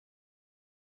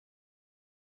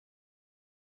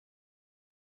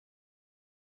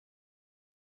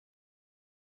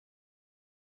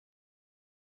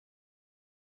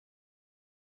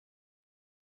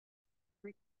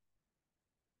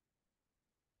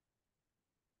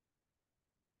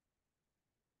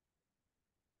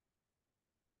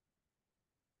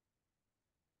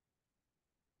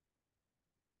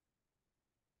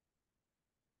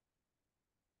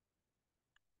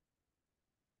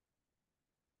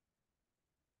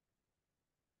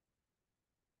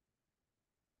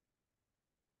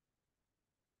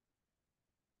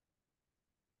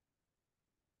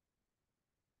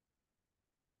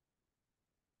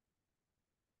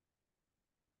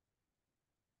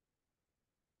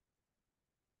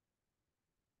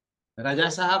राजा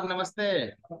साहब नमस्ते।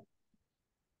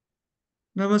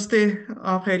 नमस्ते।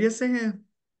 आप खैरियत से हैं?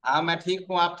 हाँ मैं ठीक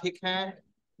हूँ, आप ठीक हैं?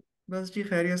 बस जी,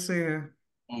 खैरियत से है।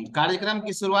 कार्यक्रम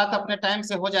की शुरुआत अपने टाइम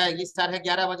से हो जाएगी,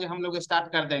 11:30 बजे हम लोग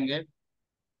स्टार्ट कर देंगे।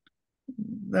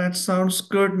 That sounds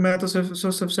good. मैं तो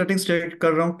सिर्फ सेटिंग्स चेक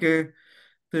कर रहा हूँ कि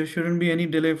there shouldn't be any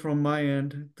delay from my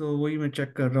and, तो वही मैं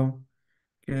चेक कर रहा हूँ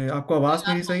कि आपको नहीं आवाज़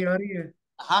मेरी आप, सही आ रही है।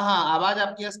 हाँ हाँ, आवाज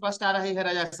आपकी स्पष्ट आ रही है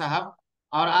राजा साहब।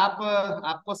 और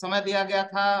आपको समय दिया गया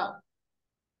था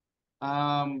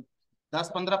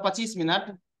 10, 15, 25 मिनट।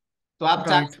 तो आप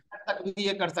राइट। 40 मिनट तक भी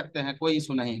ये कर सकते हैं, कोई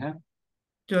इशू नहीं है।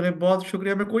 चले, बहुत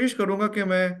शुक्रिया। मैं कोशिश करूंगा कि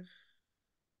मैं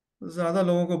ज़्यादा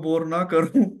लोगों को बोर ना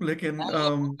करूं लेकिन नहीं, ये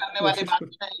तो करने वाली कोशिश बात करूँ।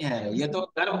 ही नहीं है, ये तो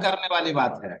गर्व करने वाली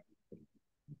बात है।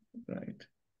 राइट।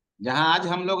 जहां आज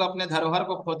हम लोग अपने धरोहर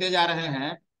को खोते जा रहे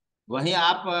हैं, वहीं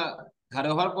आप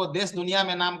धरोहर को देश दुनिया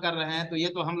में नाम कर रहे हैं, तो ये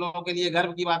तो हम लोगों के लिए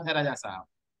गर्व की बात है राजा साहब।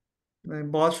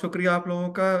 बहुत शुक्रिया आप लोगों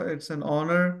का। It's an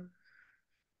honour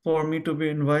for me to be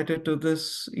invited to this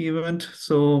event,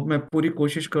 सो मैं पूरी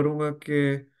कोशिश करूंगा कि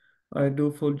I do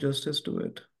full justice to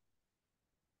it.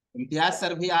 Imtiaz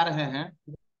sir भी आ रहे हैं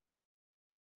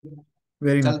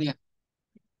वेरी जल्दी। नाइस।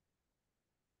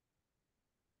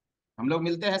 हम लोग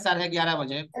मिलते हैं 11:30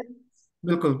 बजे।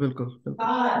 बिल्कुल बिल्कुल बिल्कुल।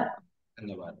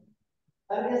 धन्यवाद।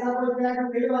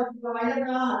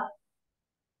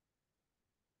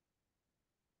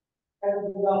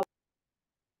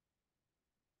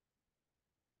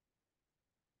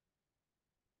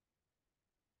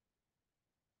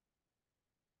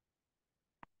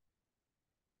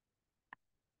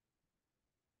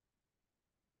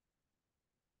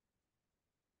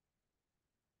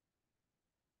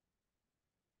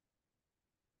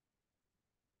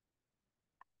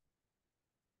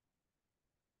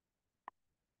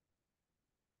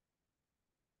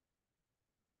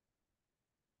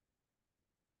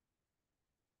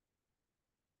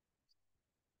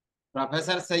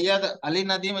 प्रोफेसर सैयद अली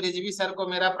नदीम रिजवी सर को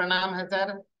मेरा प्रणाम है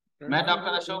सर। मैं प्रणाम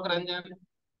डॉक्टर जी, अशोक प्रणाम। रंजन।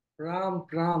 प्रणाम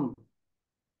प्रणाम।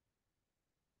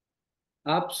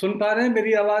 आप सुन पा रहे हैं,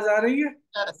 मेरी आवाज आ रही है?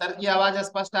 सर की आवाज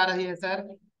स्पष्ट आ रही है सर।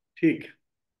 ठीक है।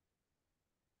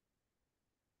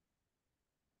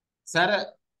 सर,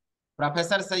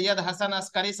 प्रोफेसर सैयद हसन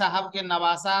अस्करी साहब के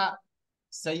नवासा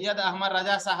सैयद अहमद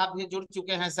रजा साहब भी जुड़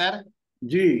चुके हैं सर।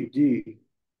 जी जी।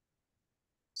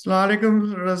 अस्सलाम वालेकुम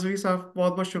रजवी साहब,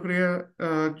 बहुत बहुत शुक्रिया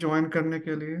ज्वाइन करने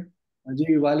के लिए।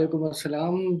 जी वालेकुम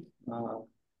अस्सलाम।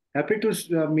 Happy to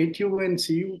meet you and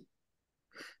C you.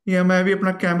 या मैं भी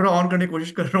अपना कैमरा ऑन करने की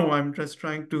कोशिश कर रहा हूँ। I am just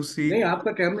trying to सी। नहीं,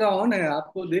 आपका कैमरा ऑन है,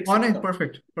 आपको देख ऑन है। सकता हूँ।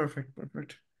 Perfect perfect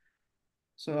perfect.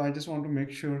 So I just want to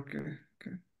make sure के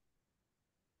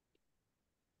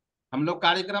हम लोग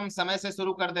कार्यक्रम समय से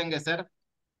शुरू कर देंगे सर,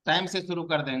 टाइम से शुरू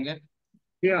कर देंगे।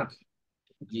 क्या?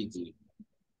 जी जी।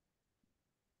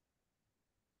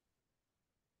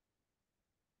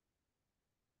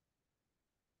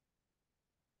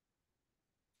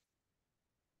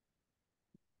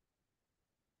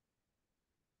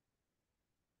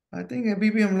 आई थिंक अभी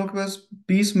भी हम लोग के पास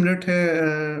 20 मिनट है,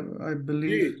 आई बिलीव।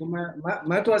 जी, तो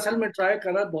मैं तो असल में ट्राई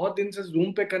कर रहा, बहुत दिन से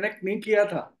जूम पे कनेक्ट नहीं किया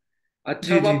था। अच्छा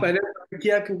जी हुआ जी। पहले try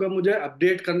किया, क्योंकि मुझे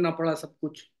अपडेट करना पड़ा सब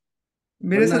कुछ,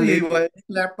 मेरे वरना साथ यही लेट। हुआ है। एक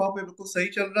लैपटॉप में बिल्कुल सही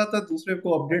चल रहा था, दूसरे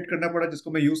को अपडेट करना पड़ा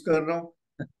जिसको मैं यूज कर रहा हूँ।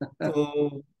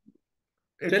 तो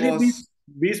इट चलिए, वाज। 20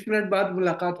 20 मिनट बाद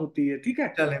मुलाकात होती है, ठीक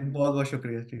है। चलें, बहुत बहुत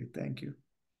शुक्रिया जी, थैंक यू।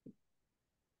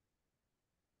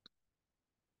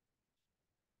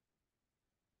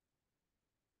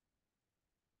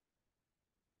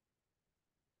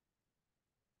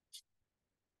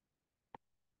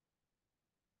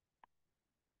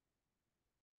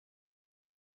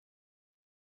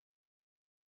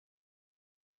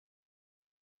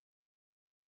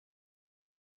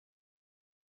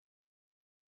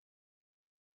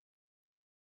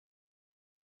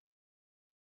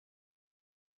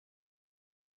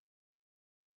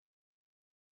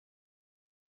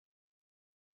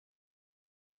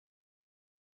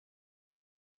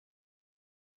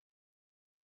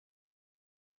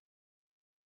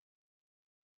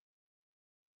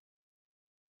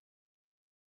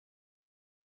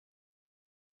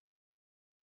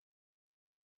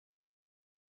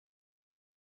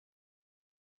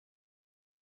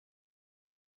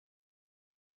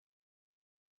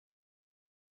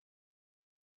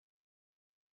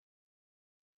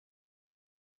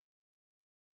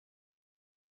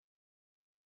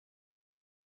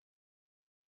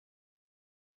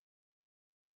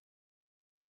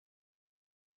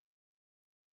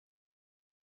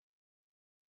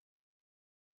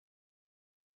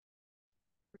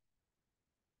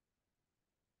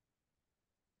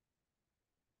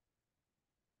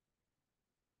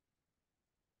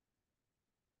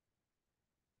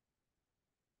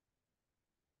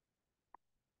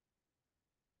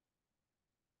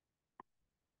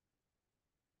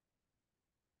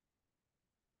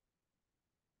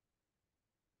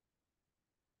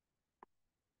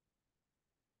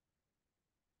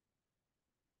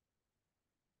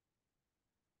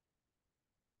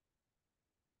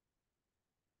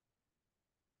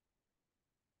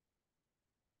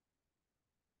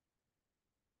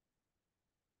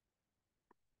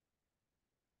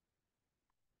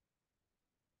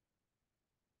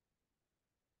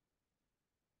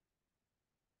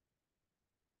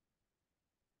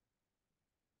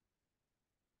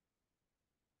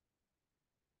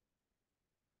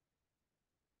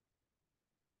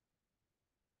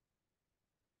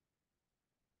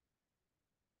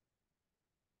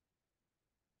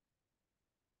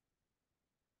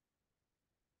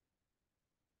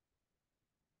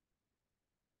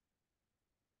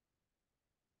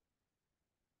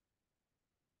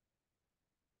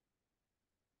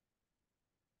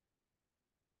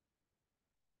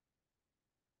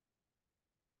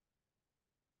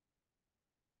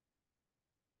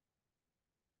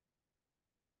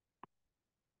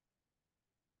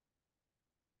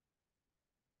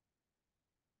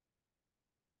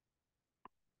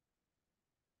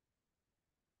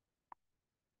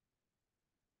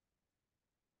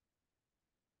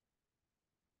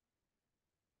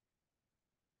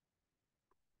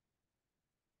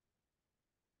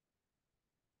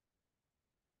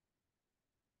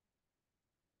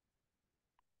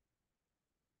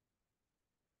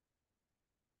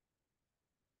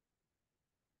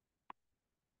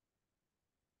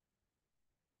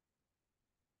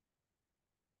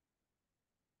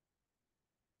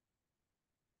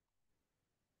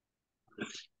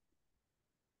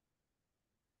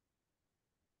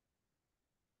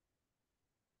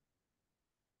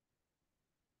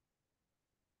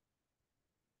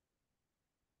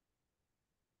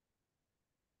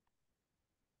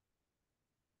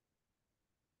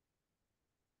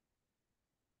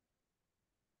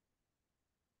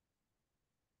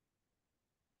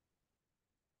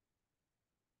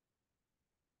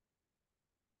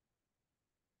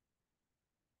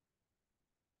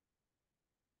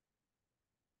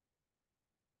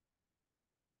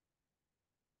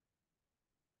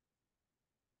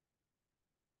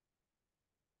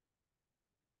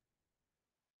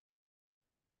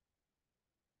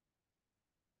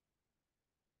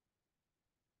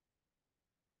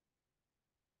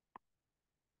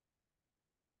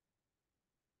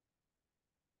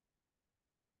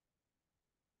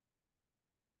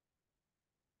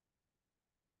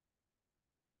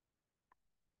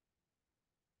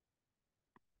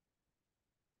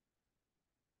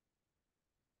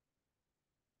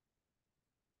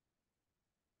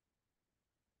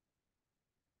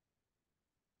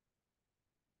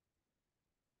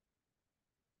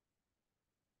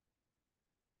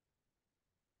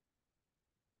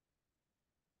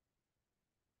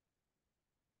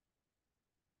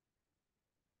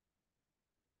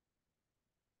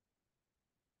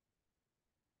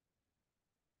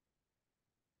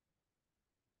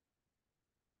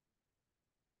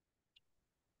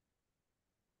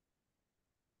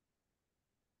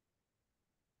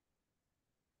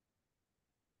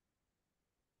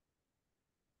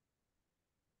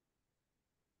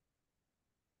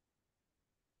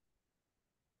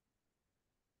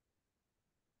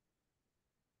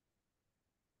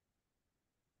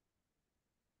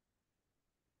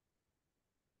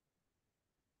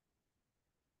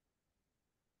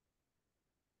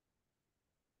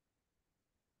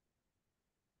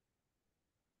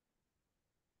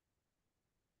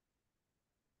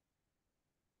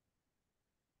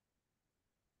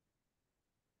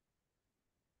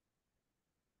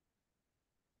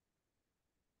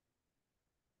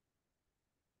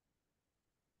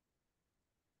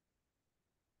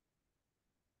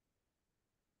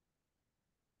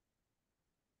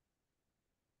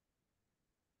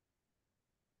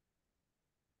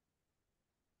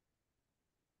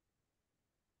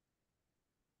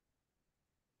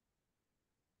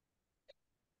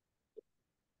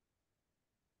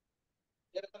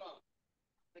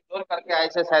 जोर करके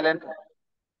ऐसे साइलेंट है।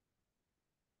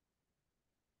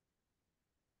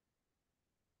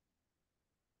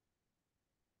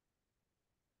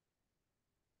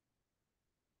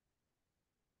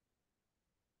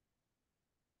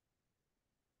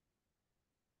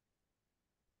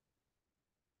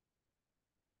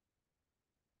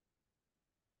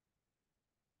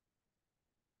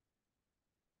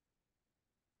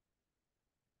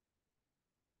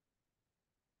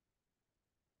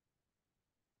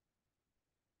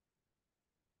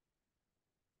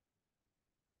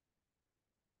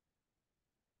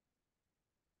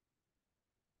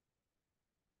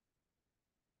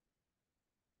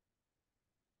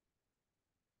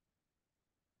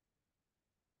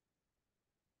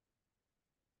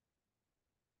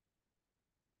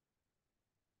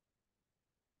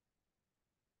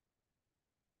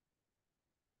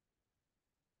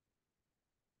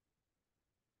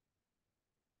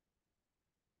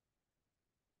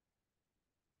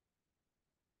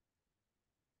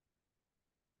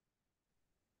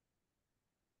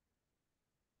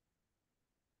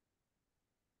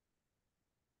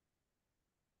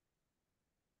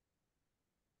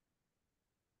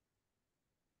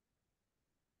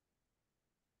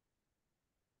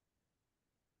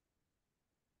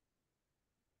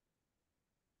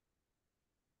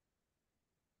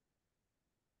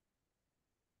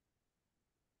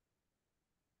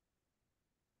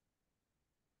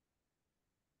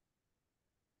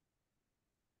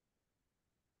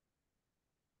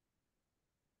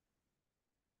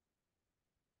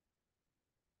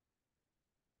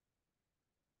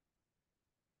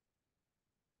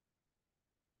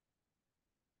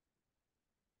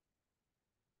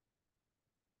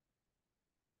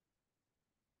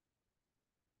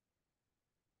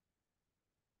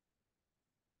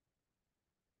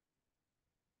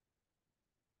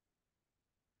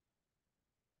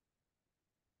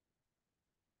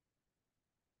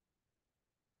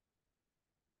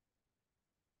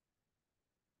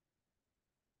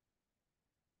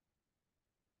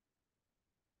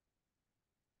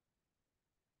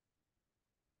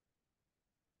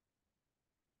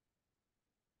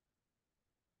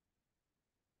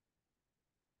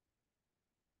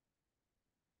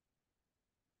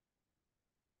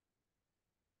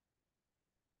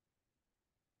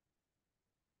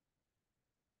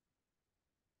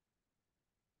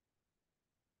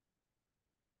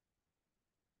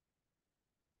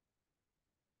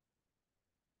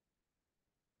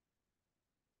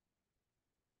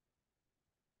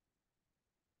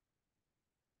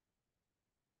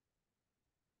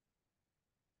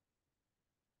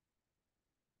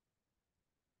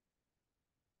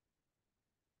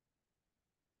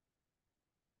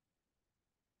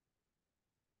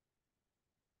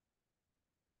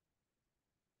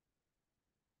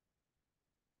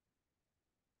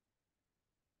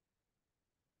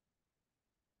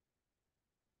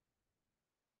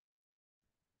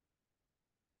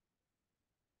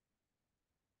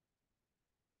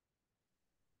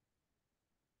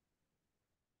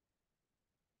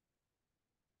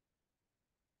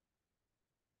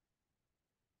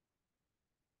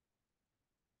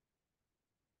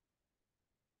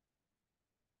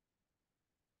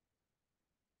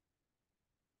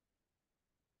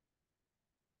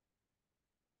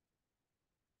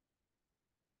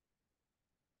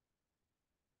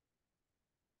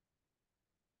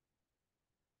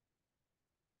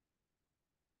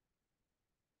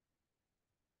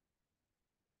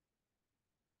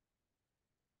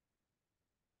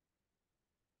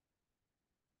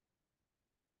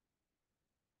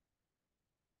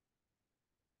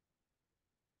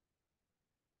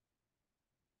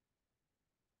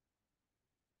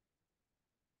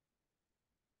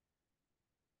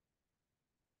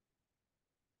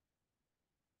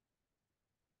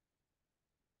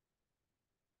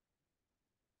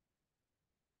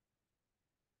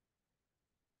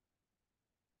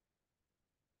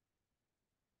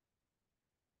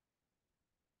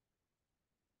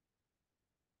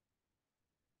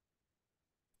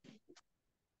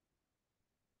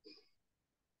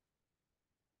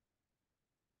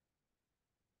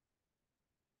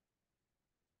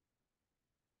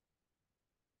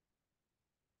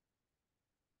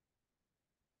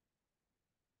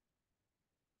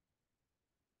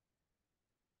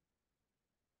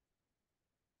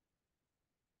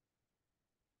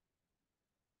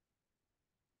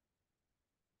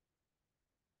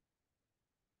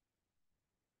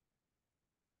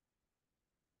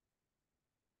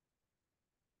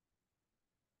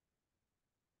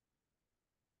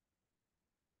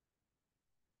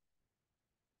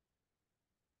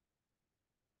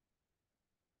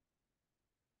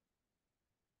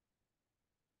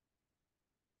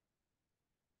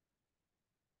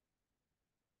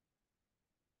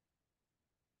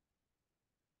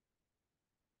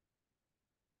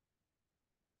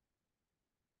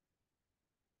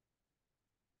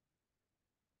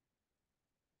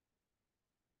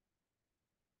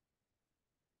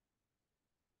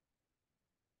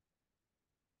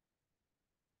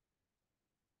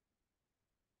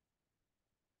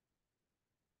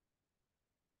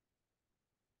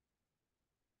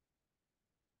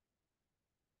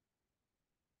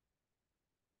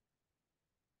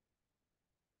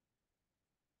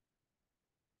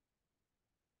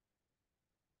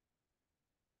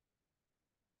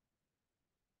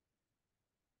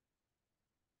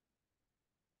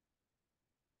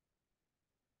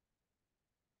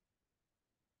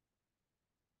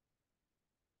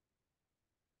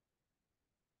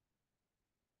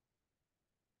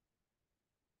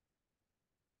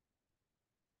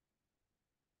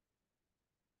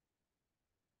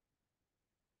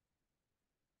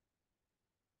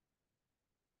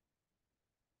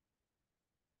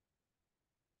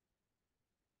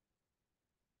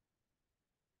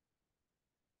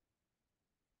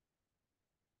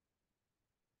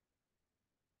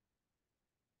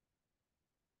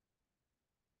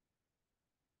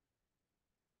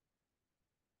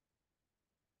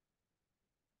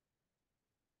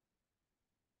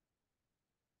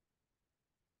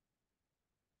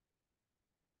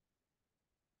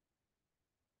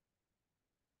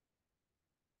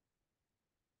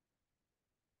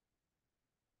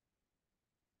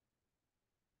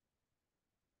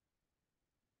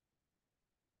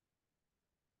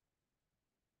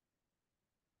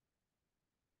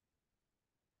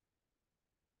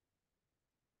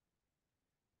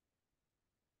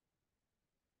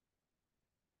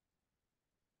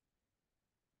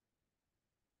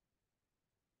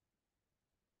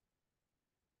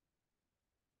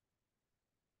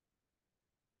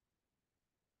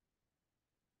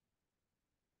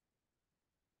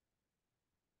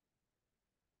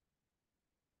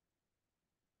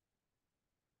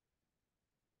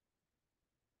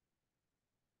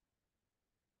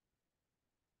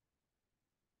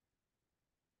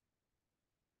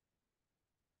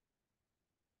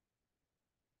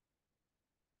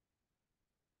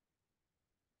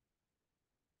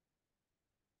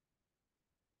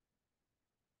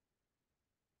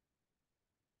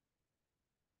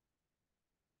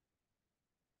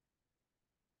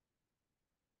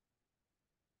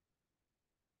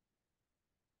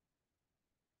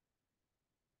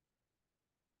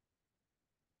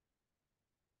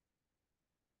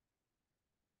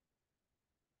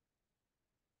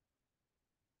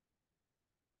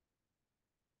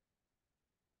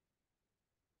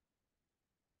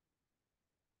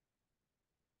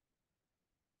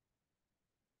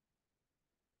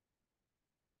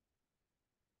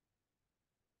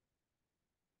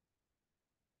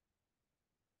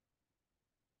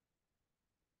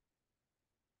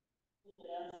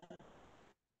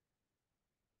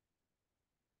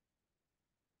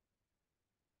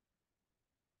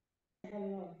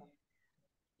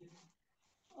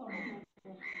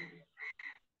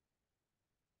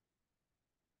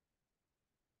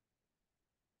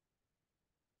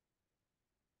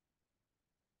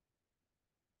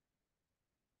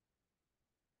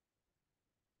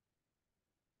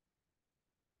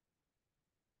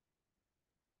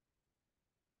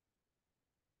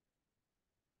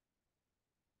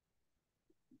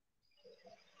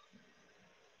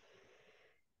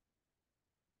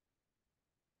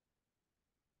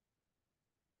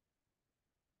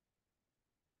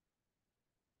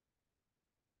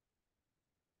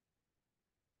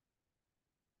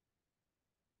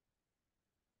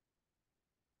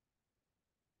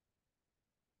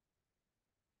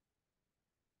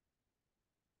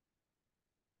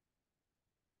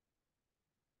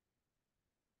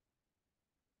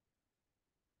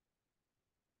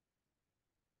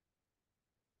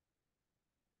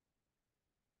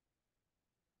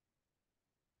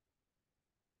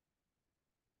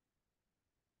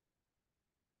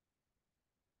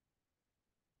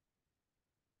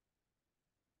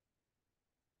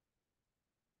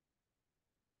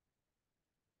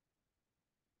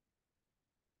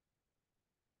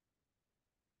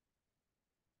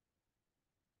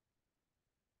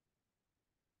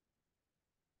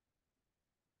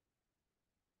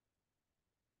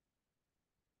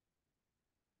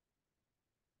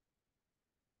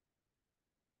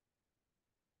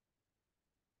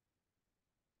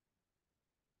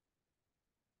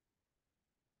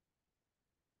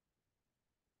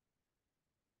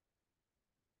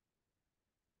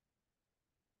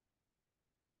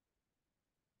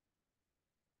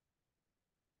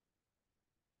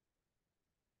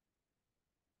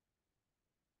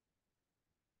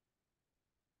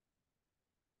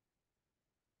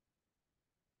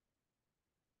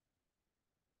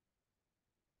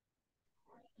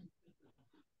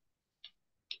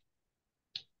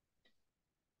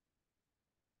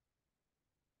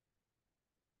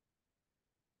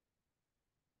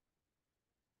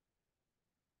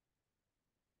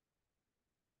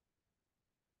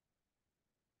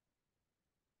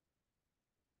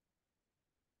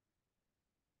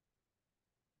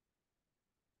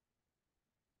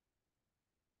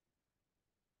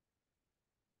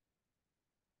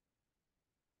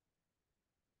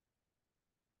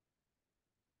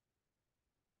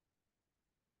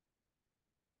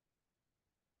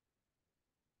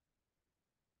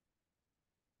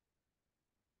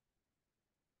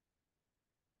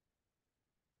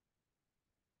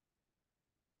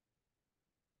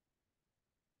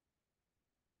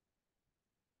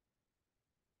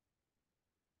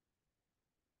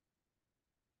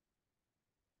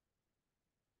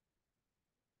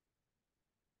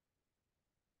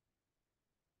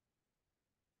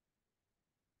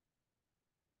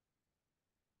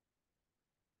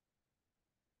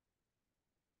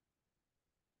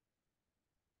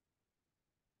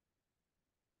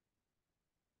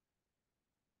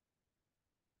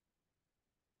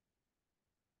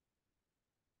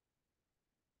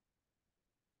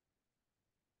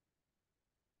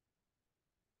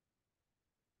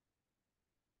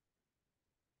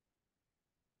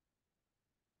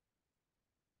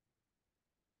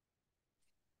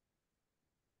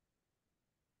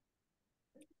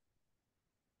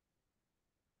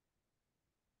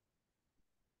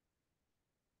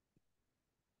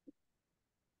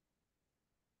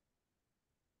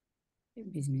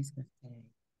 बिजनेस करता है।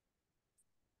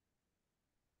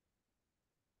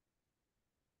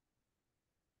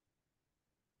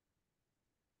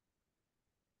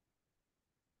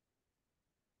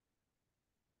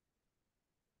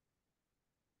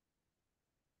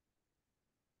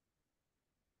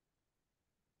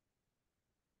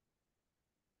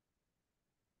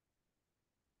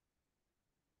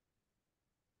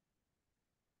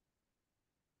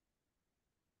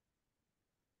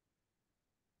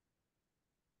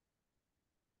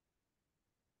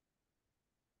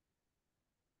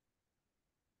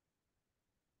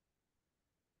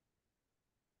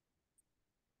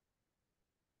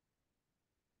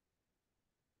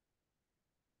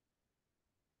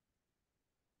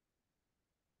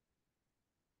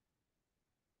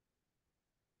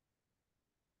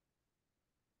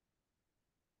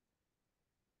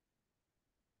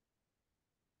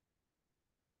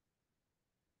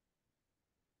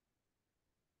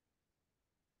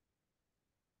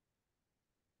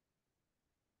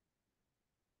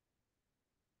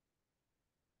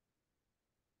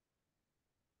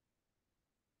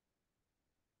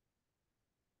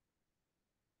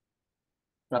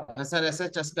 प्रोफेसर एस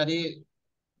एच अस्करी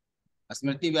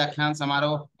स्मृति व्याख्यान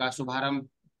समारोह का शुभारंभ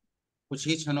कुछ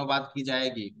ही क्षणों बाद की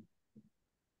जाएगी।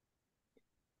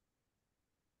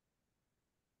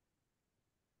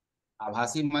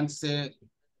 आभासी मंच से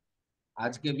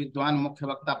आज के विद्वान मुख्य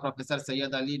वक्ता प्रोफेसर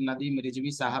सैयद अली नदीम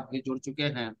रिजवी साहब भी जुड़ चुके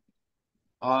हैं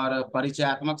और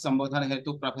परिचयात्मक संबोधन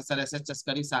हेतु प्रोफेसर एस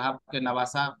अस्करी साहब के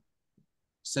नवासा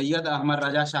सैयद अहमद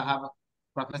रजा साहब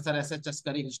professor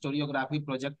Askari historiography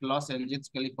project Los Angeles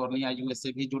California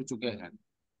USA भी जुड़ चुके हैं।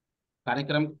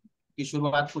 कार्यक्रम की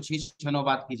शुरुआत कुछ ही क्षणों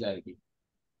बाद की जाएगी।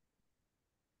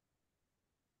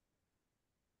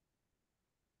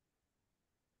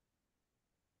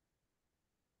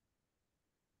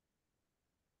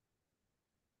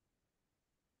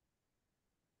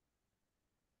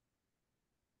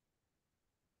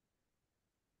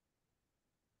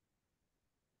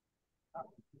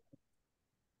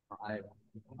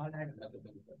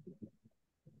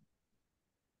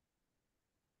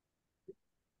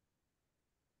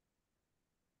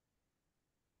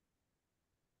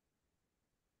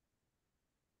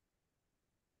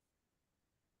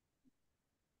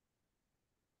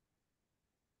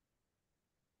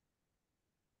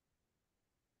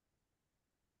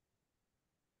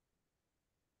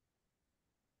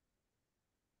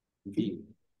 जी,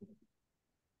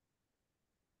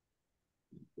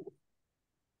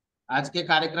 आज के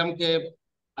कार्यक्रम के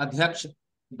अध्यक्ष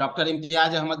डॉक्टर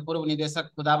इम्तियाज अहमद, पूर्व निदेशक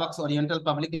Khudabakhsh oriental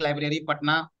public library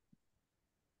Patna,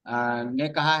 ने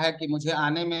कहा है कि मुझे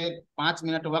आने में 5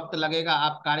 मिनट वक्त लगेगा।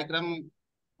 आप कार्यक्रम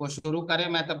को शुरू करें,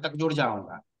 मैं तब तक जुड़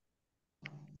जाऊंगा।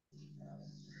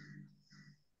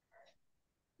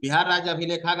 बिहार राज्य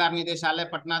अभिलेखागार निदेशालय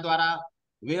पटना द्वारा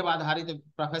वेब आधारित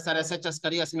प्रोफेसर एस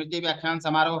अस्करी स्मृति व्याख्यान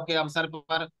समारोह के अवसर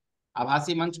पर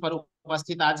आभासी मंच पर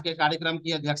उपस्थित आज के कार्यक्रम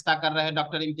की अध्यक्षता कर रहे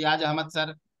डॉक्टर इम्तियाज अहमद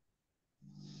सर,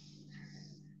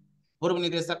 पूर्व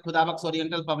निदेशक Khudabakhsh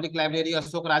oriental public library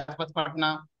Ashok Rajpath Patna.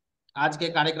 आज के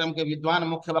कार्यक्रम के विद्वान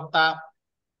मुख्य वक्ता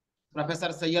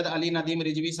प्रोफेसर सैयद अली नदीम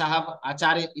रिजवी साहब,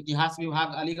 आचार्य इतिहास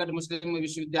विभाग अलीगढ़ मुस्लिम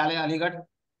विश्वविद्यालय अलीगढ़।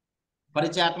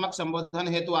 परिचयात्मक संबोधन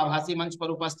हेतु आभासी मंच पर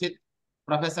उपस्थित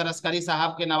प्रोफेसर अस्करी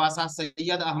साहब के नवासा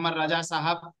सैयद अहमद रजा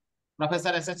साहब,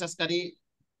 professor S Askari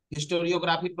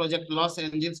historiography project Los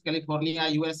Angeles California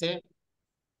USA.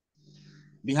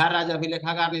 Bihar राज्य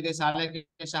अभिलेखागार निदेशालय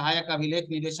के सहायक अभिलेख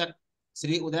निदेशक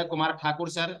श्री उदय कुमार ठाकुर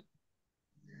सर,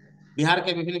 बिहार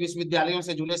के विभिन्न विश्वविद्यालयों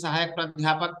से जुड़े सहायक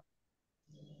प्राध्यापक,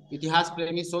 इतिहास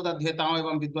प्रेमी शोध अध्येताओं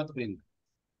एवं विद्वत वृंद।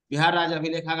 बिहार राज्य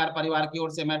अभिलेखागार परिवार की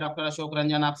ओर से मैं डॉक्टर अशोक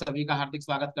रंजन आप सभी का हार्दिक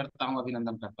स्वागत करता हूं,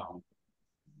 अभिनंदन करता हूं।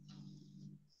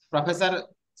 प्रोफेसर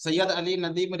सैयद अली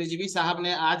नदीम रिजवी साहब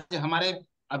ने आज हमारे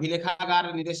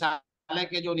अभिलेखागार निदेशालय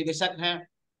के जो निदेशक हैं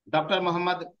डॉक्टर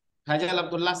मोहम्मद फैजल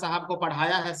अब्दुल्ला साहब को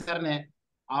पढ़ाया है सर ने,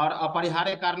 और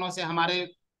अपरिहार्य कारणों से हमारे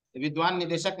विद्वान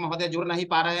निदेशक महोदय जुड़ नहीं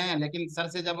पा रहे हैं, लेकिन सर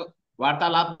से जब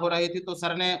वार्तालाप हो रही थी तो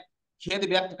सर ने खेद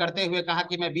व्यक्त करते हुए कहा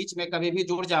कि मैं बीच में कभी भी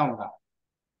जुड़ जाऊंगा।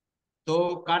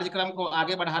 तो कार्यक्रम को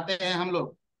आगे बढ़ाते हैं हम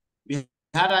लोग।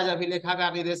 बिहार राज्य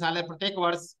अभिलेखागार निदेशालय प्रत्येक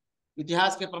वर्ष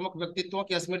इतिहास के प्रमुख व्यक्तित्वों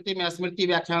की स्मृति में स्मृति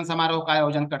व्याख्यान समारोह का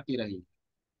आयोजन करती रही।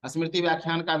 स्मृति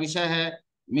व्याख्यान का विषय है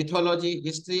mythology,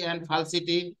 history and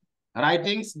फाल्सिटी,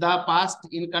 writings the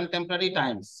past in contemporary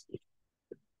times.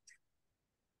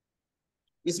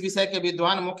 इस विषय के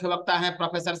विद्वान मुख्य वक्ता हैं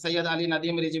प्रोफेसर सैयद अली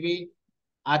नदीम रिजवी,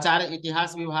 आचार्य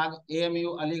इतिहास विभाग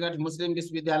एएमयू अलीगढ़ मुस्लिम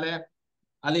विश्वविद्यालय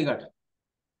अलीगढ़।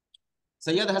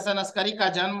 सैयद हसन अस्करी का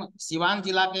जन्म सिवान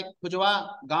जिला के खुजवा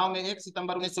गांव में 1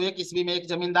 सितंबर 1901 ईस्वी में एक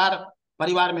जमींदार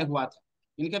परिवार में हुआ था।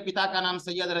 इनके पिता का नाम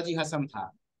सैयद रजी हसन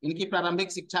था। इनकी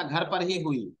प्रारंभिक शिक्षा घर पर ही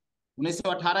हुई।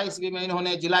 1918 ईस्वी में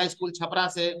इन्होंने जिला स्कूल छपरा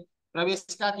से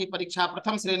प्रवेशिका की परीक्षा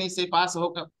प्रथम श्रेणी से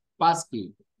पास की।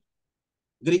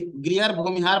 ग्रियर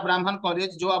भूमिहार ब्राह्मण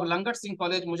कॉलेज, जो अब लंगट सिंह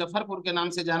कॉलेज मुजफ्फरपुर के नाम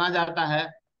से जाना जाता है,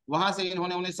 वहां से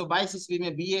इन्होंने 1922 ईस्वी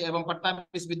में बीए एवं पटना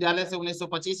विश्वविद्यालय से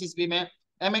 1925 ईस्वी में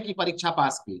एमए की परीक्षा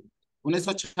पास की।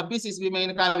 1926 ईस्वी में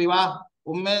इनका विवाह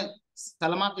उम्मे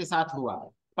सलमा के साथ हुआ।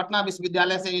 पटना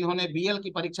विश्वविद्यालय से इन्होंने बीएल की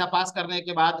परीक्षा पास करने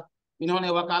के बाद इन्होंने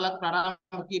वकालत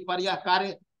प्रारंभ की, पर यह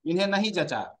कार्य इन्हें नहीं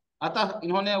जचा, अतः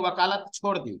इन्होंने वकालत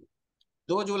छोड़ दी।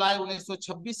 2 जुलाई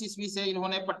 1926 ईस्वी से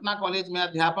इन्होंने पटना कॉलेज में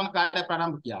अध्यापन कार्य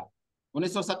प्रारंभ किया।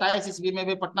 1927 ईस्वी में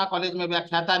वे पटना कॉलेज में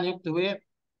व्याख्याता नियुक्त हुए।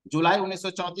 जुलाई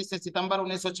 1934 से सितंबर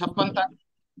 1956 तक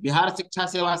बिहार शिक्षा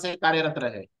सेवा से कार्यरत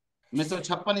रहे।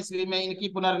 1956 ईस्वी में इनकी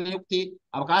पुनर्नियुक्ति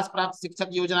अवकाश प्राप्त शिक्षक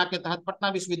योजना के तहत पटना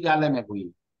विश्वविद्यालय में हुई।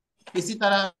 इसी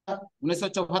तरह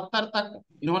 1974 तक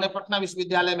इन्होंने पटना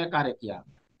विश्वविद्यालय में कार्य किया।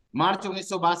 मार्च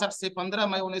 1962 से 15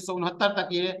 मई 1969 तक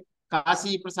ये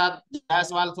काशी प्रसाद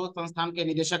जायसवाल शोध संस्थान के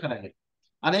निदेशक रहे।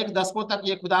 अनेक दशकों तक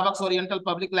ये खुदाबख्श ओरिएंटल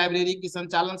पब्लिक लाइब्रेरी की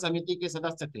संचालन समिति के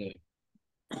सदस्य थे।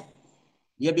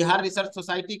 ये बिहार रिसर्च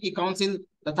सोसाइटी की काउंसिल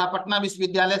तथा पटना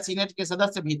विश्वविद्यालय सीनेट के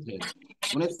सदस्य भी थे।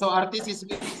 1938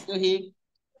 ईस्वी से ही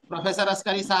प्रोफेसर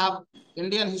अस्करी साहब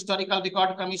इंडियन हिस्टोरिकल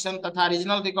रिकॉर्ड कमीशन तथा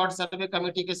रीजनल रिकॉर्ड सर्वे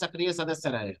कमेटी के सक्रिय सदस्य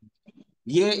रहे।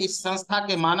 ये इस संस्था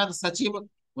के मानद सचिव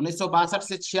 1962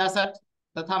 से 66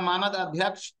 तथा मानद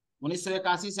अध्यक्ष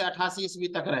 1981 से 88 ईस्वी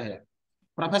तक रहे।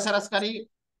 प्रोफेसर अस्करी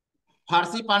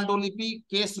फारसी पांडुलिपि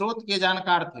के स्रोत के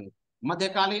जानकार थे।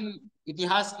 मध्यकालीन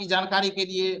इतिहास की जानकारी के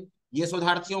लिए ये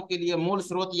शोधार्थियों के लिए मूल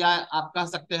स्रोत या आप कह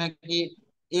सकते हैं कि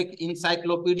एक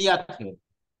इंसाइक्लोपीडिया थे।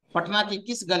 पटना की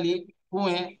किस गली,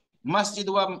 कुएं, मस्जिद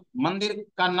व मंदिर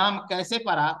का नाम कैसे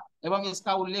पड़ा एवं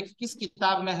इसका उल्लेख किस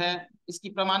किताब में है, इसकी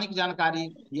प्रमाणिक जानकारी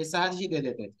ये सहज ही दे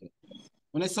देते थे।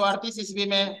 1938 ईस्वी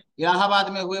में इलाहाबाद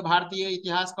में हुए भारतीय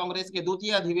इतिहास कांग्रेस के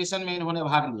द्वितीय अधिवेशन में इन्होंने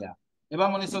भाग लिया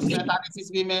एवं 1947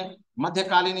 ईस्वी में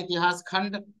मध्यकालीन इतिहास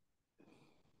खंड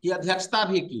की अध्यक्षता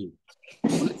भी की।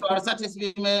 1968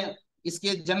 ईस्वी में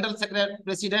इसके जनरल सेक्रेटरी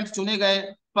प्रेसिडेंट चुने गए,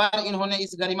 पर इन्होंने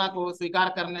इस गरिमा को स्वीकार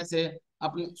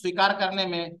करने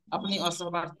में अपनी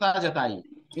असमर्थता जताई।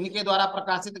 इनके द्वारा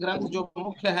प्रकाशित ग्रंथ जो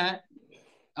मुख्य हैं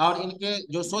और इनके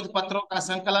जो शोध पत्रों का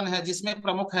संकलन है, जिसमें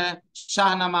प्रमुख है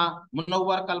शाहनामा,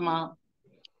 मुनव्वर कलमा,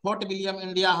 fort William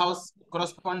India house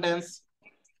correspondence,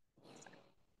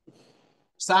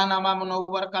 Shahnameh,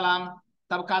 Munawwar कलाम,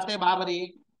 तबकाते बाबरी,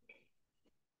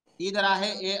 ईद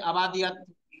राहे ए आबादियत,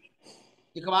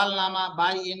 इकबाल नामा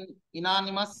bye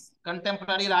इनानिमस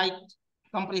contemporary right,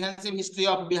 comprehensive history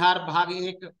of Bihar भाग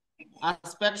 1,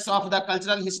 aspects of the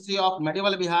cultural history of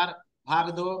medieval Bihar भाग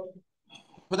 2,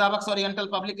 Khudabakhsh oriental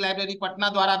public library Patna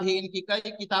द्वारा भी इनकी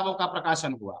कई किताबों का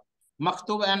प्रकाशन हुआ।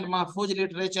 मकतूब एंड महफूज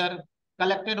literature,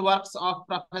 collected works of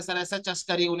professor SH.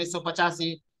 Askari 1985,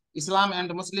 Islam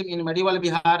and Muslim in medieval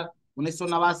Bihar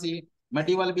 1989,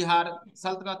 medieval Bihar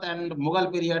सल्तनत एंड मुगल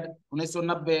पीरियड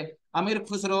 1990, अमीर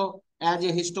Khusro as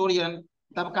a historian,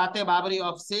 तबकाते Babri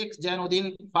of Sheikh Zainuddin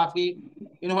फाफी।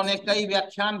 इन्होंने कई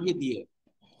व्याख्यान भी दिए।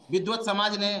 विद्वत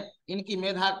समाज ने इनकी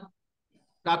मेधा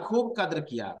का खूब कद्र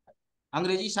किया।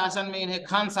 अंग्रेजी शासन में इन्हें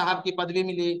खान साहब की पदवी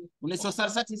मिली।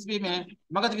 1967 ईस्वी में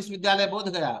मगध विश्वविद्यालय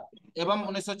बोधगया एवं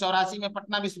 1984 में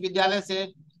पटना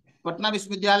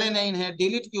विश्वविद्यालय ने इन्हें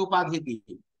डीलिट की उपाधि दी।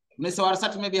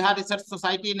 1968 में बिहार रिसर्च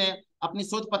सोसाइटी ने अपनी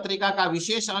शोध पत्रिका का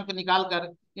विशेष अंक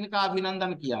निकालकर इनका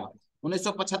अभिनंदन किया।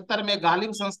 1975 में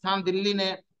गालिब संस्थान दिल्ली ने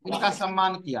इनका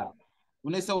सम्मान किया।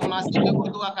 1979 में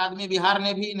उर्दू अकादमी बिहार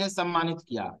ने भी इन्हें सम्मानित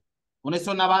किया।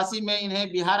 1989 में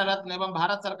इन्हें बिहार रत्न एवं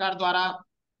भारत सरकार द्वारा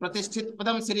प्रतिष्ठित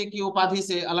पद्म श्री की उपाधि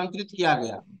से अलंकृत किया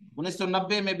गया।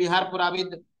 1990 में बिहार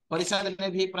पुराविद परिषद ने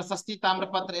भी प्रशस्ति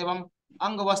ताम्रपत्र एवं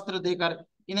अंग वस्त्र देकर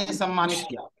इन्हें सम्मानित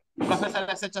किया। Professor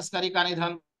SH. अस्करी का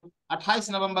निधन 28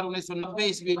 नवंबर 1990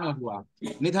 ईस्वी में हुआ।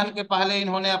 निधन के पहले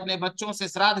इन्होंने अपने बच्चों से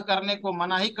श्राद्ध करने को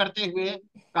मनाही करते हुए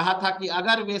कहा था कि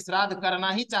अगर वे श्राद्ध करना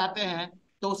ही चाहते हैं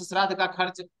तो उस श्राद्ध का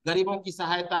खर्च गरीबों की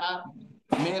सहायता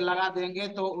में लगा देंगे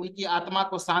तो उनकी आत्मा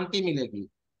को शांति मिलेगी।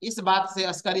 इस बात से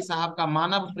अस्करी साहब का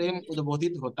मानव प्रेम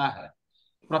उद्बोधित होता है।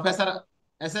 Professor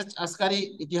SH. अस्करी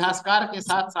इतिहासकार के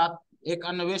साथ साथ एक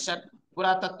अन्वेषक,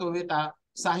 पुरातत्ववेता,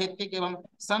 साहित्यिक एवं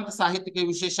संत साहित्य के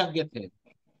विशेषज्ञ थे।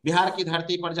 बिहार की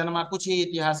धरती पर जन्मा कुछ ही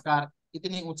इतिहासकार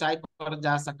इतनी ऊंचाई पर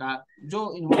जा सका जो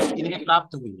इन्हें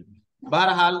प्राप्त हुई।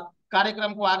 बहरहाल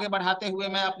कार्यक्रम को आगे बढ़ाते हुए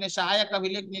मैं अपने सहायक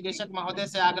अभिलेख निदेशक महोदय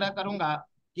से आग्रह करूंगा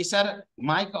कि सर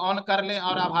माइक ऑन कर लें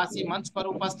और आभासी मंच पर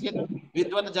उपस्थित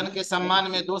विद्वत जन के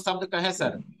सम्मान में 2 शब्द कहें।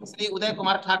 Sir Shri Uday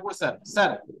Kumar Thakur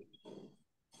sir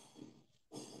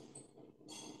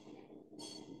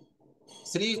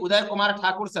Shri Uday Kumar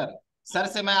Thakur sir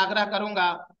से मैं आग्रह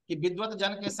करूंगा कि विद्वत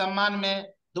जन के सम्मान में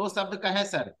 2 शब्द कहें।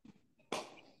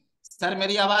 सर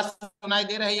मेरी आवाज सुनाई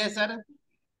दे रही है?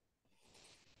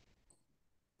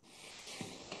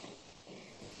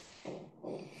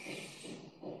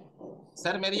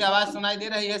 सर मेरी आवाज सुनाई दे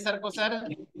रही है सर को? सर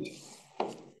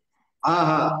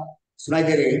हाँ सुनाई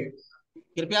दे रही है।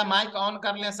 कृपया माइक ऑन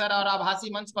कर लें सर और आभासी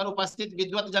मंच पर उपस्थित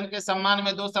विद्वत जन के सम्मान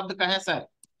में 2 शब्द कहें। सर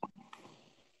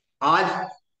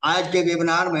आज के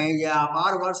वेबिनार में यह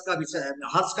अपार हर्ष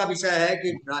का विषय है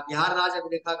कि बिहार राज्य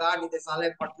अभिलेखागार निदेशालय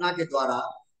पटना के द्वारा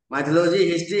mythology,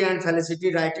 history and felicity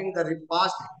writing the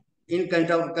past in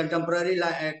contemporary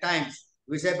times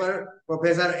विषय पर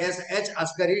प्रोफेसर एस.एच.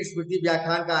 अस्करी स्मृति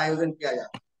व्याख्यान का आयोजन किया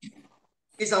जाता है।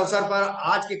 इस अवसर पर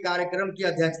आज के कार्यक्रम की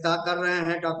अध्यक्षता कर रहे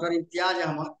हैं डॉक्टर इम्तियाज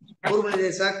अहमद, पूर्व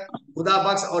निदेशक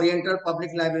खुदाबख्श ओरिएंटल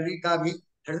पब्लिक लाइब्रेरी का भी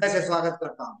हृदय से स्वागत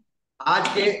करता हूँ। आज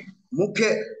के मुख्य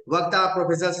वक्ता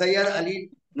प्रोफेसर सैयद अली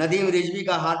नदीम रिजवी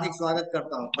का हार्दिक स्वागत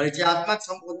करता हूँ। परिचयात्मक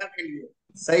संबोधन के लिए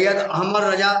सैयद अहमद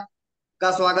रजा का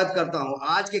स्वागत करता हूँ।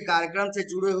 आज के कार्यक्रम से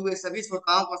जुड़े हुए सभी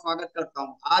श्रोताओं का स्वागत करता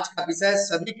हूँ। आज का विषय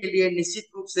सभी के लिए निश्चित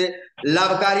रूप से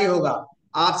लाभकारी होगा।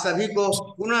 आप सभी को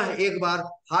पुनः एक बार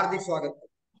हार्दिक स्वागत है।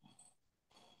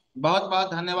 बहुत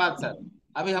बहुत धन्यवाद सर।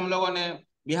 अभी हम लोगों ने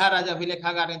बिहार राज्य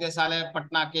अभिलेखागार निदेशालय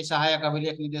पटना के सहायक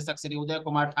अभिलेख निदेशक श्री उदय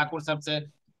कुमार ठाकुर साहब से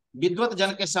विद्वत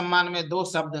जन के सम्मान में 2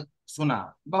 शब्द सुना।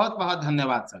 बहुत बहुत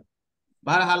धन्यवाद सर।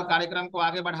 बहरहाल कार्यक्रम को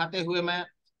आगे बढ़ाते हुए मैं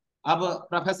अब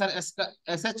प्रोफेसर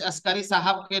एस एच अस्करी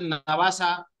साहब के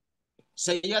नवासा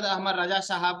सैयद अहमद रजा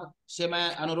साहब से मैं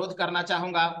अनुरोध करना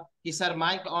चाहूंगा कि सर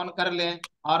माइक ऑन कर लें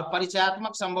और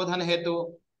परिचयात्मक संबोधन हेतु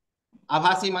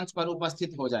आभासी मंच पर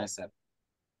उपस्थित हो जाए सर।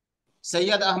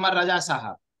 सैयद अहमद रजा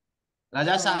साहब।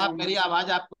 रजा साहब, मेरी आवाज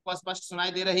आपको स्पष्ट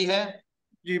सुनाई दे रही है?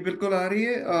 जी बिल्कुल आ रही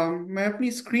है। मैं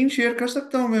अपनी स्क्रीन शेयर कर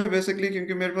सकता हूँ मैं बेसिकली,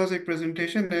 क्योंकि मेरे पास एक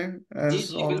प्रेजेंटेशन है जी एज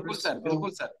जी बिल्कुल ऑलवेज। सर,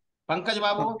 बिल्कुल सर। पंकज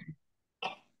बाबू,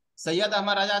 सैयद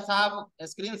अहमद रजा साहब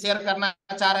स्क्रीन शेयर करना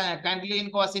चाह रहे हैं, काइंडली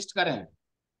इनको असिस्ट करें।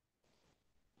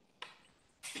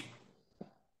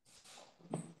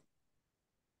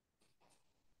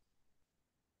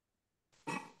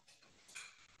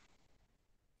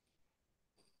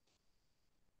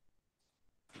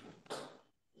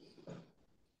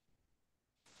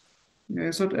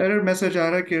 सो एरर मैसेज आ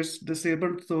रहा है कि इट्स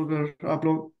डिसेबल्ड, तो अगर आप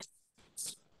लोग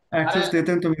हमारे एक्सेस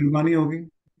देते हैं तो मेहरबानी होगी।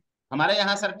 हमारे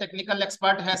यहाँ सर टेक्निकल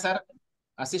एक्सपर्ट है सर,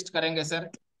 असिस्ट करेंगे सर।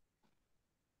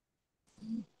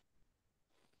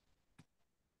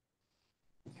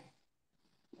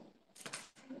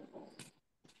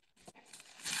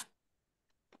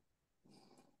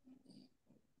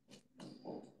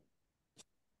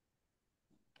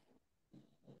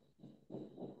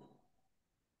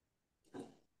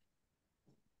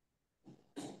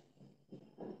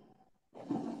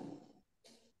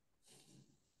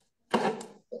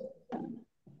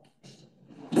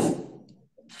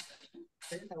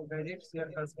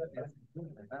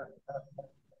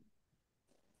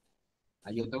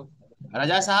 आइए तो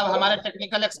रजा साहब, हमारे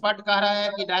टेक्निकल एक्सपर्ट कह रहे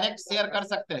हैं कि डायरेक्ट शेयर कर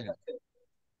सकते हैं।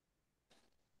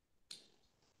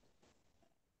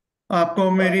 आपको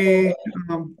मेरी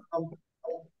आपको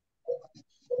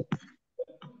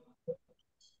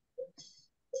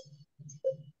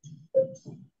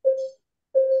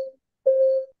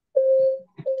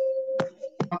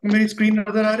मेरी स्क्रीन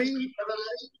नजर आ रही है?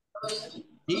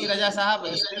 जी रजा साहब,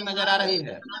 स्क्रीन नजर आ रही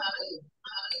है।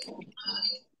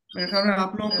 मेरे ख्याल में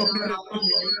आप लोगों को अपनी तरफ से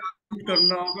म्यूट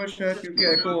करना होगा शायद, क्योंकि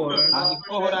एको हो रहा हाँ, है।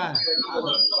 इको हो रहा है।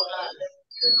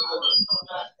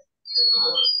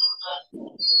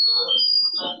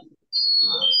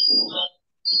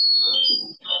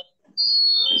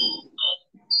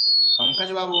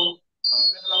 पंकज बाबू,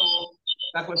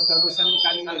 का कुछ सोल्यूशन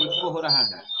निकालिए, इको हो रहा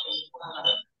है।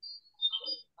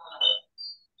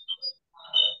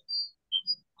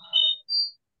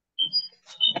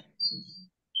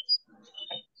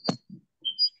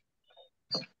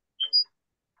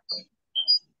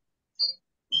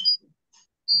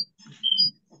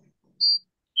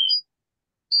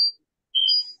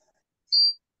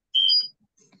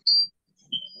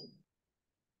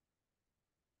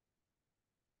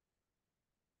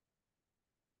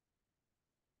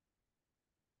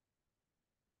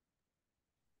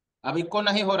 अब इको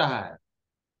नहीं हो रहा है।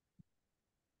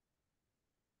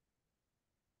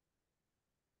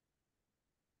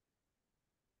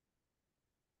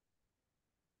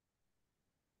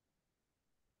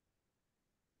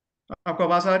 आपको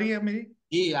आवाज आ रही है मेरी?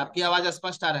 जी, आपकी आवाज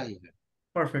स्पष्ट आ रही है।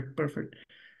 Perfect perfect.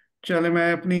 चले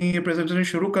मैं अपनी प्रेजेंटेशन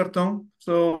शुरू करता हूँ।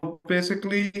 So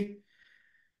basically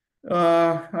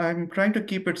I am trying to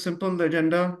keep it simple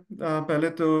agenda. पहले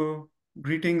तो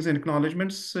ग्रीटिंग्स एंड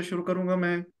एक्नॉलेजमेंट्स से शुरू करूंगा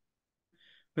मैं।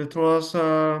 फिर थोड़ा सा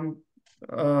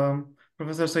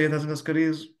professor Syed Hasan Askari,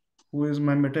 who is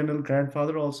my maternal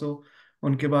grandfather also,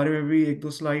 उनके बारे में भी एक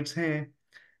दो स्लाइड्स हैं।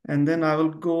 And then I will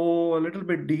go a little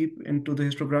bit deep into the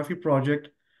historiography project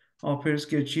और फिर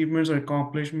इसके achievements और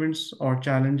accomplishments और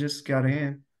challenges क्या रहे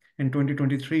हैं in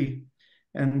 2023,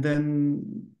 and then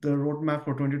the roadmap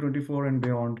for 2024 and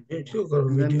beyond.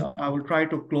 And then I will try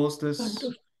to close this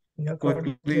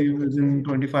quickly within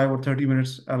 25 or 30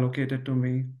 minutes allocated to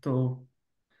me. तो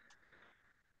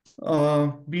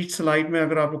बीच slide में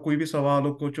अगर आपको कोई भी सवाल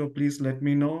हो कुछ हो, please let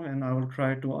me know and I will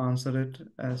try to answer it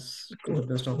as to the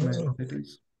best of my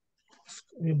abilities.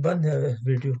 बंद है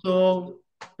वीडियो। तो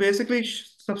बेसिकली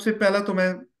सबसे पहला तो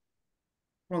मैं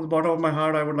from the bottom of my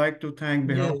heart I would like to thank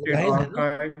ये Bihar State line है ना,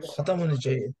 Archives, खत्म होनी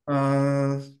चाहिए।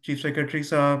 Chief Secretary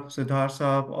साहब सिद्धार्थ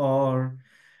साहब और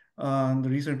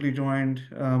the recently joined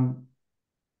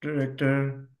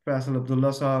director Faisal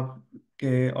Abdullah साहब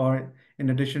के, और in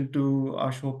addition to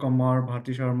Ashok Kumar,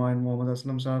 Bharti Sharma and Mohammad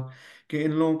Aslam साहब के,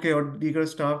 इन लोगों के और दीगर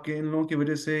स्टाफ के, इन लोगों की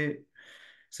वजह से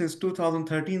सिंस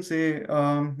 2013 से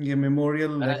ये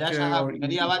मेमोरियल राजा लेक्चर साहब, और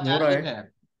मेरी आवाज जा हो रहा रही है।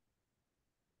 है?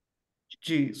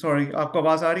 जी सॉरी, आपको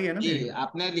आवाज आ रही है ना जी, मेरी?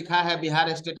 आपने लिखा है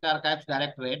बिहार स्टेट आर्काइव्स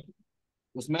डायरेक्टरेट,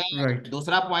 उसमें राइट।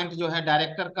 दूसरा पॉइंट जो है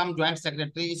डायरेक्टर कम ज्वाइंट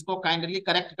सेक्रेटरी, इसको काइंडली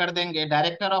करेक्ट कर देंगे,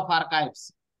 director of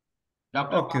archives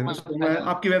doctor okay, पापा इसको मैं श्री।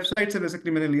 आपकी वेबसाइट से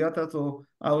बेसिकली मैंने लिया था, तो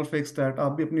आई विल फिक्स दैट।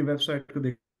 आप भी अपनी वेबसाइट को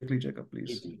देख लीजिएगा जी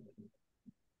please. Ji.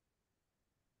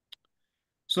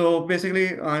 So basically,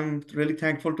 I'm really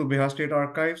thankful to Bihar State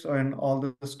Archives and all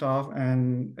the staff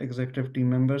and executive team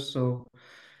members. So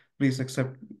please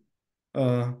accept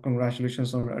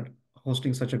congratulations on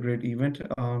hosting such a great event.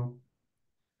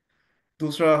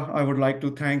 दूसरा, I would like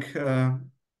to thank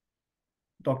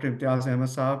Dr. Imtiaz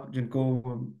Ahmed Saab, जिनको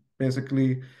basically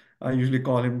I usually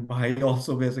call him Bhai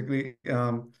also basically.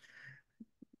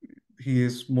 He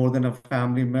is more than a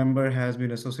family member, has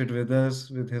been associated with us,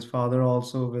 with his father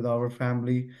also, with our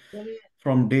family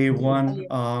from day one.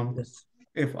 Yes.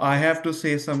 If I have to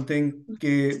say something,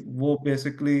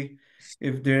 basically,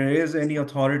 if there is any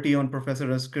authority on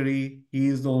Professor Askari, he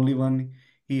is the only one.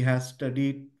 He has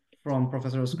studied from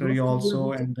Professor Askari also,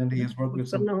 and then he has worked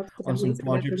with on some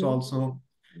projects also.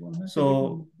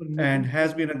 So, and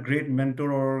has been a great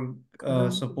mentor or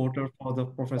supporter for the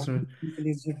Professor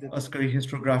Askari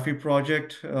historiography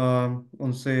project.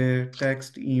 उनसे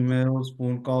text, emails,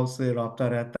 phone calls से राब्ता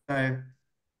रहता है.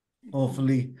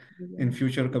 Hopefully in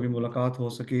future कभी मुलाकात हो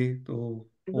सके तो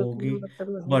होगी.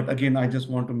 But again, I just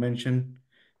want to mention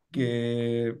कि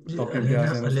जी, Dr. लेना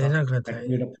Imtiaz Ahmed लेना Sahab का था had ये।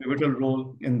 played a pivotal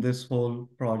role in this whole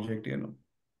project,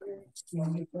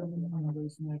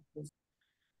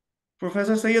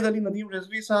 Professor Syed Ali Nadeem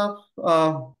Rizvi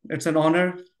Saab, it's an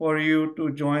honor for you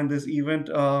to join this event.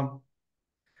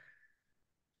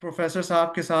 Professor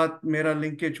साहब के साथ मेरा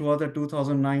लिंकेज हुआ था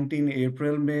 2019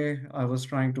 अप्रैल में. I was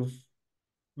trying to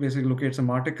basically locate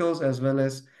some articles as well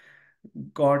as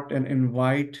got an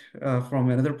invite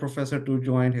from another professor to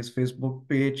join his Facebook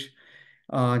page,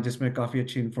 जिसमें काफ़ी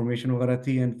अच्छी information वगैरह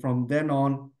थी. And from then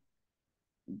on,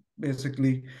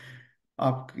 basically,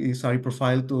 आपकी सारी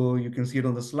profile तो you can see it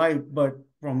on the slide, but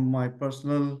from my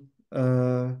personal,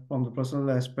 from the personal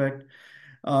aspect,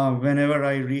 whenever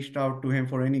I reached out to him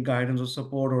for any guidance or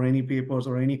support or any papers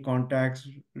or any contacts,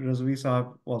 Razvi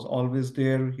Saab was always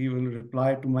there. He will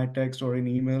reply to my text or an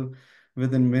email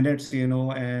within minutes,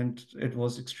 and it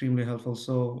was extremely helpful.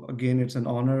 So again, it's an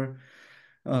honor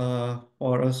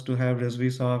for us to have Razvi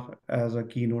Saab as a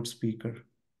keynote speaker.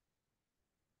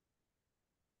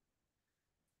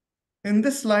 In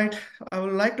this slide, I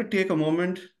would like to take a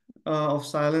moment of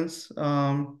silence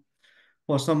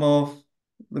for some of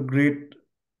the great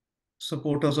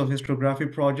supporters of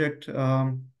historiography project,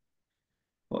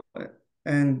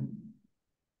 and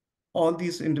all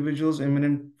these individuals,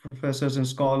 eminent professors and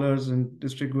scholars and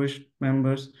distinguished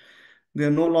members, they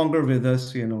are no longer with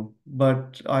us,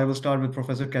 But I will start with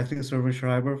Professor Catherine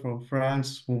Servan-Schreiber from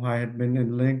France, whom I had been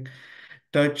in link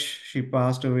touch. She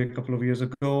passed away a couple of years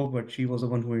ago, but she was the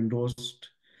one who endorsed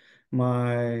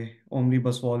my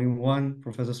Omnibus Volume 1.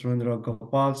 Professor Surendra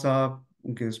Gopal Saab,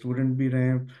 उनके student भी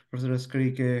रहे, Professor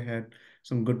Askari के, had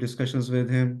some good discussions with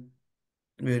him.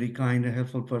 Very kind and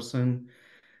helpful person.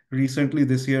 Recently,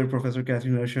 this year, Professor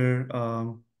Catherine Usher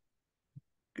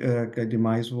का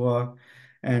demise हुआ,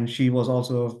 and she was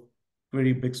also a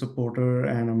very big supporter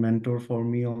and a mentor for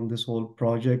me on this whole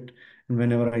project. And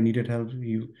whenever I needed help,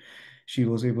 she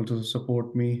was able to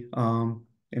support me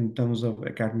in terms of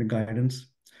academic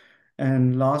guidance.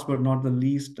 And last but not the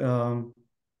least,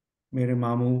 मेरे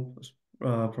मामू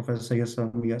professor Syed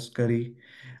Hasan Askari,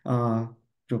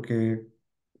 जो कि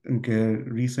इनके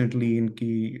recently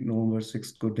इनकी November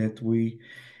 6th को death हुई.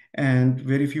 And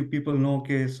very few people know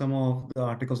that some of the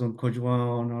articles on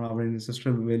Khojwa, on our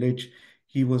ancestral village,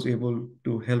 he was able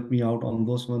to help me out on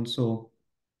those ones. So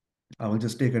I will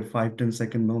just take a 5-10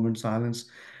 second moment silence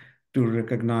to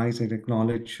recognize and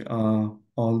acknowledge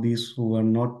all these who are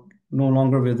no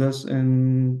longer with us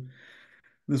in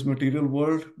this material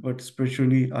world, but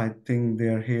spiritually, I think they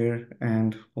are here,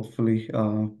 and hopefully,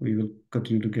 we will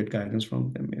continue to get guidance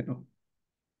from them.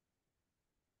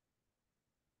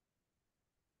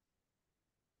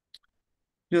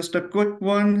 Just a quick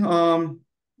one.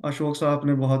 Ashok साहब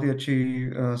ने बहुत ही अच्छी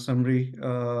summary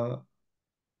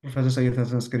professor Syed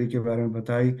Hasan Askari के बारे में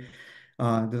बताई.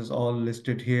 This is all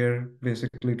listed here.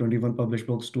 Basically, 21 published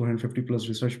books, 250 plus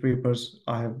research papers.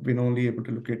 I have been only able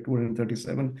to look at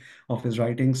 237 of his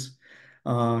writings,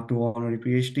 2 honorary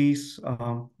PhDs,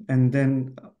 and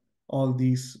then all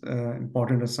these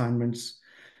important assignments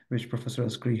which Professor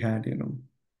Askari had.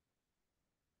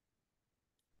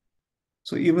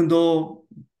 So even though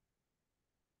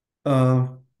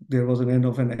there was an end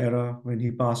of an era when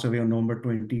he passed away on November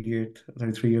 28th,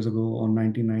 33 years ago, in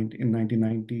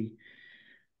 1990.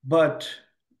 But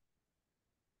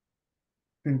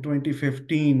in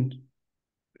 2015,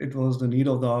 it was the need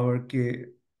of the hour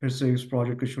कि फिर से इस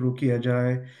project को शुरू किया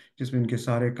जाए जिसमें इनके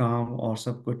सारे काम और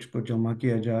सब कुछ को जमा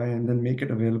किया जाए and then make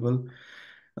it available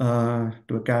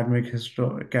to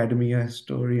academia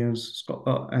historians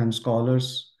and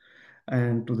scholars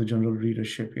and to the general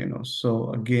readership, you know.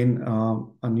 So again,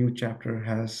 a new chapter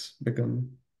has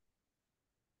begun.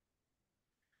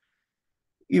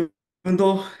 Even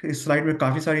though इस slide में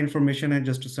काफी सारी information है,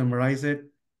 just to summarize it,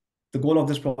 the goal of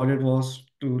this project was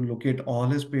to locate all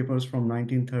his papers from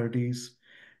 1930s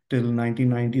till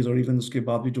 1990s और even उसके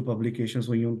बाद भी जो publications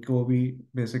हुई उनको भी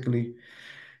basically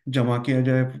जमा किया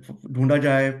जाए, ढूंढा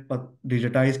जाए,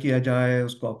 डिजिटाइज किया जाए,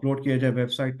 उसको अपलोड किया जाए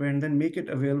वेबसाइट पे and then make it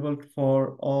available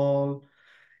for all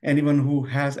anyone who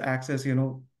has access, you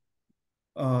know.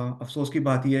 अफसोस की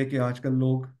बात यह है कि आजकल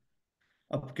लोग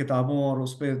अब किताबों और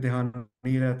उस पर ध्यान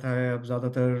नहीं रहता है, अब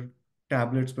ज़्यादातर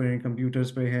टैबलेट्स पे हैं,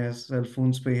 कंप्यूटर्स पे हैं, सेल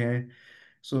फोन्स पे हैं.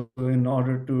 So in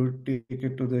order to take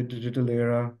it to the digital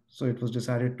era, so it was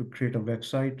decided to create a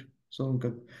website. So उनका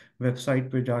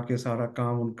वेबसाइट पे जाके सारा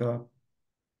काम उनका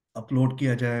अपलोड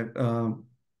किया जाए,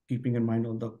 keeping in mind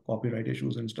all the copyright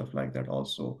issues and stuff like that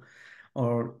also.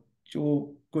 और जो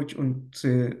कुछ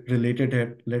उनसे related है,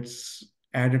 let's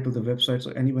add it to the website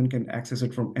so anyone can access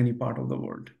it from any part of the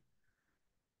world.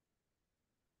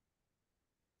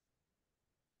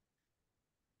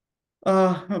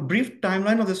 Brief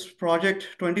timeline of this project.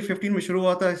 2015 में शुरू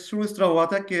हुआ था. शुरू इस तरह हुआ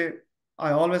था कि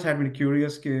I always had been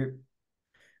curious कि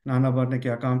नाना बार ने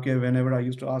क्या काम किया. Whenever I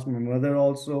used to ask my mother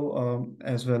also,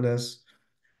 as well as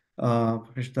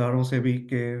रिश्तेदारों से भी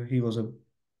कि he was a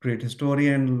great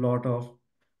historian, lot of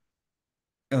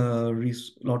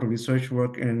research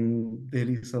work in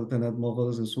Delhi Sultanate,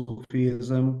 Mughals, and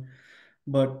Sufism,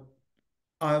 but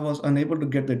I was unable to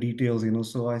get the details, you know.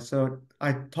 So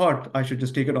I thought I should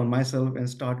just take it on myself and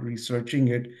start researching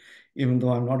it, even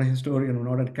though I'm not a historian, I'm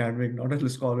not an academic, not a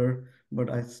scholar,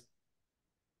 but I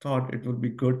thought it would be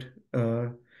good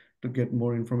to get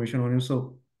more information on it.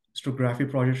 So historiography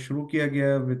project शुरू किया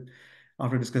गया with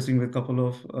after discussing with a couple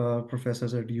of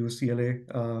professors at UCLA,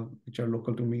 which are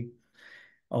local to me.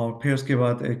 और फिर उसके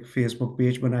बाद एक Facebook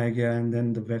page बनाया गया and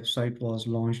then the website was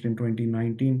launched in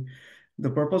 2019. The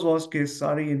purpose was कि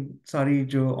सारी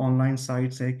जो ऑनलाइन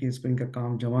साइट्स है कि इस पर इनका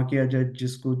काम जमा किया जाए,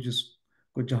 जिसको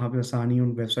जहाँ पे आसानी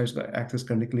उन वेबसाइट्स को एक्सेस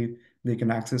करने के लिए they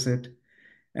can access it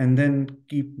and then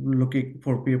keep looking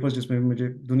for papers जिसमें मुझे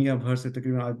दुनिया भर से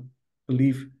तकरीबन I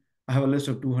believe I have a list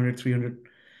of 200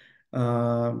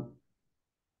 300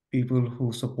 people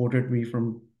who supported me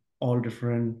from all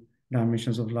different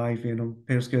dimensions of life, you know.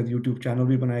 फिर उसके बाद यूट्यूब चैनल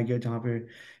भी बनाया गया जहाँ पे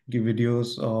कि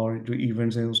वीडियोस और जो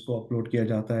इवेंट्स हैं उसको अपलोड किया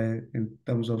जाता है in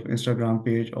terms of Instagram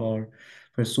page. और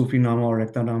फिर सूफी नामा और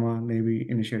रेख्ता नामा ने भी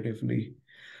initiative Lee.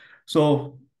 So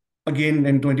again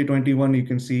in 2021 you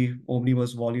can see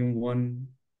Omnibus Volume 1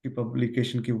 की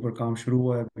पब्लिकेशन के ऊपर काम शुरू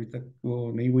हुआ है, अभी तक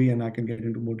वो नहीं हुई and I can get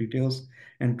into more details.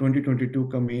 And 2022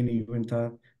 का मेन इवेंट था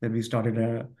that we started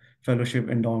a fellowship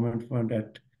endowment fund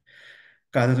at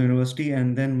Qadat University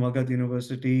and then Magadh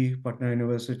University, Patna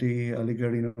University,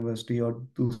 Aligarh University और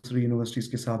दूसरी यूनिवर्सिटीज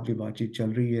के साथ भी बातचीत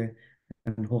चल रही है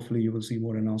and hopefully you will see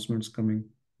more announcements coming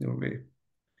your way.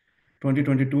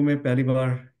 2022 में पहली बार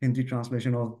Hindi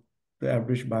translation of the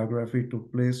Abridged biography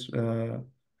took place.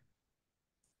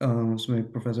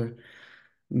 उसमें प्रोफेसर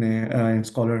ने and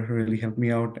scholar really helped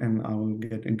me out and I will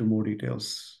get into more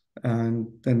details. And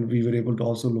then we were able to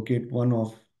also locate one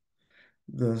of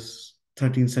the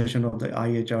 13th session of the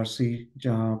IHRC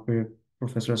जहाँ पे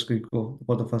Professor Askari को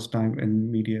for the first time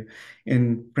in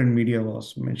print media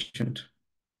was mentioned.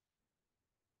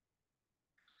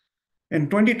 In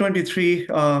 2023,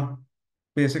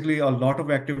 basically a lot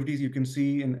of activities you can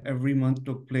see in every month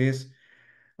took place.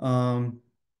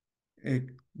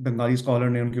 एक Bengali scholar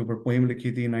ने उनके ऊपर poem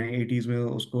लिखी थी 1980s में,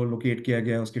 उसको लोकेट किया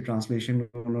गया, उसकी ट्रांसलेशन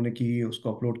उन्होंने की,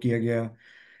 उसको अपलोड किया गया.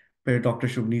 फिर डॉक्टर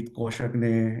शुभनीत कौशक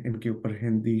ने इनके ऊपर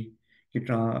हिंदी की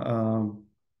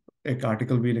एक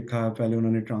आर्टिकल भी लिखा. पहले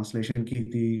उन्होंने ट्रांसलेशन की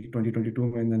थी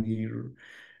 2022 में and then he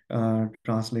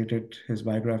translated his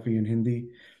biography in Hindi.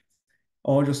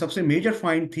 और जो सबसे मेजर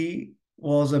फाइंड थी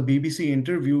was a BBC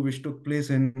interview which took place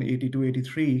in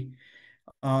 82-83.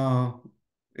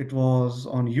 It was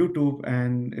on YouTube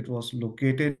and it was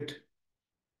located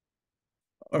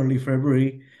early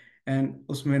February. And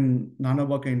उसमें नाना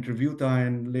बा का इंटरव्यू था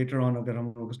and later on अगर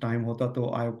हम लोग टाइम होता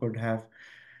तो I could have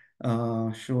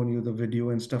shown you the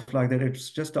video and stuff like that. It's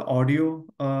just the audio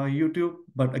YouTube,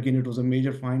 but again it was a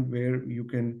major find where you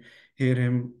can hear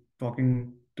him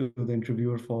talking to the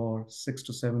interviewer for 6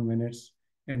 to 7 minutes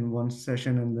in one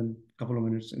session and then a couple of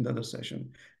minutes in the other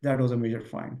session. That was a major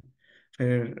find.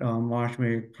 फिर मार्च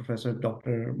में professor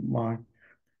doctor mark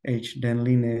H.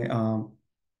 Denley ने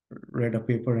read a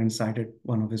paper and cited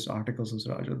one of his articles as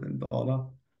Rajadan Dawla.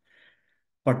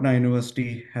 Patna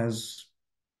University has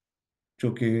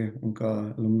जो कि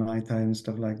उनका alumni था and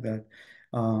stuff like that.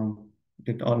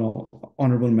 Did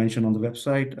honorable mention on the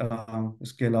website.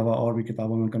 इसके अलावा और भी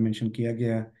किताबों में उनका mention किया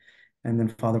गया. And then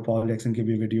Father Paul Jackson की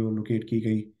भी वीडियो लोकेट की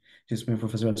गई जिसमें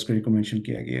प्रोफेसर अस्करी को मेंशन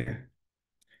किया गया है.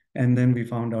 And then we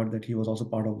found out that he was also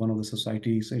part of one of the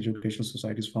societies, educational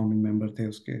societies, founding member थे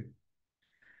उसके.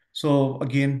 So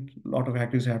again, a lot of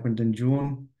activities happened in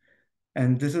June.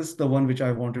 And this is the one which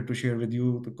I wanted to share with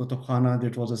you, the Kutub Khana.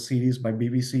 That was a series by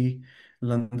BBC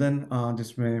London,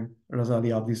 जिसमें Raza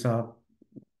Ali Abdi Saab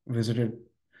visited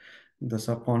the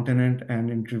subcontinent and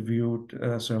interviewed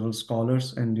several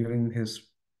scholars. And during his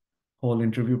whole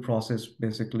interview process,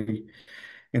 basically,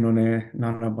 इन्होंने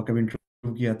नाना बकब interview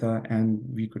किया था, and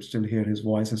we could still hear his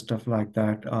voice and stuff like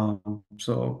that.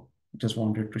 So just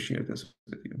wanted to share this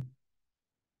with you.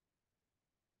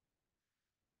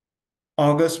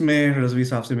 अगस्त में रजवी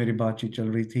साहब से मेरी बातचीत चल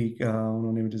रही थी.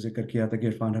 उन्होंने मुझे जिक्र किया था कि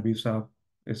इरफान हबीब साहब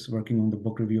is working on the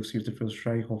book review of Seerth al-Firoz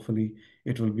Shahi. Hopefully,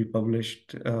 it will be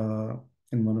published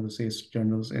in one of the SACE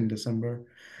journals in December.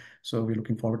 So we're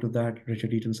looking forward to that.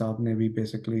 Richard Eaton साहब ने भी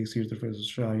basically Seerth al-Firoz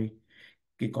Shahi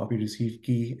की copy receive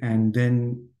की. And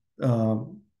then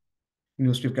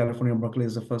University of California, Berkeley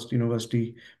is the first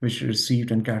university which received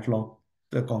and cataloged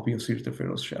the copy of Seerth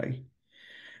al-Firoz Shahi.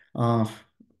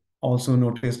 Also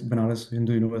noticed Banaras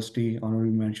Hindu University, honorary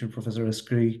mention Professor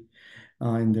Askari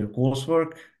in their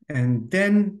coursework. And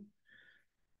then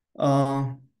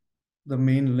the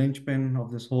main linchpin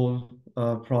of this whole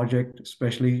project,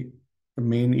 especially the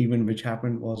main event which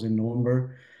happened, was in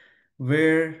November,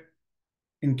 where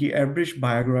Inki Abrish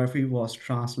biography was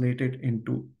translated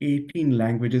into 18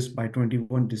 languages by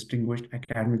 21 distinguished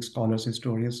academic scholars,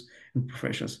 historians, and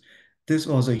professors. This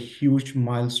was a huge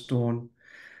milestone,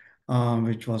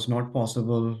 which was not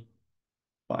possible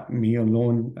by me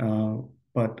alone,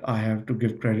 but I have to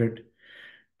give credit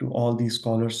to all these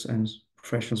scholars and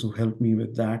professors who helped me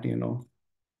with that,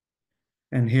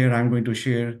 And here I'm going to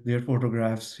share their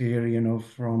photographs here,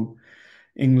 from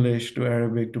English to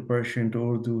Arabic to Persian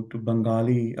to Urdu to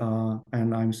Bengali.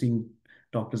 And I'm seeing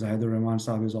Dr. Zahid Rahman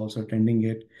Saab is also attending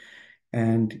it.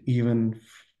 And even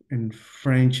in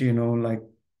French, like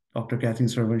Dr. Catherine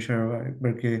Servan-Sherwa,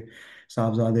 Berke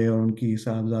Saabzadeh or Unki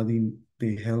Saabzadi,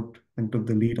 they helped and took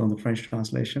the lead on the French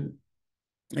translation.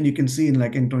 And you can see in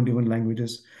 21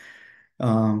 languages,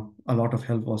 a lot of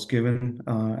help was given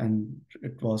and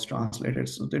it was translated.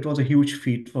 So it was a huge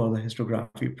feat for the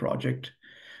historiography project,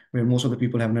 where most of the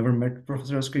people have never met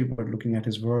Professor Askari, but looking at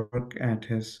his work, at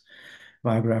his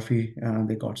biography,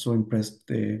 they got so impressed,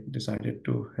 they decided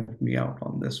to help me out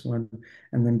on this one.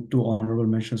 And then 2 honorable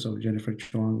mentions of Jennifer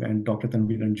Chong and Dr.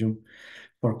 Tanveer Anjum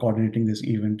for coordinating this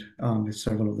event with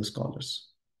several of the scholars.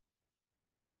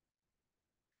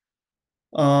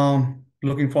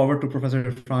 Looking forward to Professor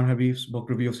Irfan Habib's book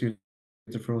review of Seerth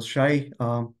al-Firoz Shahi.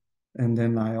 And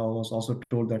then I was also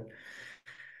told that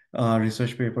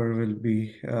research paper will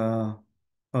be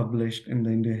published in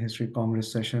the India History Congress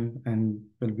session and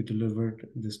will be delivered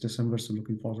this December. So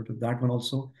looking forward to that one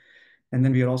also. And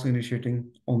then we are also initiating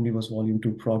Omnibus Volume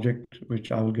 2 project,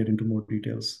 which I will get into more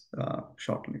details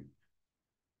shortly.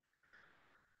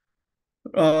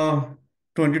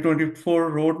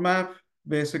 2024 roadmap,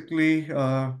 basically,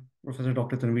 Professor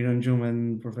Dr. Tanveer Anjum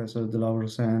and Professor Dilawar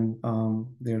Hussain,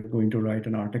 they're going to write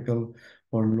an article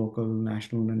for local,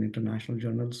 national, and international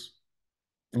journals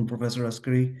on Professor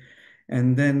Askari.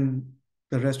 And then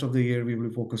the rest of the year, we will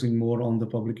be focusing more on the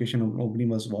publication of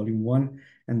Omnibus Volume 1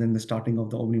 and then the starting of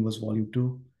the Omnibus Volume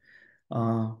 2.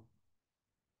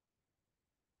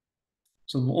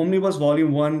 So Omnibus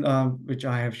Volume 1, which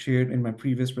I have shared in my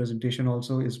previous presentation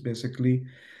also, is basically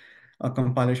a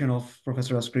compilation of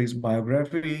Professor Askari's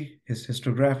biography, his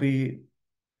historiography,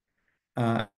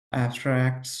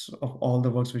 abstracts of all the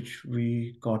works which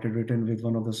we got it written with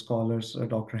one of the scholars,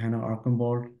 Dr. Hannah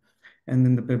Archambault, and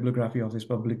then the bibliography of his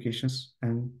publications,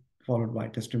 and followed by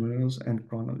testimonials and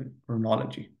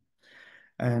chronology,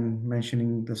 and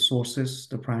mentioning the sources,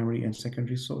 the primary and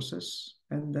secondary sources,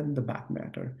 and then the back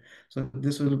matter. So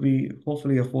this will be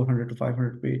hopefully a 400 to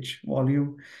 500 page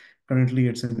volume. Currently,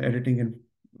 it's in editing and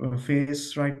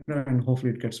phase right now, and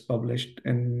hopefully it gets published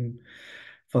in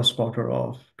first quarter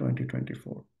of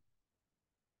 2024.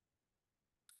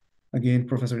 Again,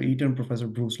 Professor Eaton, Professor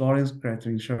Bruce Lawrence,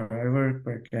 Catherine Shriver,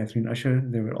 Catherine Usher,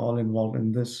 they were all involved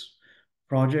in this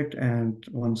project. And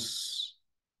once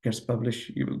it gets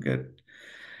published, you will get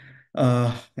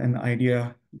an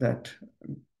idea that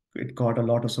it got a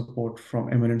lot of support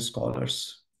from eminent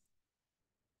scholars.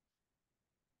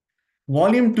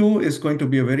 Volume 2 is going to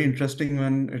be a very interesting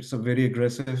one. It's a very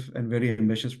aggressive and very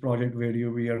ambitious project where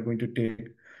we are going to take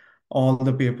all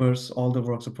the papers, all the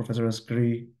works of Professor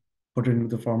Askari, put it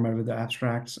into the format with the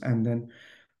abstracts, and then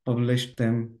publish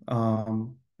them.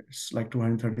 It's like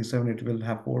 237. It will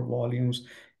have 4 volumes.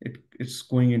 It's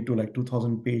going into like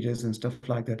 2,000 pages and stuff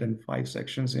like that in 5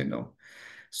 sections, you know.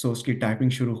 So उसकी typing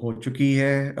शुरू हो चुकी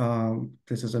है.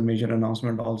 This is a major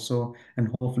announcement also,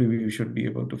 and hopefully we should be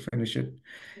able to finish it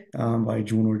by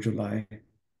June or July.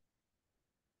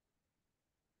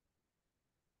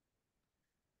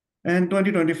 And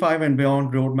 2025 and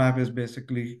beyond roadmap is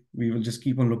basically we will just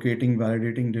keep on locating,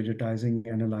 validating, digitizing,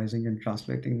 analyzing, and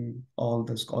translating all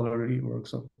the scholarly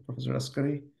works of Professor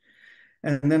Askari.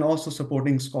 And then also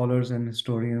supporting scholars and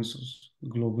historians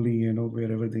globally, you know,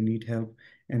 wherever they need help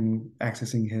in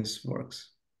accessing his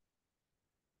works.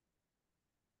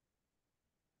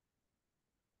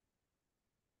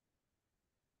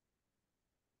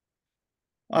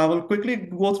 I will quickly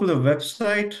go through the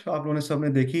website. आप लोगों ने सबने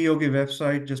देखी ही होगी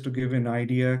website, just to give an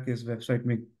idea कि इस website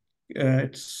में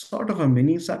it's sort of a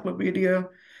mini encyclopedia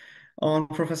on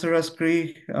Professor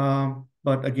Askari,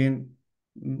 but again,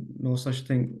 no such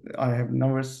thing. I have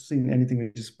never seen anything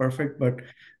which is perfect, but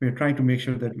we're trying to make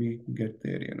sure that we get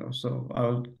there, you know. So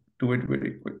I'll do it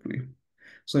very quickly.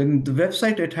 So in the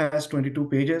website, it has 22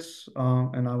 pages,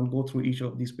 and I will go through each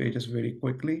of these pages very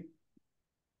quickly.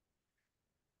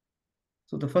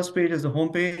 So the first page is the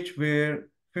home page where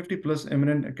 50 plus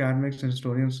eminent academics and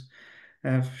historians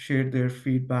have shared their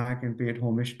feedback and paid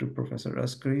homage to Professor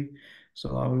Askari.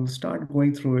 So I will start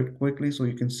going through it quickly so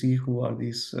you can see who are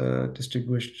these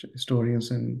distinguished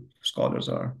historians and scholars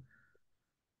are.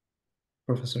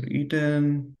 Professor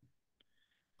Eaton,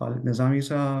 Khalid Nizami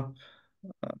Saab,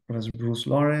 Professor Bruce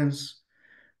Lawrence,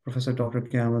 Professor Dr.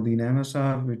 Qiamuddin Ahmed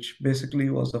Saab, which basically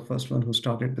was the first one who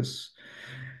started this,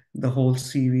 the whole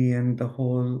CV and the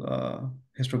whole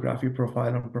historiography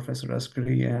profile on Professor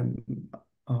Askari, and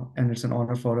it's an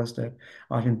honor for us that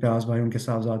Ajin Pyaz Bhai Unke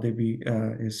Sahibzade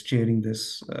bhi is chairing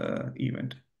this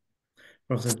event.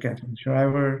 Professor Catherine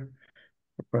Shriver,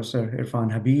 Professor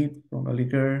Irfan Habib from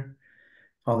Aligarh,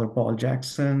 Father Paul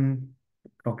Jackson,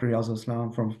 Dr. Yazul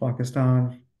Islam from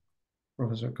Pakistan,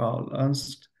 Professor Carl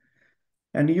Ernst.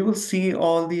 And you will see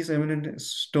all these eminent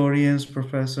historians,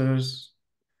 professors,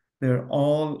 they're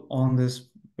all on this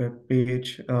web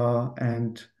page.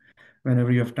 And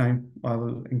whenever you have time, I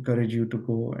will encourage you to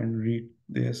go and read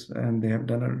this. And they have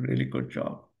done a really good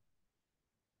job.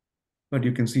 But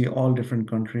you can see all different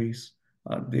countries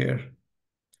are there.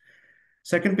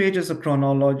 Second page is a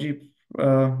chronology,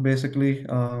 basically,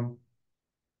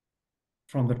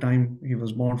 from the time he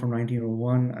was born from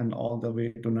 1901 and all the way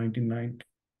to 1990.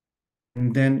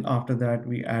 And then after that,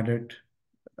 we added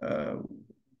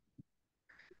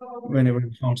whenever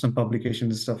we found some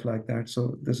publications and stuff like that.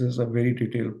 So this is a very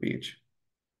detailed page.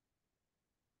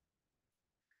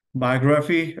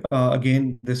 Biography,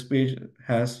 again, this page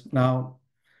has now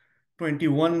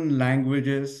 21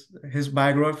 languages. His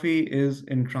biography is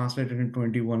translated in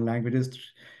 21 languages.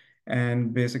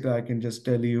 And basically, I can just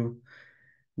tell you,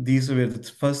 these were the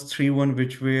first 3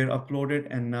 which were uploaded,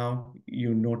 and now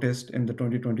you noticed in the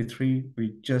 2023,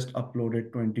 we just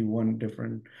uploaded 21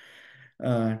 different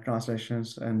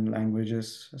translations and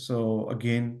languages. So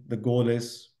again, the goal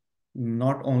is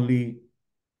not only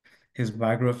his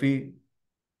biography,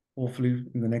 hopefully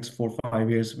in the next 4 or 5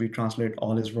 years, we translate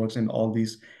all his works in all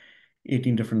these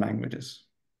 18 different languages.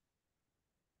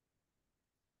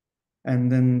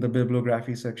 And then the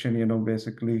bibliography section, you know,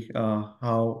 basically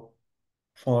how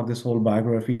for this whole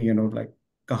biography, you know, like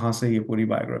kahan se ye puri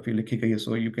biography likhi gayi hai,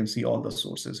 so you can see all the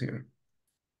sources here.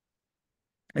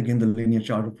 Again, the linear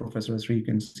chart of Professor Askari, you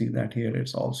can see that here.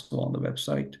 It's also on the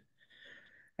website.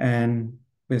 And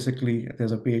basically,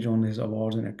 there's a page on his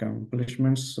awards and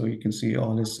accomplishments. So you can see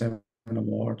all his 7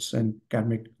 awards and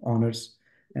academic honors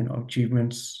and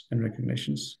achievements and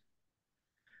recognitions.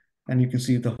 And you can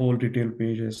see the whole detailed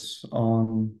pages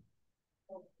on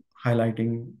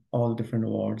highlighting all different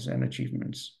awards and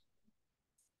achievements.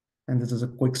 And this is a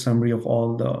quick summary of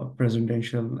all the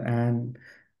presidential and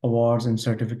awards and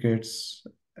certificates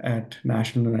at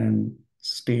national and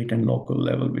state and local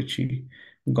level, which he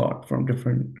got from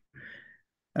different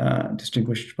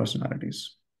distinguished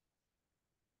personalities.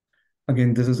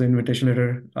 Again, this is the invitation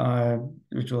letter,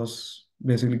 which was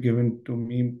basically given to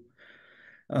me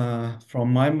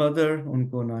from my mother.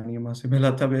 Unko Nani Amma se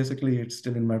mila tha. Basically, it's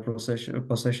still in my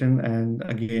possession. And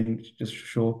again, just to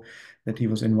show that he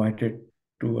was invited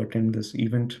to attend this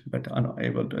event, but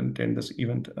unable to attend this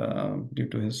event due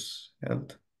to his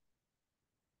health.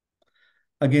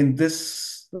 Again,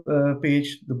 this page,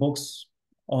 the books,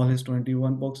 all his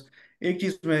 21 books. एक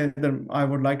चीज मैं I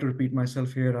would like to repeat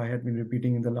myself here. I had been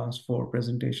repeating in the last 4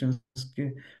 presentations.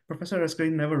 Professor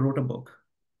Askari never wrote a book.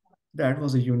 That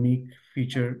was a unique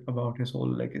feature about his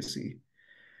whole legacy.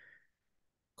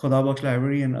 Khuda Bakhsh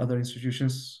Library and other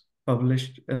institutions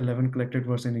published 11 collected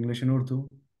works in English and Urdu.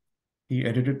 He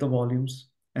edited the volumes,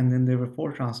 and then there were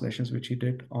 4 translations which he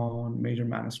did on major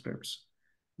manuscripts.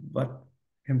 But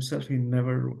himself, he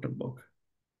never wrote a book.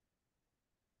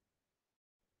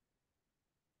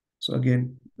 So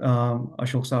again,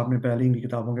 Ashok Saab ne pehle inki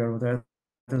kitabon ke bataya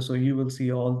tha. So you will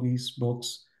see all these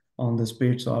books on this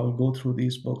page. So I will go through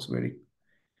these books very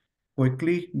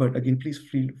quickly, but again, please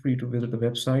feel free to visit the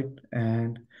website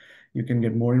and you can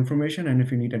get more information. And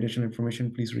if you need additional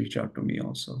information, please reach out to me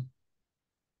also.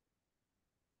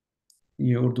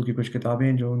 ये उर्दू की कुछ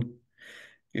किताबें जो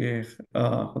उनके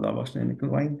खुदा बख्श ने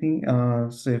निकलवाई थी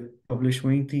से पब्लिश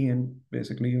हुई थी, एंड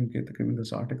बेसिकली उनके तकरीबन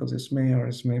 10 आर्टिकल्स इसमें, और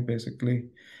इसमें बेसिकली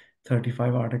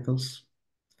 35 आर्टिकल्स।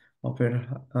 और फिर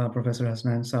प्रोफेसर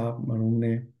हसनैन साहब मरहूम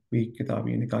ने भी किताब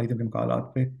ये निकाली थी अपने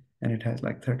मकालात पे, and it has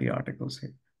like 30 articles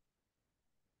है।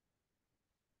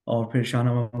 और फिर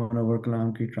शाहनवाज मुनव्वर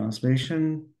कलाम की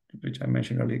translation, which I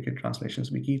mention earlier, की ट्रांसलेशंस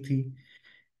भी की थी,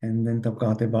 एंड देन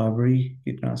तबकात बाबरी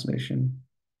की ट्रांसलेशन,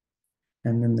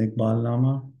 एंड देन इकबाल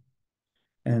नामा,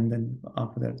 and then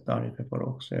after that तारीख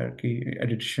फरोख शेर की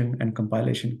addition and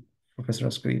compilation professor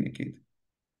Askari ने की थी।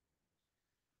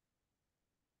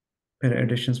 फिर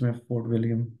एडिशंस में फोर्ट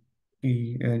विलियम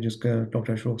की जिसका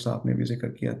डॉक्टर अशोक साहब ने भी जिक्र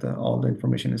किया था, all the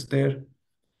information is there.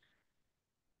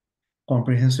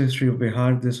 Comprehensive history of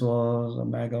Bihar, this was a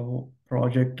mega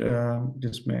project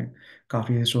जिसमें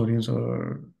काफ़ी हिस्टोरियंस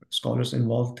और स्कॉलर्स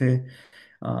इन्वॉल्व थे,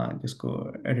 जिसको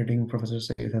एडिटिंग प्रोफेसर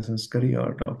सैयद हसन अस्करी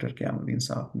और डॉक्टर क़यामुद्दीन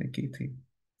साहब ने की थी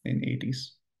in 80s.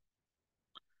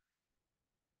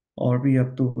 Or be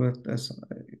up to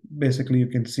basically you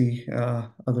can see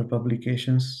other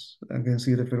publications. You can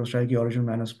see the Firoz Shah ki original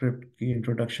manuscript ki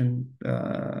introduction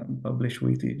published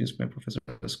हुई थी, जिसमें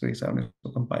प्रोफेसर अस्करी साहब ने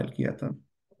उसको compile किया था।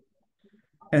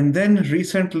 And then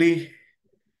recently,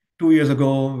 2 years ago,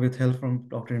 with help from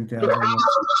Dr. Imtiaz Ahmed,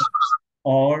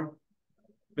 or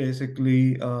basically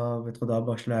with Khuda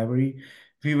Bakhsh Library,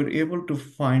 we were able to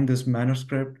find this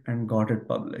manuscript and got it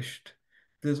published.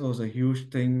 This was a huge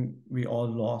thing. We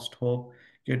all lost hope.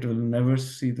 It will never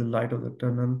see the light of the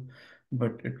tunnel,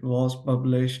 but it was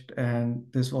published, and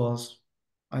this was,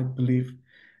 I believe,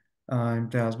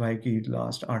 Imtiaz Bhai ki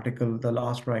last article, the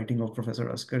last writing of Professor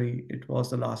Askari. It was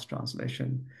the last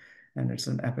translation, and it's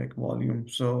an epic volume.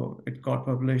 So it got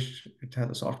published. It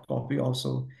has a soft copy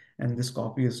also, and this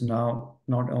copy is now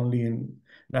not only in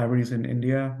libraries in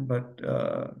India, but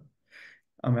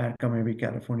America में भी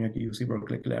California की UC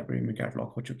Berkeley की library में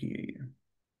catalogue हो चुकी है ये।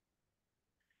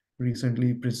 Recently,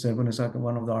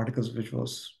 one of the articles which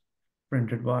was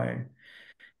printed by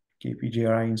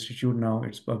KPJRI Institute, now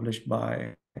it's published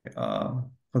by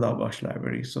Khuda Bakhsh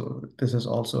Library, so this is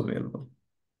also available.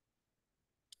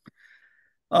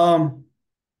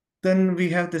 Then we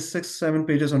have this 6-7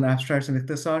 pages on abstracts and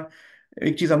ikhtisar.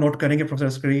 एक चीज आप note करेंगे, professor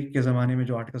Askari के ज़माने में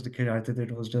जो articles लिखे जाते थे, it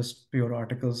was just pure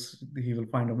articles. He will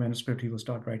find a manuscript, he will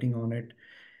start writing on it.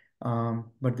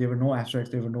 But there were no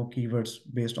abstracts, there were no keywords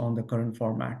based on the current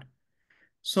format.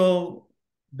 So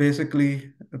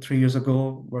basically, 3 years ago,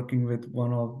 working with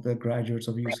one of the graduates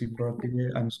of UC Berkeley,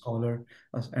 I'm a scholar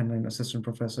and an assistant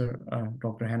professor,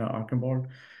 Dr. Hannah Archambault,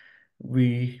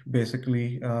 we basically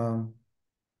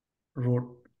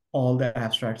wrote all the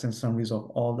abstracts and summaries of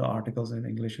all the articles in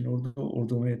English and Urdu.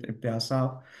 Urdu में इम्तियाज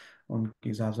साहब,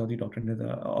 उनकी साहबजादी doctor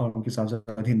Nida और उनकी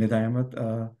साहबजादी निदा अहमद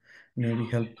ने भी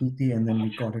help की थी, and then we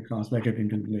got it translated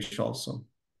into English also.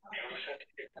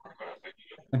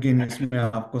 Again, इसमें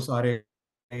आपको सारे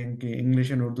इनके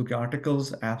English and Urdu के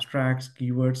articles, abstracts,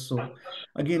 keywords. So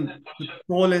again, the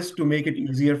goal is to make it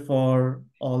easier for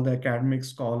all the academic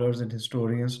scholars and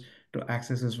historians to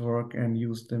access his work and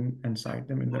use them and cite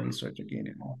them in the research again.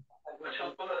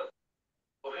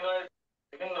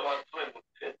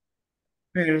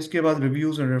 फिर इसके बाद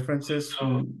reviews and references,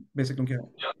 basically उनके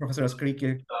professor Askari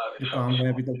के जो काम है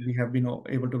अभी तक, we have been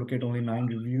able to locate only 9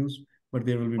 reviews, but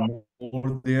there will be more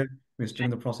there, we are still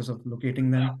in the process of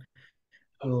locating them.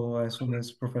 So as soon as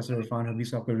Professor Irfan Habib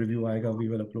साहब का review आएगा, we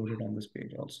will upload it on this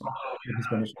page also with his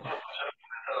permission.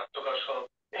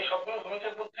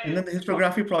 And then the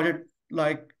historiography project,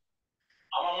 like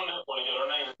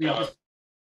we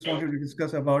just wanted to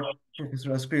discuss about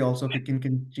Professor Askari also कि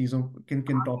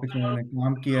किन topics में उन्होंने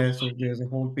काम किया है. So there's a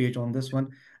whole page on this one.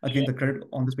 Again, the credit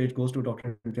on this page goes to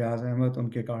Dr. Imtiaz Ahmed.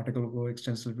 उनके एक article को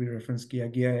extensively reference किया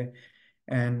गया है.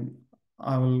 And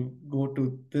I will go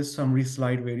to this summary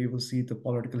slide where you will see the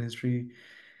political history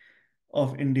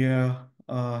of India,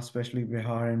 especially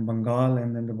Bihar and Bengal,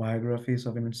 and then the biographies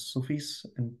of immense Sufis,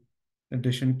 in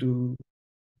addition to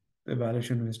the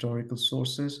evaluation of historical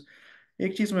sources.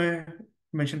 एक चीज मैं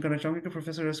mention करना चाहूँगा कि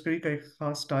professor Askari का एक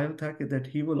खास style था कि that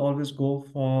he will always go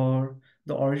for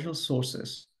the original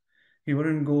sources. He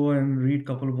wouldn't go and read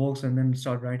couple of books and then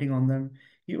start writing on them.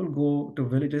 He will go to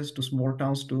villages, to small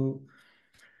towns, to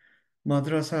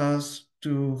madrasas,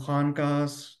 to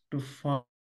khankas, to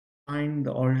find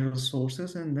the original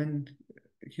sources, and then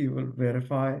he will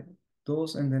verify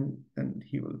those, and then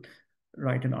he will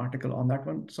write an article on that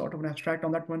one, sort of an abstract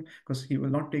on that one, because he will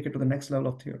not take it to the next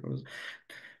level of theory.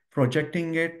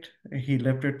 Projecting it, he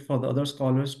left it for the other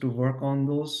scholars to work on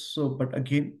those. So, but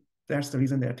again, that's the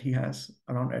reason that he has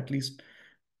around, at least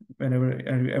whenever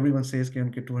everyone says कि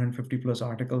उनके 250 plus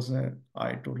articles हैं,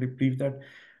 I totally believe that.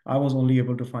 I was only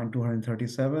able to find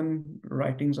 237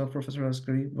 writings of Professor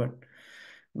Askari, but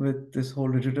with this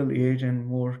whole digital age and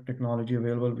more technology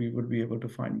available, we would be able to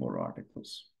find more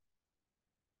articles.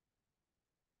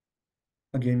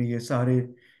 Again, ये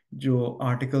सारे जो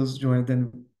articles जो हैं,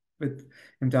 then with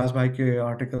Imtiaz भाई के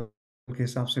article के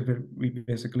हिसाब से फिर we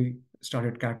basically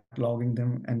started cataloging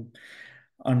them and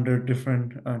under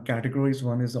different categories.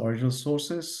 One is the original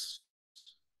sources.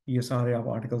 ये सारे आप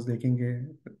articles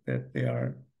देखेंगे that they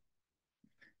are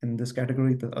in this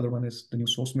category. The other one is the new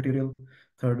source material.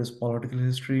 Third is political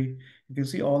history. You can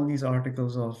see all these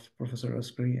articles of Professor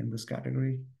Askari in this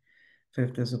category.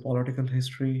 Fifth is the political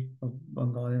history of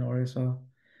Bengal and Orissa.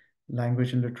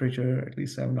 Language and literature, at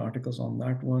least 7 articles on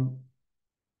that one.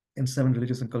 And 7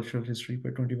 religious and cultural history,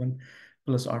 where 21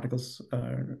 plus articles,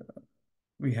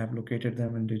 we have located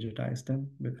them and digitized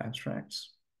them with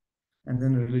abstracts. And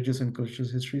then religious and cultural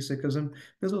history, Sikhism.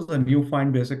 This was a new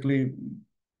find basically.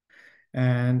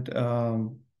 And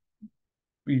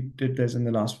we did this in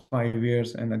the last 5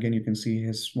 years. And again, you can see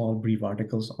his small brief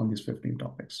articles on these 15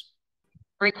 topics.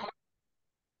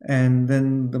 And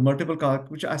then the multiple,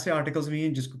 which I say articles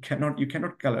mean, just you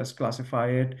cannot classify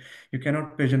it. You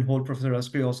cannot pigeonhole Professor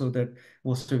Askari also that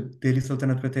वो सिर्फ दिल्ली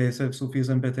सल्तनत पे थे, सिर्फ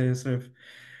Sufism पे थे, सिर्फ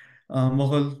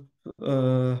Mughal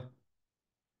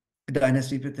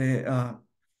dynasty पे थे.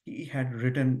 He had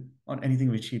written on anything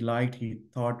which he liked, he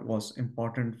thought was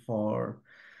important for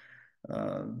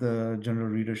the general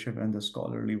readership and the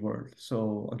scholarly world.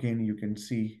 So again, you can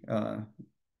see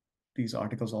these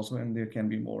articles also, and there can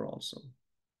be more also.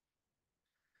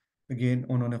 Again,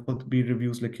 उन्होंने खुद भी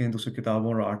reviews लिखे हैं दूसरी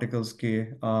किताबों और articles के,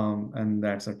 and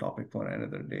that's a topic for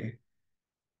another day.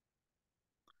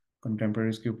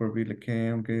 Contemporaries के ऊपर भी लिखे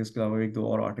हैं उनके, इसके अलावा 1-2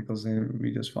 और articles हैं,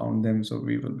 we just found them, so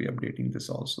we will be updating this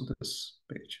also, this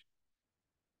page.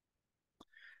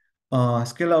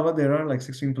 इसके अलावा there are like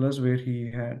 16 plus where he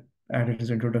had added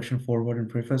his introduction, foreword, and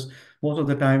preface. Most of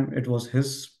the time it was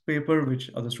his paper,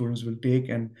 which other students will take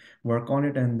and work on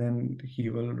it, and then he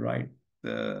will write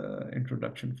the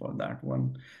introduction for that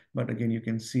one. But again, you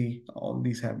can see all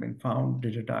these have been found,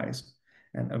 digitized,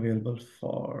 and available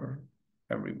for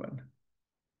everyone.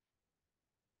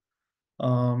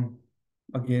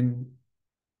 Again,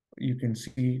 you can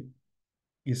see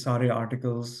ये सारे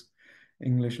articles,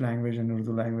 English language and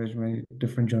Urdu language, में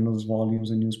different journals, volumes,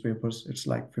 and newspapers. It's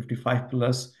like 55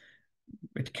 plus.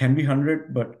 It can be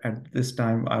 100, but at this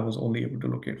time I was only able to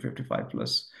locate 55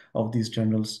 plus of these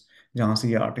journals जहाँ से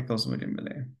ये articles मुझे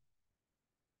मिले.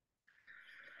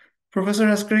 Professor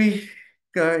Askari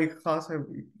का एक खास है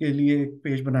के लिए एक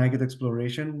पेज बनाया गया था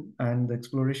exploration, and the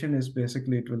exploration is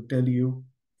basically, it will tell you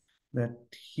that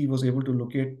he was able to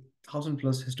locate 1,000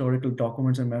 plus historical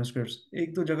documents and manuscripts.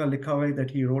 एक दो जगह लिखा हुआ है that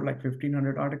he wrote like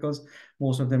 1,500 articles.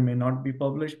 Most of them may not be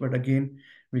published, but again,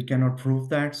 we cannot prove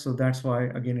that. So that's why,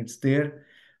 again, it's there.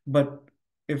 But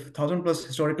if 1,000 plus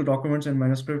historical documents and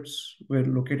manuscripts were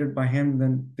located by him,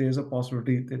 then there's a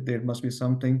possibility that there must be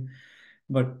something,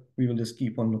 but we will just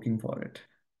keep on looking for it.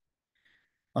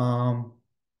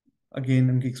 Again,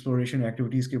 उनकी exploration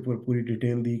activities के ऊपर पूरी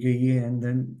detail दी गई है, and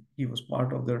then he was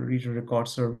part of the regional record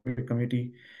survey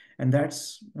committee, and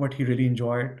that's what he really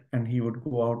enjoyed, and he would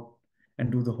go out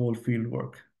and do the whole field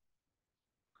work.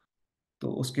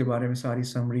 तो उसके बारे में सारी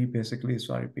summary basically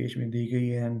सारे page में दी गई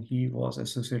है, and he was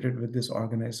associated with this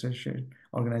organization,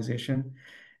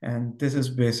 and this is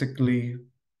basically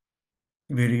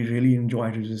where he really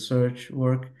enjoyed his research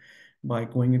work by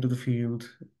going into the field,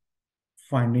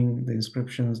 finding the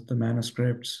inscriptions, the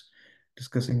manuscripts,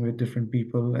 discussing with different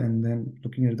people, and then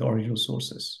looking at the original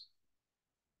sources.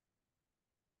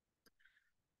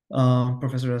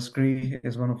 Professor Askari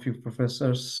is one of few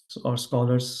professors or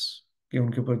scholars कि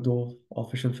उनके ऊपर 2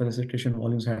 official felicitation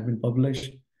volumes had been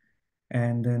published,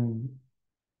 and then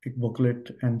a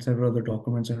booklet and several other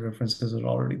documents and references are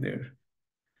already there.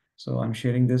 So I'm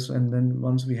sharing this, and then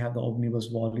once we have the omnibus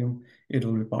volume, it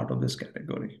will be part of this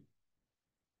category.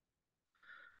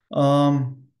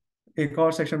 एक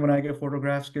और section बनाया गया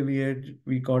photographs के लिए.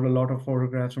 We got a lot of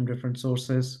photographs from different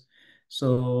sources.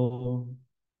 So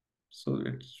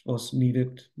it was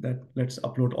needed that let's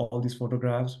upload all these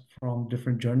photographs from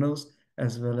different journals,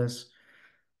 as well as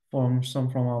from some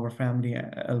from our family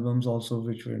albums also,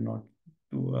 which were not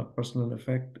to a personal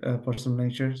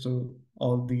nature. So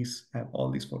all these have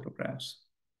all these photographs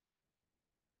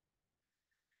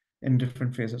in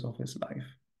different phases of his life.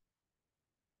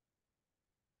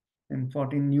 And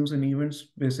 14 news and events,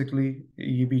 basically,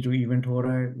 ये भी जो event हो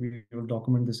रहा है, we will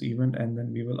document this event, and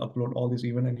then we will upload all this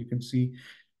event, and you can see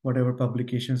whatever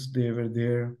publications they were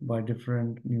there by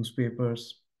different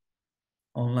newspapers,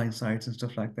 online sites and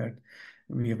stuff like that.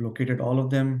 We have located all of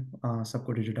them,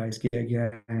 सबको digitize किया गया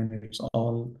है, and it's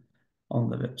all on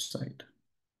the website.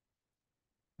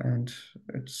 And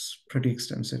it's pretty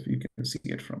extensive. You can see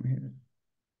it from here.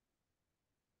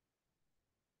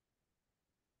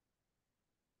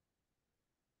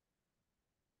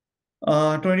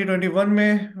 2021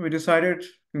 में we decided,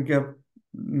 क्योंकि अब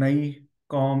नई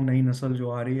com नई नस्ल जो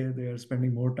आ रही है, they are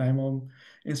spending more time on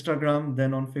Instagram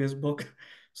than on Facebook.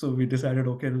 So we decided,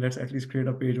 okay, let's at least create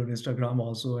a page on Instagram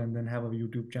also, and then have a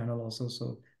YouTube channel also.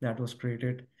 So that was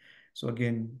created. So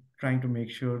again, trying to make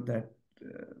sure that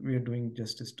we are doing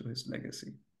justice to his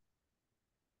legacy.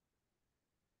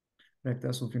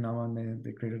 Rekta Sufinama,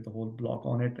 they created the whole blog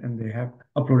on it, and they have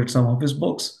uploaded some of his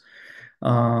books.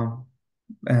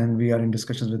 And we are in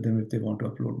discussions with them if they want to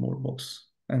upload more books.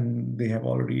 And they have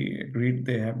already agreed.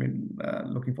 They have been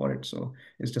looking for it. So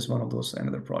it's just one of those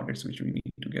another projects which we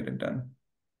need to get it done.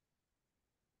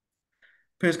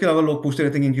 फिर इसके अलावा लोग पूछते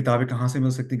रहते हैं कि इन किताबें कहाँ से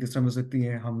मिल सकती हैं, किस तरह मिल सकती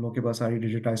हैं. हम लोग के पास सारी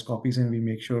digitized copies हैं. We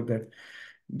make sure that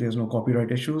there's no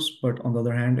copyright issues. But on the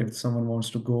other hand, if someone wants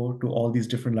to go to all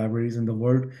these different libraries in the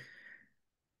world,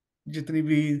 जितनी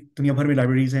भी दुनिया भर में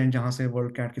libraries हैं जहाँ से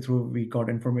World Cat के through we got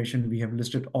information, we have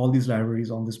listed all these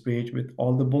libraries on this page with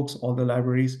all the books, all the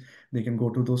libraries. They can go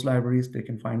to those libraries, they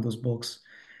can find those books,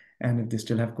 and if they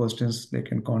still have questions, they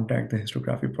can contact the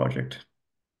Historiography Project.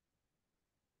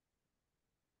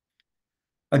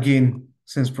 Again,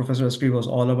 since Professor Askari was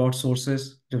all about sources,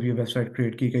 जब ये website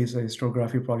create की गई,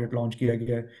 Historiography Project launch किया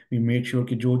गया, we made sure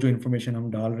कि जो information हम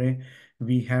डाल रहे हैं,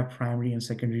 we have primary and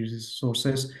secondary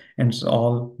sources, and it's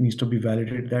all needs to be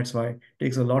validated. That's why it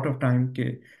takes a lot of time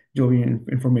कि जो भी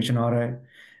information आ रहा है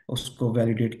उसको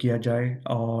validate किया जाए.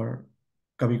 और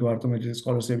कभी कभार तो मुझे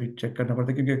स्कॉलर से भी चेक करना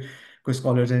पड़ता है, क्योंकि कोई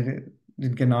स्कॉलर्स हैं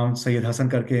जिनके नाम सैयद हसन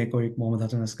करके हैं, कोई मोहम्मद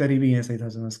हसन अस्करी भी हैं, सैयद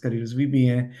हसन अस्करी रिजवी भी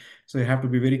हैं. So you have to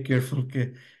be very careful कि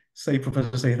सही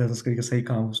प्रोफेसर सैयद हसन अस्करी का सही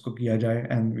काम उसको किया जाए,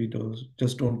 and we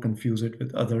just don't confuse it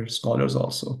with other scholars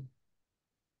also.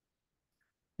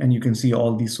 And you can see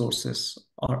all these sources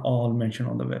are all mentioned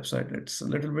on the website. It's a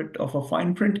little bit of a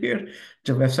fine print here.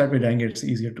 जब website पे जाएंगे, it's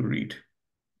easier to read.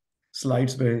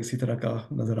 Slides पे इसी तरह का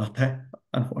नजर आता है,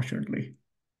 unfortunately.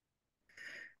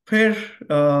 फिर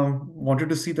wanted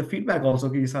to see the feedback also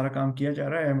कि ये सारा काम किया जा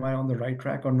रहा है, am I on the right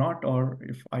track or not, or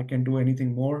if I can do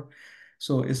anything more.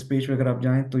 So इस पेज पे अगर आप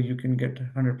जाएं तो you can get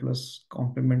 100+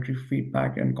 complimentary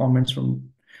feedback and comments from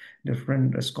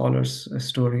different scholars,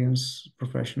 historians,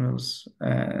 professionals,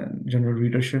 and general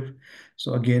readership.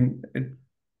 So again, it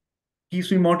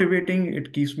keeps me motivating,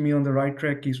 it keeps me on the right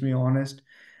track, keeps me honest,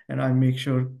 and I make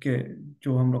sure कि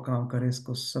जो हम लोग काम करें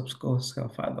इसको सबको इसका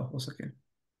फायदा हो सके.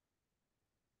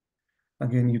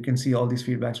 Again, you can see all these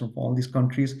feedbacks from all these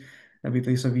countries. अभी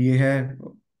तो ये सब ये है.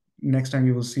 Next time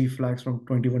you will see flags from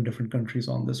 21 different countries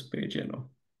on this page, you know.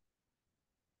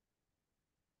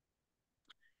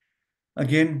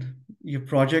 Again, your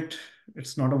project,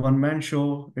 it's not a one-man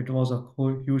show. It was a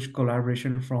huge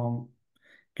collaboration from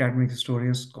academic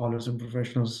historians, scholars, and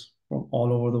professionals from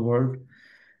all over the world.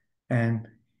 And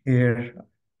here,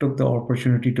 took the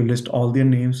opportunity to list all their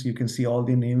names. You can see all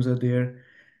their names are there.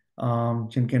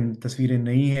 जिनके तस्वीरें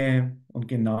नहीं हैं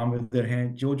उनके नाम इधर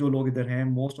हैं. जो जो लोग इधर हैं,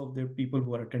 most of the people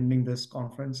who are attending this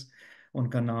conference,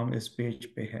 उनका नाम इस पेज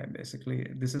पे है. Basically,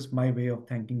 this is my way of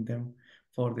thanking them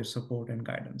for their support and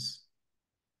guidance.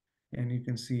 And you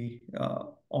can see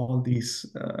all these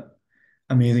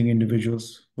amazing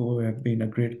individuals who have been a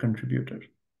great contributor.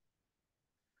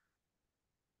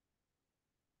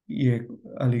 ये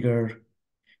अलीगढ़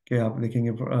कि आप देखेंगे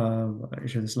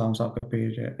इरशाद इस्लाम साहब का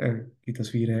पेज है, की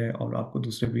तस्वीर है, और आपको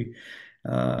दूसरे भी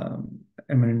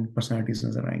एमिनेंट पर्सनालिटीज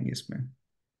नजर आएंगी इसमें.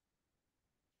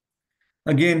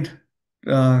 Again,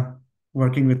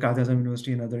 working with Qaid Azam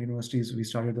University and other universities, we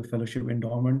started the fellowship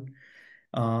endowment.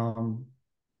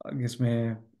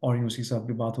 इसमें और यूनिवर्सिटी से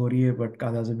आपकी बात हो रही है, but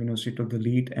Qaid Azam University took the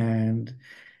lead and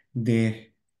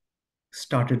they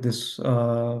started this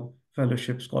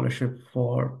fellowship scholarship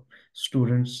for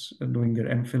students doing their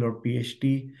MPhil or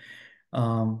PhD.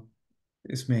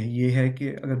 इसमें ये है कि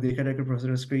अगर देखा जाए कि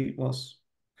professor Askari was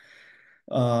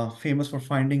famous for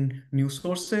finding new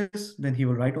sources, then he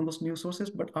will write on those new sources.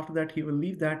 But after that, he will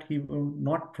leave that. He will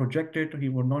not project it, he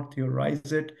will not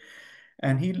theorize it,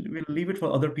 and he will leave it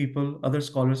for other people, other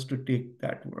scholars to take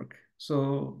that work. So,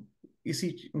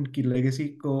 इसी उनकी legacy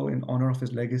को, in honor of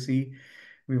his legacy,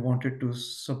 we wanted to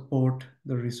support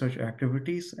the research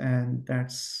activities, and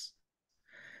that's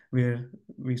where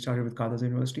we started with Qaid Azam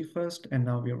University first, and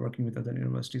now we are working with other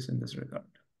universities in this regard.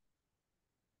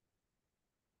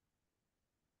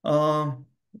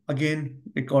 Again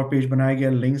एक और page बनाया गया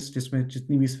links, जिसमें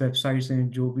जितनी भी websites हैं,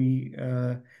 जो भी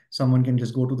someone can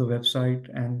just go to the website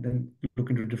and then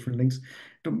look into different links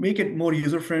to make it more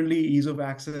user friendly, ease of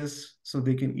access, so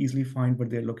they can easily find what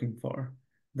they're looking for.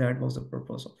 That was the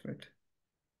purpose of it.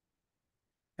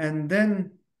 And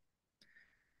then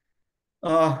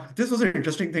this was an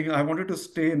interesting thing. I wanted to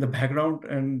stay in the background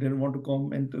and didn't want to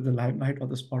come into the limelight or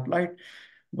the spotlight.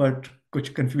 But कुछ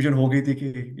confusion हो गई थी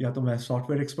कि या तो मैं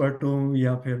software expert हूँ,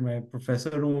 या फिर मैं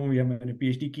प्रोफेसर हूँ, या मैंने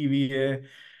पीएचडी की हुई है,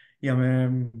 या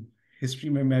मैं हिस्ट्री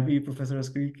में मैं भी प्रोफेसर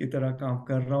अस्करी की तरह काम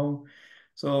कर रहा हूँ.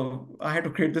 सो I had to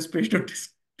create this page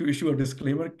to issue a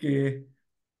disclaimer कि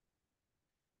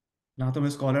ना तो मैं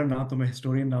स्कॉलर, ना तो मैं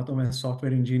हिस्टोरियन, ना तो मैं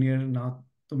सॉफ्टवेयर इंजीनियर, ना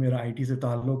तो मेरा आईटी से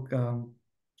ताल्लुक.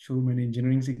 शुरू मैंने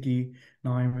इंजीनियरिंग से की,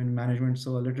 now I am in management.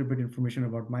 So a little bit information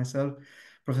about my self.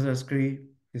 Professor Askari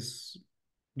is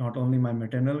not only my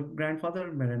maternal grandfather,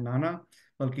 mere nana,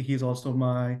 balki he is also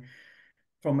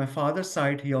from my father's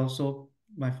side, he also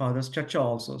my father's chacha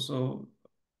also. So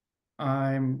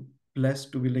I'm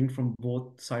blessed to be linked from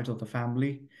both sides of the family.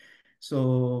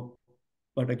 So,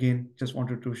 but again, just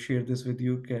wanted to share this with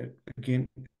you. Again,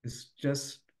 it's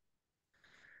just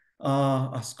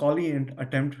a scholarly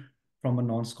attempt from a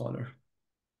non-scholar.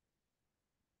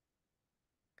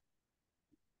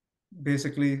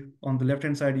 Basically, on the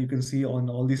left-hand side, you can see on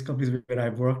all these companies where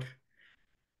I've worked.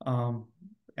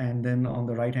 And then on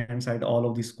the right-hand side, all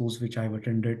of these schools which I've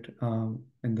attended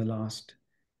in the last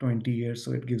 20 years.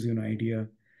 So it gives you an idea.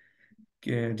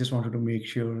 I just wanted to make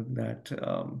sure that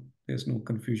there's no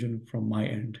confusion from my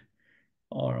end,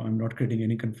 or I'm not creating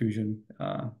any confusion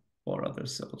for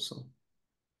others also.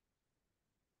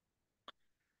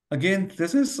 Again,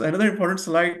 this is another important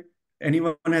slide.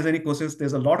 Anyone has any questions?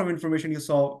 There's a lot of information you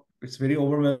saw. It's very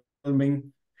overwhelming.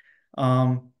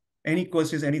 Any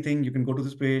questions, anything, you can go to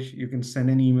this page, you can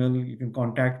send an email, you can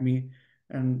contact me,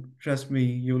 and trust me,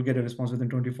 you will get a response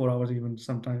within 24 hours, even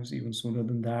sometimes even sooner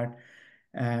than that.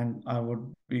 And I would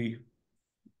be,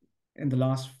 in the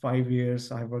last 5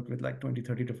 years, I've worked with like 20,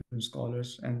 30 different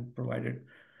scholars and provided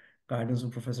guidance on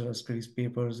Professor Askari's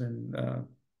papers and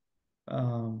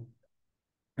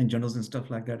journals and stuff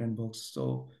like that, and books.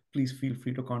 So please feel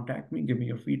free to contact me, give me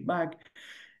your feedback.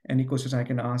 Any questions I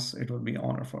can ask, it will be an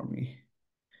honor for me.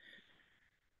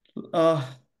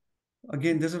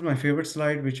 Again, this is my favorite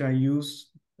slide, which I use.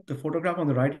 The photograph on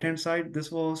the right-hand side,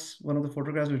 this was one of the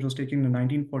photographs which was taken in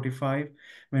 1945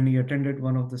 when he attended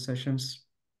one of the sessions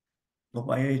of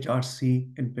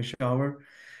IHRC in Peshawar.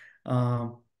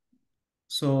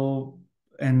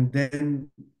 And then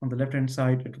on the left-hand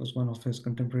side, it was one of his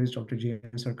contemporaries, Dr.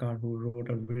 J.N. Sarkar, who wrote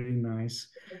a very nice,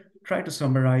 try to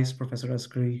summarize Professor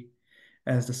Askari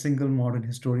as the single modern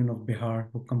historian of Bihar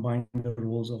who combined the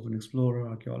roles of an explorer,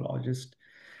 archaeologist,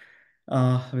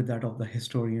 with that of the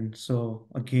historian. So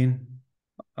again,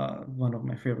 one of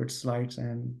my favorite slides,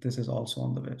 and this is also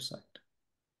on the website.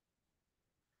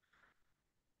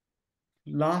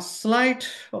 Last slide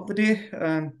of the day,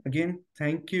 and again,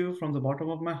 thank you from the bottom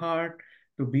of my heart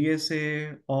to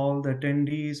BSA, all the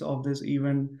attendees of this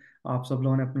event. आप सब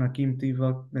लोगों ने अपना कीमती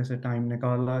वक्त में से time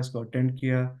निकाला, इसको अटेंड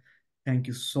किया. Thank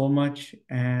you so much,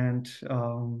 and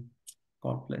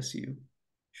God bless you.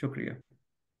 Shukriya.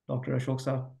 Dr. Ashok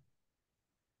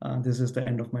Saab. This is the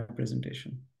end of my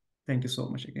presentation. Thank you so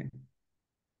much again.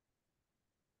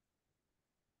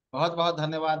 बहुत बहुत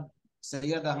धन्यवाद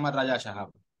सैयद अहमद राजा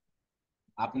साहब.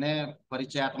 आपने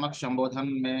परिचयात्मक संबोधन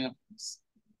में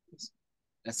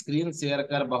स्क्रीन शेयर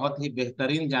कर बहुत ही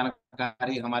बेहतरीन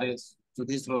जानकारी हमारे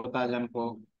सुधी श्रोताजन को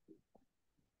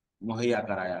मुहैया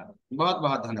कराया. बहुत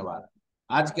बहुत धन्यवाद.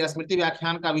 आज के स्मृति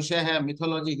व्याख्यान का विषय है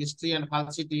mythology, history and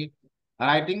फाल्सिटी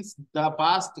writings the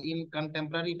past in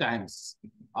contemporary times.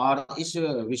 और इस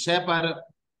विषय पर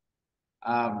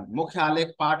मुख्य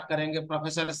आलेख पाठ करेंगे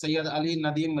प्रोफेसर सैयद अली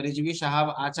नदीम रिजवी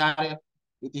साहब, आचार्य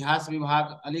इतिहास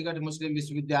विभाग, अलीगढ़ मुस्लिम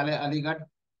विश्वविद्यालय अलीगढ़।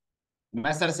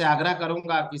 मैं सर से आग्रह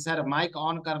करूंगा कि सर माइक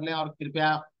ऑन कर लें और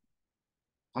कृपया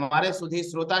हमारे सुधी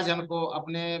श्रोताजन को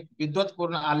अपने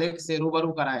विद्वत्पूर्ण आलेख से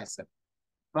रूबरू कराएं। सर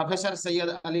प्रोफेसर सैयद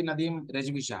अली नदीम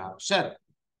रिजवी साहब,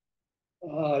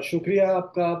 सर। शुक्रिया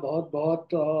आपका बहुत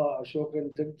बहुत अशोक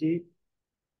रंजन जी।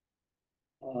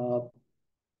 अ,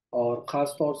 और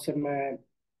ख़ास तौर से मैं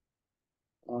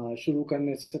शुरू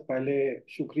करने से पहले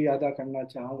शुक्रिया अदा करना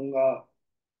चाहूँगा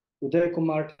उदय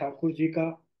कुमार ठाकुर जी का,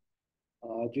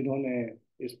 जिन्होंने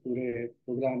इस पूरे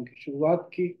प्रोग्राम की शुरुआत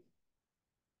की।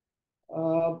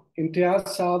 इम्तियाज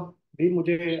साहब भी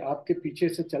मुझे आपके पीछे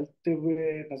से चलते हुए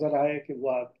नजर आए कि वो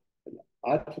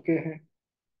आ चुके हैं।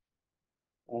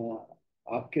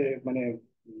 आपके मैंने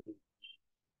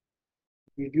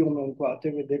वीडियो में उनको आते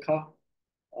हुए देखा।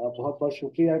 बहुत बहुत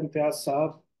शुक्रिया इम्तियाज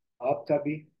साहब आपका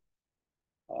भी।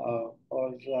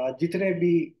 और जितने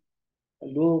भी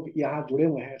लोग यहाँ जुड़े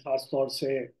हुए हैं, खास तौर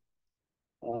से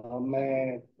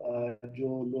मैं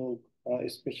जो लोग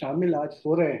इस पे शामिल आज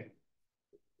हो रहे हैं,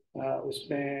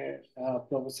 उसमें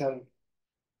प्रोफेसर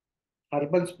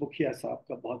हरबंस मुखिया साहब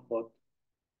का बहुत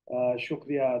बहुत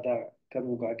शुक्रिया अदा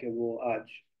करूँगा कि वो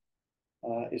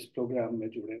आज इस प्रोग्राम में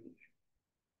जुड़े हुए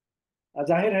हैं।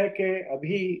 जाहिर है कि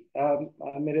अभी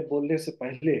मेरे बोलने से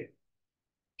पहले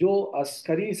जो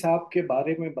अस्करी साहब के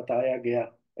बारे में बताया गया,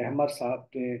 अहमद साहब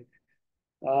ने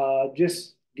जिस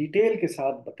डिटेल के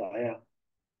साथ बताया,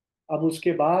 अब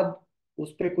उसके बाद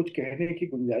उस पर कुछ कहने की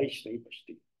गुंजाइश नहीं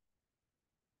बचती।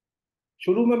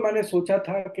 शुरू में मैंने सोचा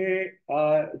था कि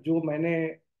जो मैंने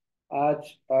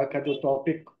आज का जो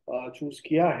टॉपिक चूज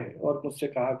किया है, और मुझसे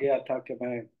कहा गया था कि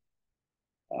मैं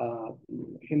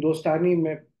हिंदुस्तानी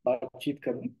में बातचीत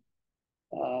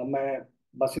करूं। मैं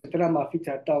बस इतना माफी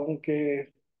चाहता हूं कि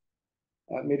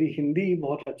मेरी हिंदी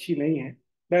बहुत अच्छी नहीं है।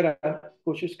 बहरहाल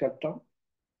कोशिश करता हूं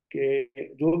कि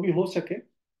जो भी हो सके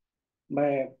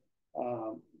मैं आ,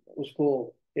 उसको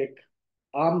एक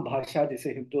आम भाषा जिसे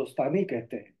हिंदुस्तानी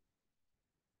कहते हैं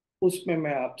उसमें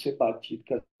मैं आपसे बातचीत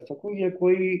कर सकूं। ये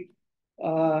कोई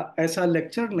ऐसा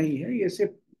लेक्चर नहीं है, ये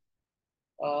सिर्फ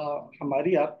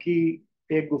हमारी आपकी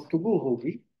एक गुफ्तगू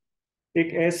होगी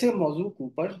एक ऐसे मौजू के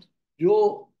ऊपर जो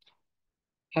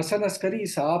हसन अस्करी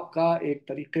साहब का एक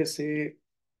तरीके से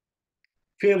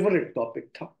फेवरेट टॉपिक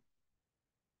था,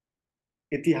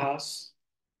 इतिहास।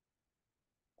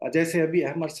 जैसे अभी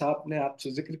अहमद साहब ने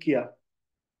आपसे जिक्र किया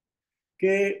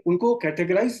कि उनको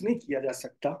कैटेगराइज नहीं किया जा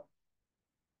सकता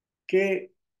कि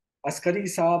अस्करी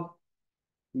साहब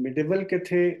मिडिवल के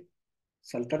थे,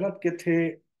 सल्तनत के थे,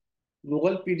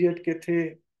 मुगल पीरियड के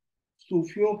थे,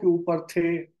 सूफियों के ऊपर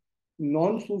थे,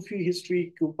 नॉन सूफी हिस्ट्री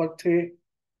के ऊपर थे।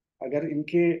 अगर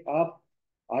इनके आप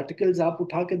आर्टिकल्स आप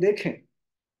उठा के देखें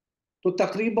तो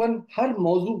तकरीबन हर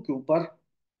मौजू के ऊपर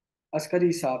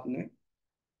अस्करी साहब ने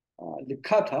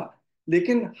लिखा था।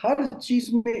 लेकिन हर चीज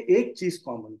में एक चीज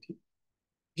कॉमन थी,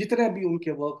 जितने भी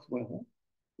उनके वर्क हुए हों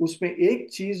उसमें एक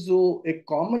चीज जो एक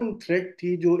कॉमन थ्रेड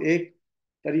थी, जो एक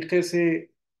तरीके से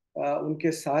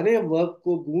उनके सारे वर्क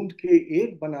को गूंद के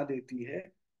एक बना देती है,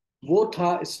 वो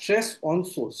था स्ट्रेस ऑन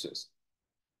सोर्सेस।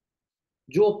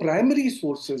 जो प्राइमरी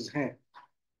सोर्सेज हैं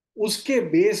उसके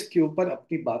बेस के ऊपर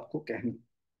अपनी बात को कहना।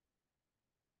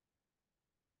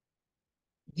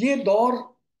 ये दौर,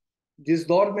 जिस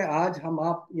दौर में आज हम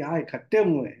आप यहाँ इकट्ठे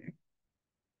हुए हैं,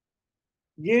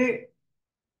 ये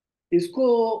इसको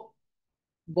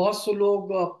बहुत से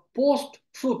लोग पोस्ट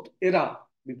ट्रुथ एरा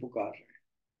भी पुकार रहे हैं,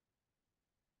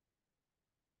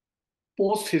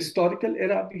 पोस्ट हिस्टोरिकल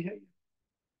एरा भी है,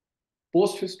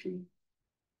 पोस्ट हिस्ट्री।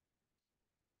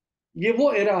 ये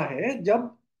वो एरा है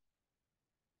जब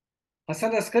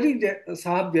हसन अस्करी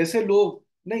साहब जैसे लोग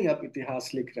नहीं अब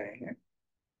इतिहास लिख रहे हैं,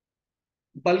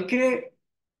 बल्कि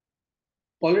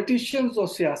पॉलिटिशियंस और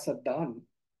सियासतदान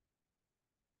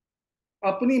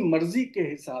अपनी मर्जी के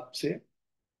हिसाब से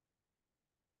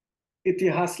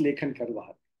इतिहास लेखन करवा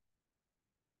रहे।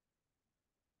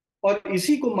 और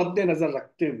इसी को मद्देनजर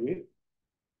रखते हुए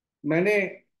मैंने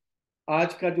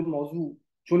आज का जो मौजू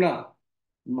चुना,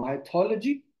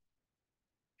 माइथोलॉजी,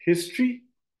 हिस्ट्री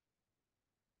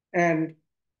एंड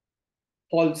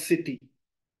फॉल्सिटी,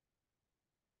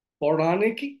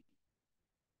 पौराणिकी,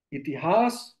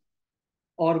 इतिहास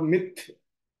और मिथ।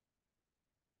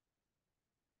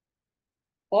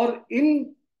 और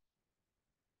इन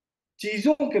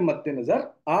चीजों के मद्देनजर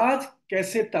आज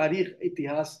कैसे तारीख,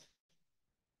 इतिहास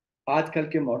आजकल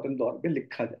के मॉडर्न दौर में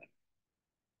लिखा जाए।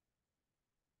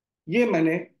 ये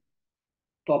मैंने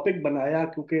टॉपिक बनाया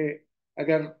क्योंकि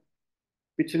अगर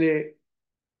पिछले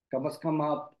कम से कम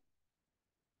आप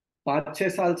 5-6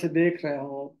 साल से देख रहे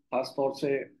हो, खासतौर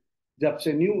से जब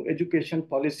से न्यू एजुकेशन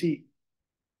पॉलिसी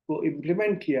को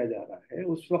इम्प्लीमेंट किया जा रहा है,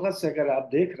 उस वक्त से अगर आप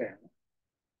देख रहे हो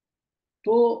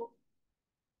तो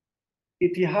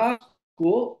इतिहास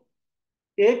को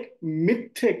एक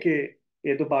मिथ्य के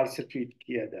एतबार से ट्रीट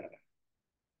किया जा रहा है।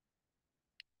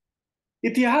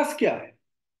 इतिहास क्या है?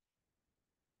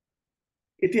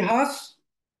 इतिहास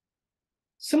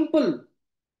सिंपल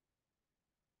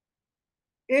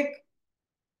एक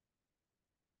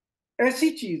ऐसी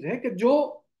चीज है कि जो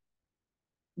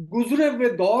गुजरे हुए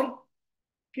दौर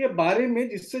के बारे में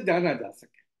जिससे जाना जा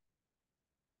सके।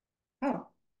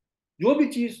 हाँ, जो भी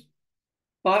चीज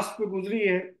पास्ट में गुजरी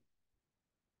है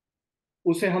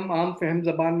उसे हम आम फहम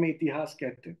जबान में इतिहास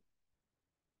कहते हैं।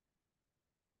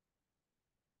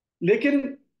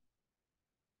 लेकिन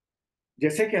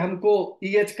जैसे कि हमको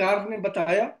E.H. कार ने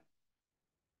बताया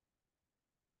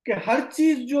कि हर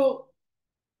चीज जो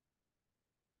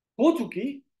हो चुकी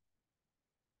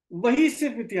वही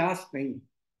सिर्फ इतिहास नहीं,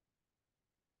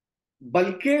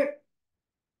 बल्कि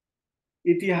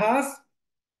इतिहास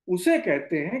उसे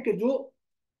कहते हैं कि जो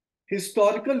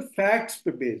हिस्टोरिकल फैक्ट्स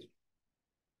पे बेस्ड,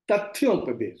 तथ्यों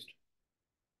पे बेस्ड,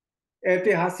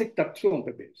 ऐतिहासिक तथ्यों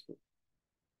पे बेस्ड।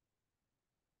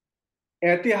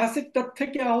 ऐतिहासिक तथ्य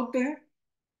क्या होते हैं?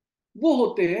 वो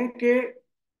होते हैं कि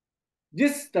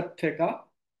जिस तथ्य का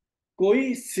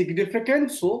कोई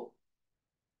सिग्निफिकेंस हो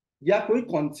या कोई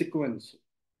कॉन्सिक्वेंस हो,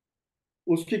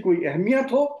 उसकी कोई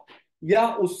अहमियत हो या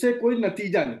उससे कोई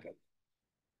नतीजा निकले।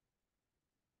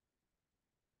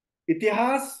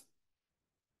 इतिहास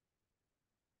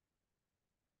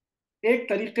एक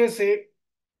तरीके से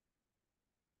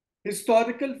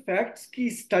हिस्टोरिकल फैक्ट्स की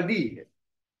स्टडी है,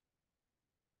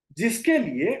 जिसके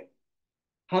लिए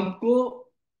हमको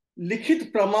लिखित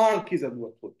प्रमाण की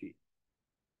जरूरत होती है।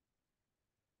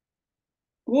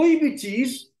 कोई भी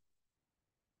चीज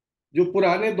जो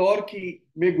पुराने दौर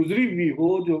की में गुजरी हुई हो,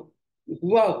 जो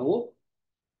हुआ हो,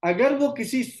 अगर वो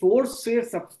किसी सोर्स से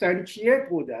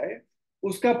सब्सटैंशिएट हो जाए,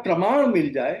 उसका प्रमाण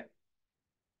मिल जाए,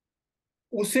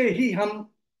 उसे ही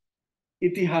हम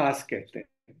इतिहास कहते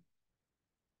हैं।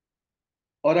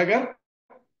 और अगर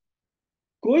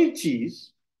कोई चीज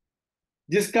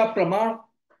जिसका प्रमाण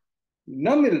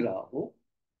न मिल रहा हो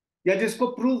या जिसको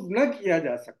प्रूव न किया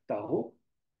जा सकता हो,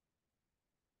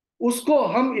 उसको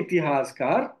हम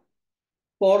इतिहासकार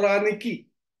पौराणिकी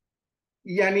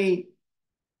यानी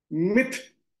मिथ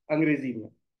अंग्रेजी में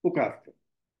पुकारते हैं।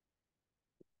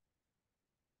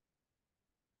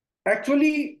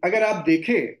 एक्चुअली अगर आप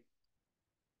देखें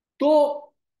तो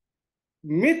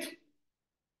मिथ,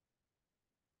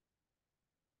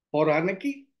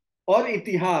 पौराणिकी और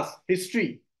इतिहास, हिस्ट्री,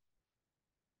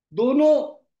 दोनों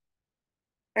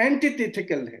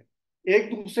एंटीथेटिकल है, एक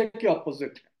दूसरे के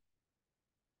ऑपोजिट है।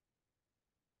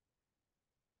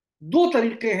 दो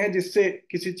तरीके हैं जिससे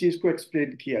किसी चीज को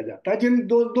एक्सप्लेन किया जाता है, जिन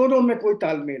दोनों में कोई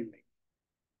तालमेल नहीं,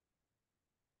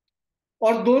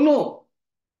 और दोनों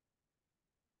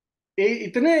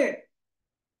इतने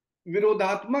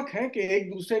विरोधात्मक हैं कि एक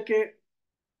दूसरे के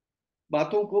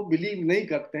बातों को बिलीव नहीं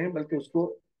करते हैं, बल्कि उसको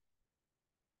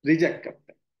रिजेक्ट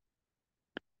करते हैं।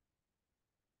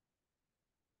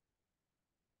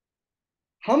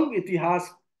 हम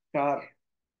इतिहासकार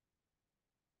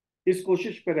इस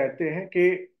कोशिश पे रहते हैं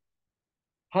कि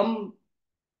हम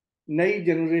नई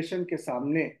जनरेशन के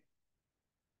सामने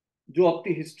जो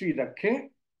अपनी हिस्ट्री रखें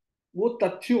वो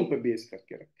तथ्यों पे बेस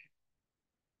करके रखें।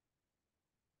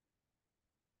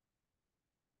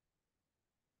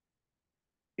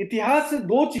 इतिहास से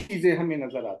दो चीजें हमें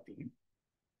नजर आती हैं।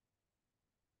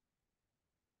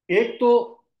 एक तो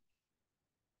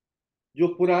जो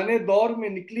पुराने दौर में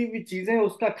निकली हुई चीजें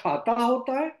उसका खाता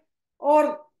होता है, और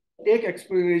एक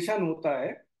एक्सप्लेनेशन होता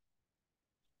है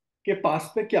कि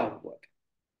पास्ट में क्या हुआ था।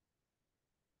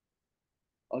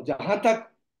 और जहां तक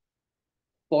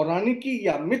पौराणिकी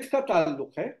या मिथ का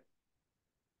ताल्लुक है,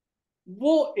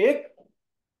 वो एक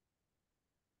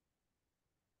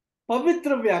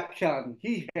पवित्र व्याख्यान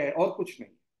ही है और कुछ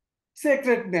नहीं,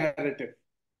 सेक्रेट नैरेटिव,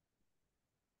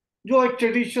 जो एक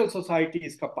ट्रेडिशनल सोसाइटी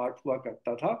का पार्ट हुआ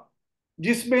करता था,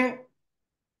 जिसमें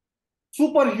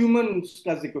सुपर ह्यूमन्स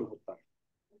का जिक्र होता है।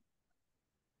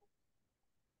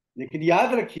 लेकिन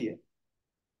याद रखिए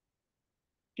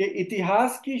कि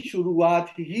इतिहास की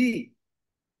शुरुआत ही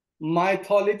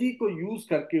माइथोलॉजी को यूज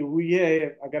करके हुई है।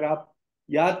 अगर आप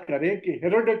याद करें कि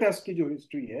हेरोडोटस की जो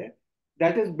हिस्ट्री है,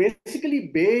 that is basically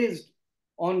based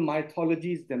on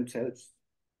mythologies themselves.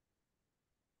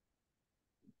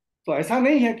 तो ऐसा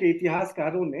नहीं है कि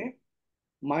इतिहासकारों ने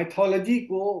माइथोलॉजी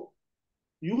को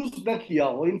यूज न किया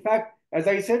हो। इनफैक्ट एज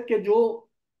आई सेड कि जो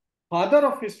फादर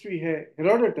ऑफ हिस्ट्री है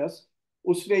हेरोडोटस,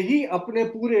 उसने ही अपने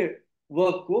पूरे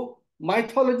वर्क को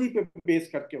माइथोलॉजी पे बेस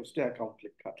करके उसने अकाउंट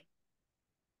लिखा था।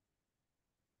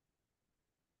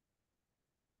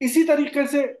 इसी तरीके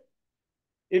से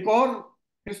एक और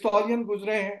हिस्टोरियन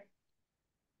गुजरे हैं,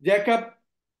 जैकब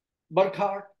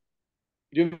बर्खार्ट,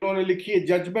 जिन्होंने लिखी है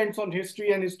judgments on history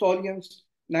and historians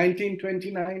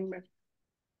 1929 में।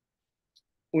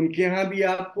 उनके यहां भी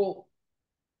आपको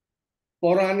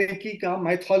पौराणिकी का,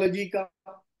 माइथोलॉजी का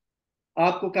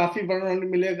आपको काफी वर्णन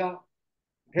मिलेगा,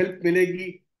 हेल्प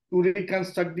मिलेगी to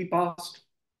reconstruct the past.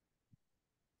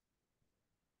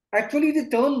 Actually, the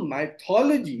term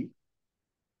mythology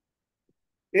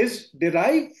is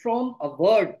derived from a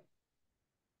word,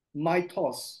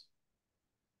 mythos,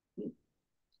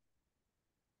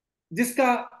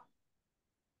 जिसका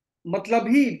मतलब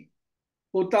ही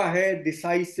होता है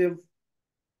डिसाइसिव,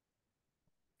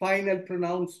 फाइनल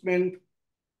प्रोनाउंसमेंट।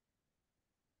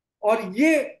 और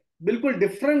ये बिल्कुल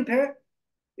डिफरेंट है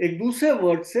एक दूसरे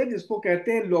वर्ड से जिसको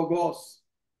कहते हैं लोगोस।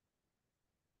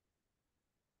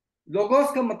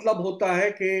 लोगोस का मतलब होता है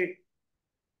कि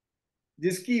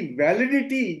जिसकी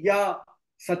वैलिडिटी या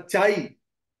सच्चाई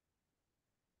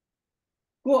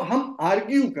को हम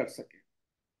आर्ग्यू कर सके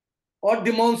और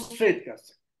डिमॉन्स्ट्रेट कर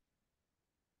सके।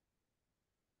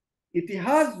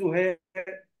 इतिहास जो है,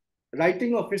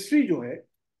 राइटिंग ऑफ हिस्ट्री जो है,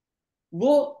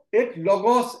 वो एक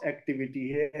लोगोस एक्टिविटी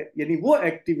है, यानी वो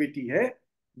एक्टिविटी है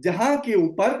जहां के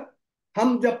ऊपर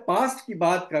हम जब पास्ट की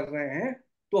बात कर रहे हैं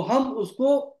तो हम उसको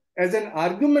एज एन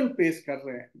आर्गुमेंट पेश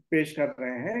कर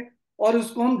रहे हैं और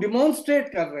उसको हम डिमॉन्स्ट्रेट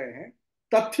कर रहे हैं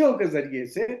तथ्यों के जरिए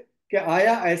से कि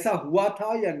आया ऐसा हुआ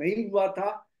था या नहीं हुआ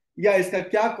था, या इसका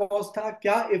क्या कॉज था,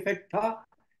 क्या इफेक्ट था।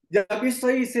 जब इस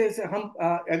सही से हम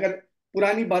अगर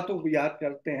पुरानी बातों को याद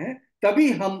करते हैं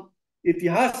तभी हम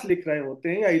इतिहास लिख रहे होते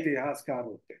हैं या इतिहासकार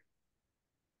होते हैं।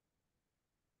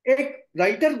 एक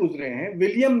राइटर गुजरे हैं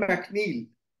विलियम मैकनील,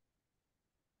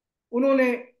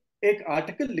 उन्होंने एक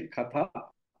आर्टिकल लिखा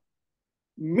था,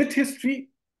 मिथ हिस्ट्री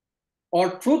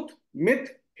और truth, myth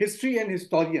history and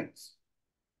historians.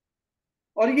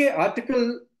 और ये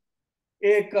आर्टिकल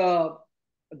एक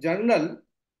जर्नल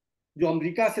जो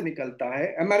अमेरिका से निकलता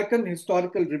है, अमेरिकन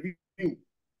हिस्टोरिकल रिव्यू,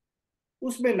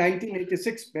 उसमें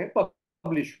 1986 में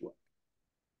पब्लिश हुआ।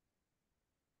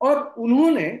 और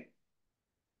उन्होंने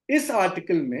इस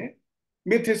आर्टिकल में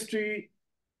myth history,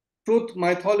 truth,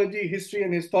 mythology, history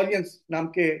and historians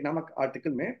नामक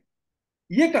आर्टिकल में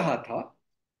यह कहा था,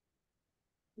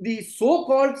 the so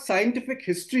called scientific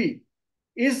history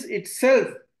is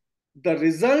itself the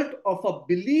result of a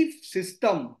belief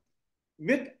system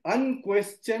with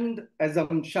अनक्वेश्चन्ड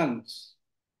assumptions।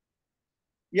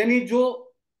 यानी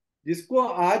जिसको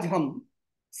आज हम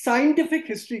साइंटिफिक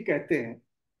हिस्ट्री कहते हैं,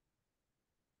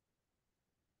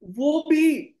 वो भी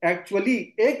एक्चुअली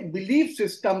एक बिलीफ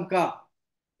सिस्टम का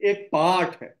एक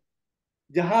पार्ट है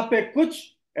जहां पे कुछ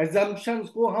एजम्पशंस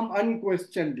को हम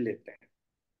अनक्वेश्चन्ड लेते हैं।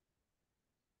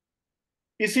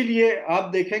 इसीलिए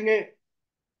आप देखेंगे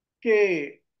कि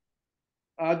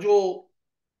जो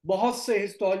बहुत से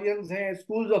हिस्टोरियंस हैं,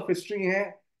 स्कूल्स ऑफ हिस्ट्री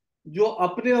हैं, जो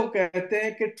अपने को कहते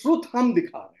हैं कि ट्रूथ हम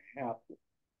दिखा रहे हैं आपको।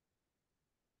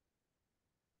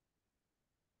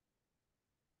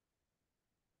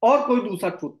 और कोई दूसरा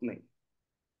ट्रूथ नहीं।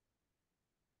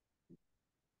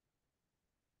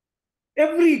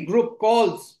 Every group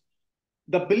calls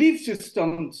the belief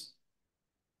systems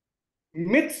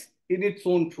myths in its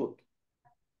own truth.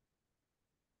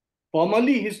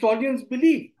 Formerly, historians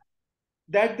believed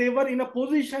that they were in a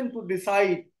position to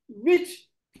decide which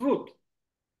truth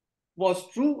was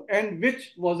true and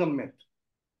which was a myth.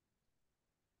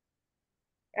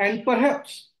 And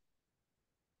perhaps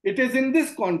it is in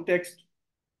this context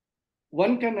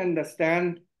one can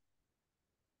understand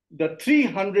the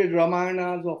 300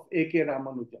 Ramayanas of A.K.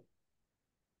 Ramanujan,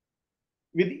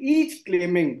 with each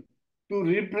claiming to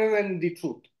represent the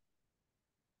truth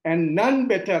and none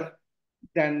better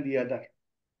than the other.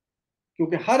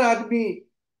 क्योंकि हर आदमी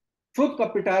truth का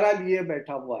पिटारा लिए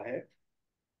बैठा हुआ है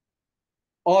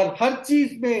और हर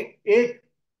चीज में एक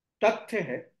तथ्य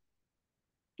है।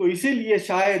 तो इसीलिए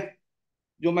शायद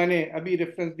जो मैंने अभी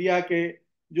रेफरेंस दिया कि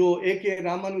जो A.K.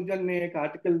 रामानुजन ने एक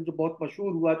आर्टिकल जो बहुत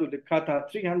मशहूर हुआ जो लिखा था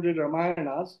 300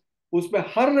 रामायणास, उसमें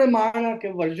हर रामायण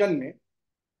के वर्जन में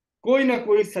कोई ना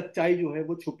कोई सच्चाई जो है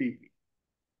वो छुपी हुई।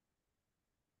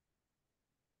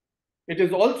 It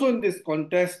is also in this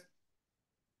context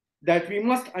that we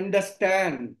must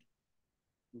understand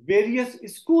various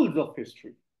schools of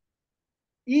history,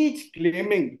 each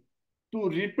claiming to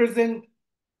represent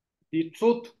the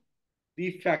truth,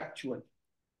 the factual.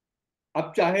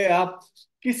 अब चाहे आप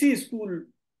किसी स्कूल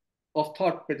ऑफ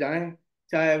थॉट पे जाएं,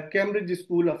 चाहे Cambridge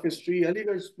school of history,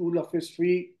 Aligarh school of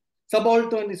history,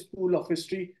 subaltern school of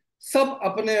history, सब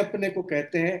अपने अपने को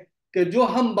कहते हैं कि जो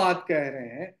हम बात कह रहे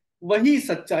हैं वही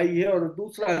सच्चाई है और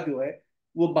दूसरा जो है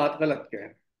वो बात गलत कह रहे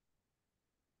हैं,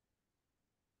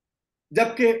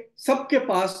 जबकि सबके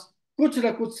पास कुछ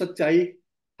न कुछ सच्चाई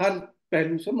हर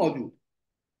पहलू से मौजूद।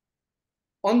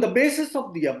 On the basis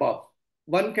of the above,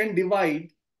 one can divide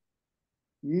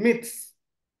myths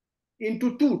into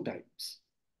two types.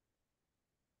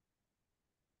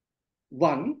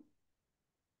 One,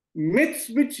 myths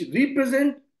which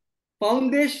represent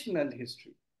foundational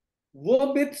history, वो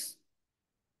myths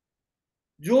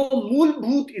जो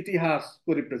मूलभूत इतिहास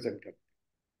को रिप्रेजेंट करते।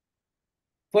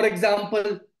 फॉर एग्जाम्पल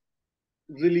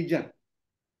रिलीजन,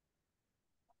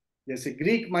 जैसे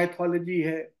ग्रीक माइथोलॉजी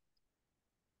है,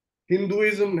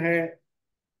 हिंदुइज्म है,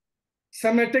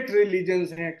 सेमेटिक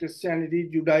रिलीजन्स हैं, क्रिश्चियनिटी,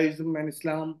 जुडाइज्म एंड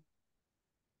इस्लाम।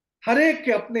 हर एक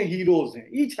के अपने हीरोज हैं,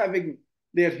 each having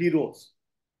their heroes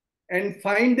and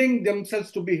finding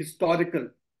themselves to be historical.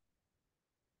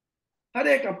 हर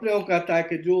एक अपने को कहता है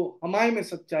कि जो हमारे में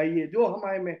सच्चाई है, जो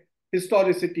हमारे में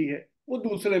हिस्टोरिसिटी है, वो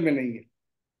दूसरे में नहीं है,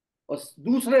 और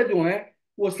दूसरे जो हैं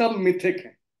वो सब मिथिक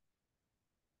हैं,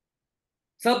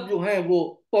 सब जो हैं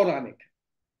वो पौराणिक है।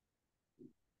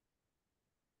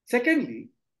 Secondly,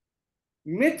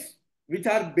 myths which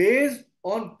are based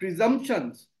on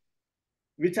presumptions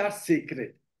which are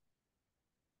sacred,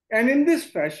 and in this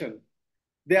fashion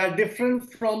they are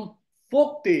different from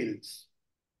folk tales.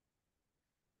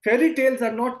 Fairy tales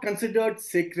are not considered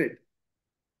sacred.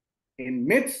 In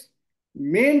myths,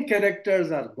 main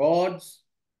characters are gods,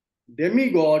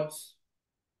 demigods,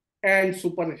 and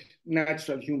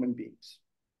supernatural human beings.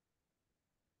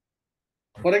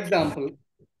 For example,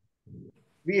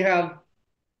 we have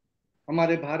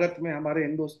हमारे भारत में, हमारे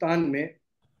हिंदुस्तान में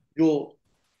जो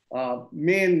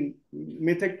main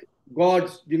mythic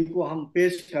God's जिनको हम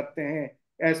पेश करते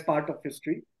हैं as part of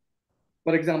history,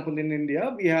 for example in India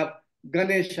we have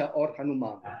Ganesh और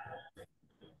Hanuman,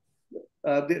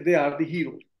 they are the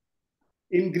heroes.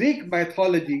 In Greek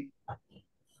mythology,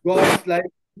 gods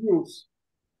like Zeus,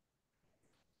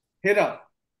 Hera,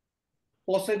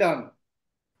 Poseidon,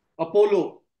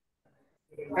 Apollo,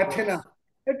 Athena,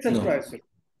 etc. etc.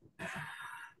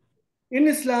 In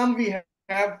Islam, we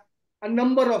have a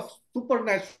number of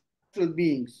supernatural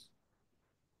beings,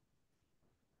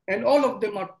 and all of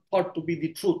them are thought to be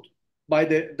the truth by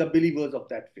the believers of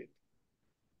that faith.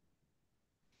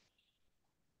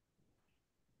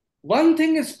 One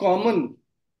thing is common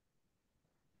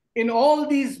in all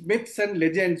these myths and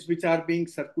legends which are being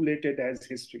circulated as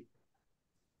history.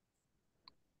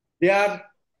 They are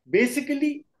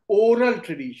basically oral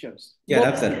traditions. क्या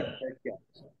आप sir?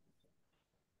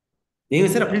 यही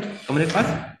sir अपने कमरे के पास।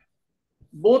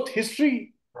 Both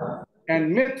history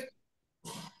and myth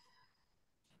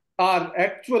are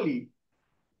actually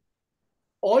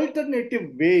alternative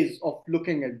ways of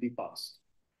looking at the past.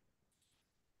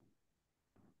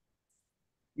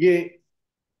 ये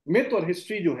myth और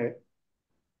history जो है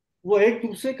वो एक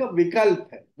दूसरे का विकल्प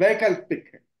है,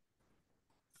 वैकल्पिक है,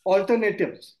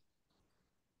 alternatives.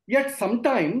 Yet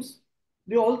sometimes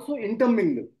they also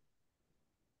intermingle.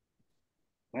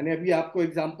 मैंने अभी आपको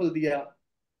एग्जांपल दिया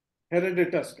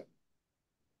हेरोडोटस का,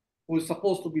 who is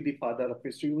supposed to be the father of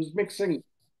history, who is mixing,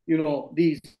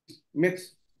 these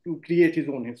myths to create his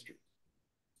own history.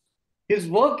 His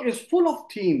work is full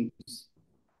of themes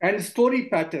and story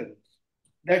patterns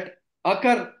that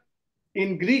occur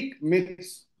in Greek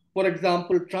myths. For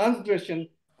example, transgression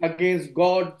against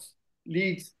gods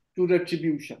leads to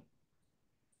retribution.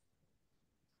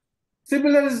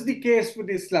 Similar is the case with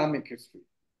Islamic history.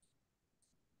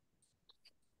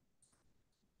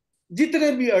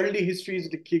 जितने भी early histories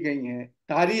लिखी गई हैं,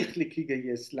 तारीख लिखी गई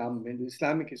है इस्लाम में, जो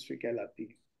इस्लामिक हिस्ट्री कहलाती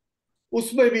है,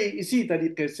 उसमें भी इसी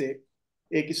तरीके से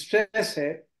एक स्ट्रेस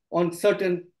है ऑन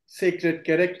सर्टेन सेक्रेड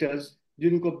कैरेक्टर्स,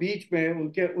 जिनको बीच में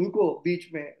उनको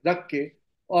बीच में रख के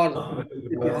और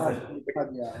इतिहास लिखा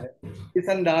गया है इस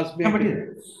अंदाज में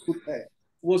कुछ है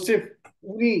वो सिर्फ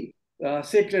उन्हीं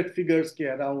सेक्रेड फिगर्स के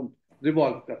अराउंड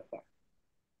रिवॉल्व करता है।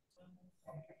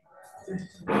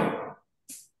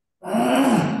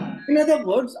 इन अदर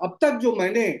वर्ड्स, अब तक जो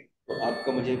मैंने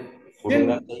आपका मुझे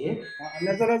फोटोग्राफ चाहिए।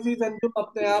 नजर अजीज अंजुम,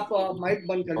 अपने आप माइक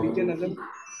बंद कर लीजिए।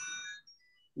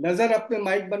 नजर अपने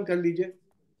माइक बंद कर लीजिए।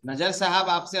 नजर साहब,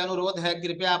 आपसे अनुरोध है,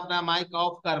 कृपया अपना माइक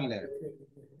ऑफ कर ले।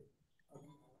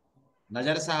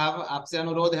 नजर साहब, आपसे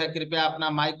अनुरोध है, कृपया अपना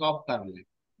माइक ऑफ कर ले।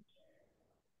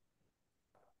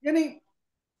 यानी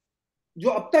जो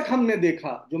अब तक हमने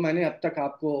देखा, जो मैंने अब तक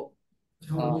आपको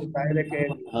दायरे के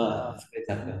हाँ स्केच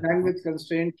आपका। लैंग्वेज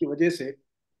कंस्ट्रेंट की वजह से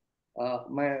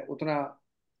मैं उतना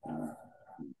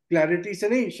क्लैरिटी से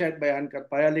नहीं शायद बयान कर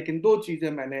पाया, लेकिन दो चीजें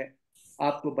मैंने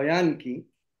आपको बयान की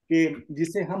कि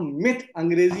जिसे हम मिथ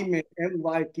अंग्रेजी में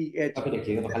MYTH कॉपी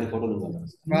रखिएगा, तो खाली फोटो लूंगा मैं,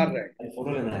 कर रहे हैं, खाली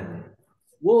फोटो लेना है मुझे।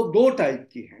 वो दो टाइप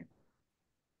की हैं।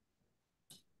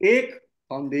 एक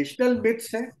फाउंडेशनल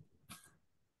मिथ्स है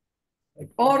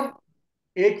और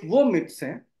एक वो मिथ्स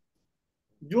हैं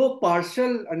जो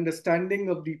partial understanding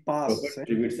of the past proper है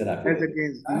ट्रिब्यूट सर आप ही एज देते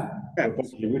अगेंस्ट दी हैं, प्रॉपर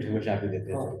फैक्ट्स। ट्रिब्यूट हमेशा आप ही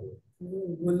देते हैं सर।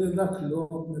 बोले रख लो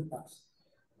अपने पास।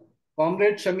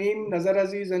 कॉमरेड शमीम, नजर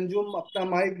अजीज, अंजुम, अपना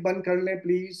माइक बंद कर लें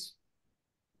प्लीज।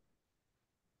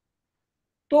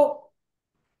 तो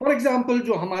फॉर एग्जाम्पल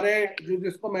जो हमारे जो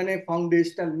जिसको मैंने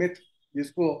फाउंडेशनल मिथ,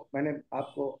 जिसको मैंने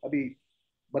आपको अभी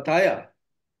बताया,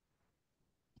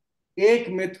 एक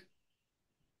मिथ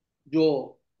जो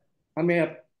हमें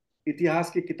अब इतिहास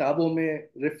की किताबों में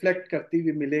रिफ्लेक्ट करती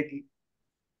हुई मिलेगी।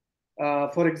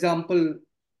 फॉर एग्जाम्पल,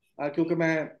 क्योंकि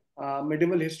मैं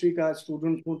मिडिवल हिस्ट्री का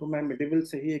स्टूडेंट हूँ तो मैं मिडिवल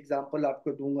से ही एग्जाम्पल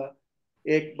आपको दूंगा।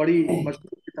 एक बड़ी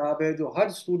मशहूर किताब है जो हर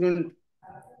स्टूडेंट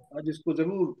जिसको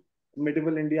जरूर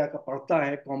मिडिवल इंडिया का पढ़ता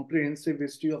है, comprehensive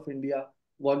history of India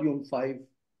volume 5,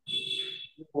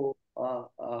 वो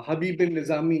हबीब बिन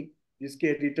निज़ामी जिसके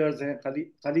एडिटर्स हैं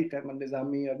खलीक अहमद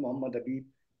निज़ामी और मोहम्मद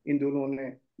हबीब, इन दोनों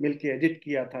ने मिलके एडिट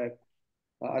किया था।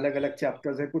 अलग अलग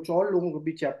चैप्टर्स हैं, कुछ और लोगों के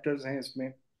भी चैप्टर्स हैं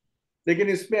इसमें, लेकिन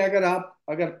इसमें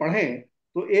अगर पढ़ें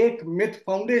तो एक मिथ,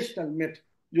 फाउंडेशनल मिथ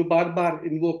जो बार बार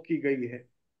इन्वोक की गई है,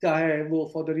 चाहे वो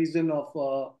for the reason of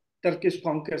Turkish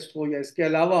conquest हो या इसके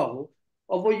अलावा हो,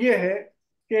 और वो ये है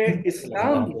कि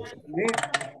इस्लाम में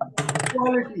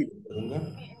इक्वालिटी दूंगा।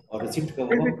 और रिसिप्ट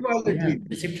कब इज होगा? इक्वालिटी।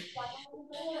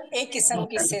 रिसिप्ट एक किस्म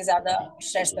की से ज्यादा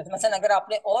स्ट्रेस करते, मतलब अगर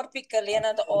आपने और पिक कर लिया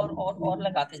ना तो और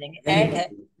लगाते जाएंगे। एंड है,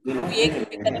 ये एक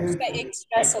पिक करने में उसका एक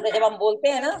स्ट्रेस होता है जब हम बोलते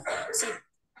हैं ना, see,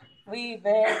 we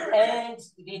went and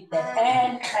we did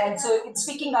that and so it's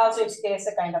speaking also it creates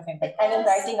a kind of impact, and in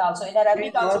writing also, in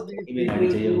Arabic also, email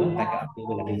ID चाहिए होगा ताकि आपको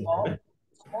email ID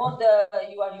or the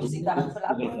you are using the harmful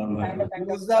Google form भर kind of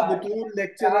Firoza बुतूल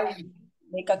lecturer,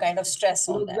 make a kind of stress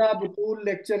on that. Firoza बुतूल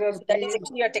lecturer, So that is please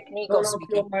actually a technique of turn off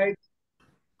your speaking. Mic.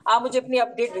 आप मुझे अपनी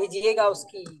update भेजिएगा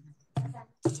उसकी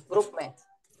group में।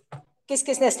 किस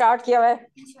किसने start किया हुआ है?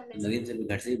 नवीन से भी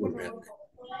घर से ही बोल रहे हैं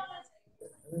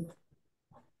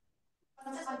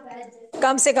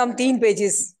कम से कम 3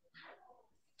 पेजेस,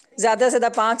 ज्यादा से ज्यादा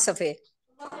 5 सफे।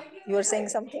 You are saying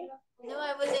something? No,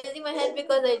 I was raising my hand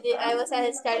because I was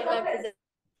starting my presentation.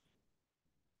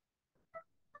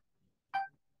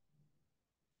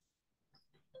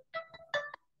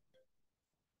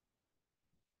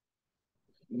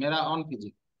 मेरा ऑन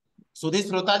कीजिए। सुधी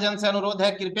श्रोताजन से अनुरोध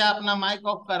है, कृपया अपना माइक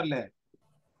ऑफ कर ले,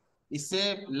 इससे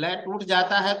लय टूट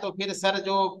जाता है तो फिर सर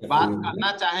जो बात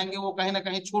करना चाहेंगे वो कहीं ना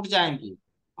कहीं छूट जाएंगी।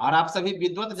 और आप सभी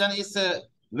विद्वत जन इस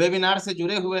वेबिनार से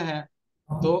जुड़े हुए हैं,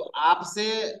 तो आपसे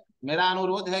मेरा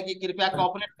अनुरोध है कि कृपया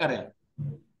कोऑपरेट करें।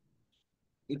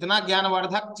 इतना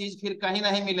ज्ञानवर्धक चीज फिर कहीं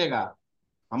नहीं मिलेगा।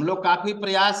 हम लोग काफी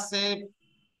प्रयास से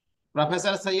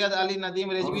प्रोफेसर सैयद अली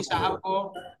नदीम रिजवी साहब को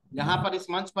यहाँ पर इस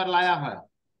मंच पर लाया है,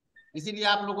 इसीलिए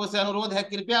आप लोगों से अनुरोध है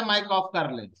कृपया माइक ऑफ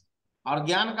कर लें और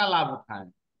ज्ञान का लाभ उठाएं।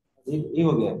 ये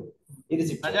हो गया, ये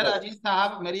रिसिप्ट नजर अजीज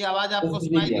साहब, मेरी आवाज आपको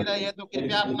सुनाई दे रही है तो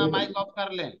कृपया अपना माइक ऑफ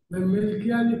कर लें।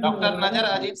 डॉक्टर नजर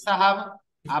अजीज साहब,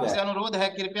 आपसे अनुरोध है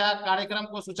कृपया कार्यक्रम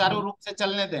को सुचारू रूप से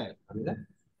चलने दें।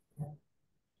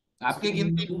 आपकी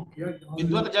गिनती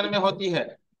विद्वत जन में होती है।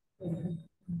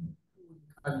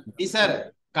 जी सर,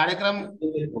 कार्यक्रम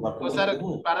को सर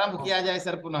प्रारंभ किया जाए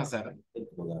सर, पुनः सर।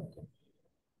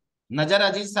 नजर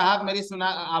अजीज साहब,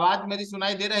 आवाज मेरी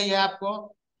सुनाई दे रही है आपको?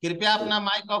 कृपया अपना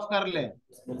माइक ऑफ कर लें।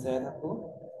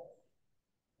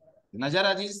 नजर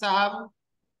अजीज साहब,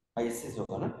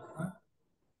 होगा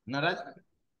ना?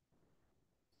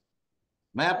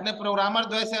 मैं अपने प्रोग्रामर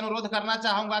द्वय से अनुरोध करना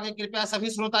चाहूंगा कि कृपया सभी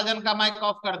श्रोताजन का माइक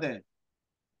ऑफ कर दें।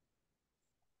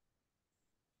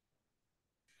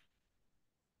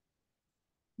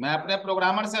 मैं अपने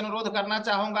प्रोग्रामर से अनुरोध करना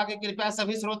चाहूंगा कि कृपया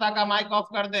सभी श्रोता का माइक ऑफ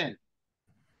कर दें।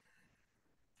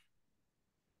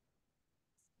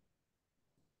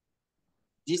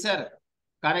 जी सर,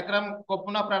 कार्यक्रम को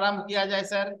पुनः प्रारंभ किया जाए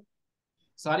sir.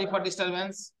 Sorry for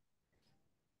disturbance.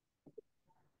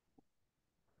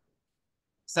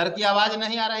 Sir की आवाज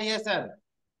नहीं आ रही है सर,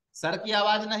 सर की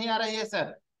आवाज नहीं आ रही है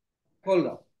सर। खोल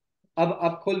रहा,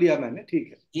 अब खोल दिया मैंने, ठीक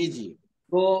है जी जी।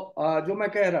 तो जो मैं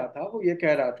कह रहा था वो ये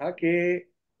कह रहा था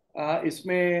कि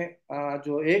इसमें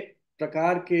जो एक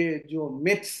प्रकार के जो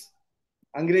मिथ्स,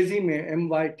 अंग्रेजी में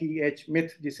MYTH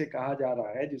मिथ जिसे कहा जा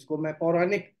रहा है, जिसको मैं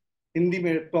पौराणिक, हिंदी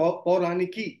में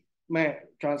पौराणिकी मैं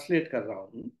ट्रांसलेट कर रहा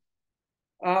हूँ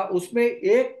उसमें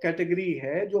एक कैटेगरी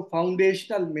है जो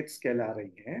फाउंडेशनल मिथ्स कहला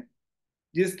रही हैं,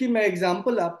 जिसकी मैं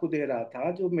एग्जांपल आपको दे रहा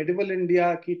था। जो मिडिवल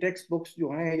इंडिया की टेक्स्ट बुक्स जो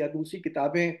हैं या दूसरी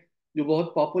किताबें जो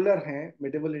बहुत पॉपुलर हैं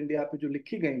मिडिवल इंडिया पे जो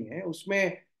लिखी गई हैं,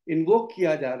 उसमें इन्वोक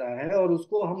किया जा रहा है और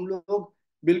उसको हम लोग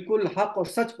बिल्कुल हक और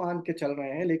सच मान के चल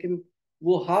रहे हैं, लेकिन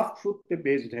वो हाफ ट्रूथ पे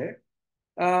बेस्ड है।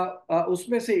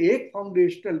 उसमें से एक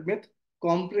foundational myth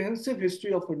comprehensive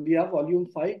history of India volume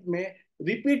 5 में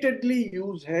रिपीटेडली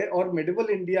यूज है और मिडिवल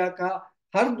इंडिया का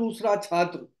हर दूसरा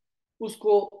छात्र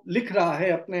उसको लिख रहा है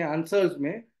अपने आंसर्स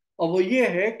में, और वो ये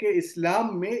है कि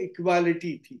इस्लाम में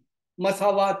इक्वालिटी थी,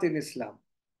 मसावात इन इस्लाम।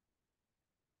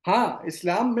 हाँ,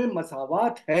 इस्लाम में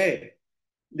मसावात है,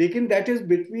 लेकिन that is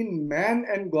between man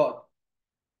and God,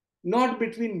 not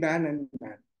between man and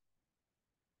man.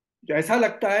 ऐसा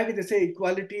लगता है कि जैसे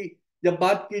इक्वालिटी जब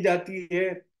बात की जाती है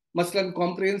मसलन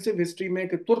कॉम्प्रिहेंसिव हिस्ट्री में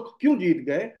कि तुर्क क्यों जीत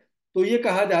गए, तो ये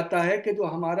कहा जाता है कि जो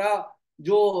हमारा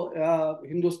जो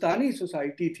हिंदुस्तानी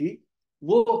सोसाइटी थी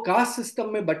वो कास्ट सिस्टम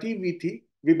में बटी हुई थी,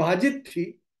 विभाजित थी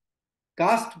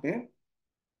कास्ट में,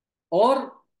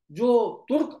 और जो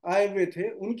तुर्क आए हुए थे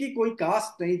उनकी कोई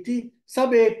कास्ट नहीं थी,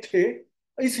 सब एक थे,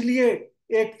 इसलिए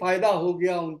एक फायदा हो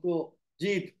गया उनको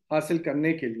जीत हासिल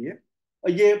करने के लिए।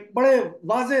 ये बड़े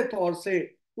वाज़ेह तौर से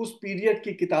उस पीरियड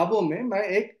की किताबों में, मैं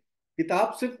एक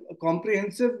किताब सिर्फ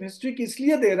कॉम्प्रिहेंसिव हिस्ट्री की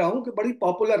इसलिए दे रहा हूं कि बड़ी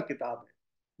पॉपुलर किताब है,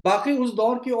 बाकी उस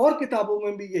दौर की और किताबों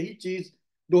में भी यही चीज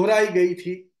दोहराई गई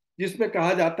थी, जिसमें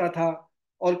कहा जाता था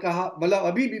और कहा, मतलब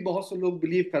अभी भी बहुत से लोग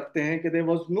बिलीव करते हैं कि there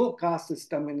was no caste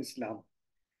system in इस्लाम,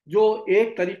 जो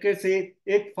एक तरीके से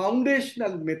एक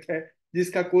फाउंडेशनल मिथ है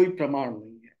जिसका कोई प्रमाण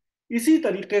नहीं है। इसी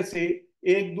तरीके से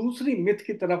एक दूसरी मिथ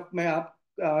की तरफ मैं आप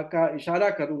का इशारा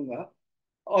करूंगा,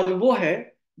 और वो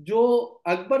है जो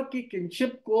अकबर की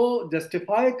किंगशिप को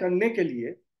जस्टिफाई करने के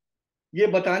लिए, ये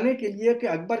बताने के लिए कि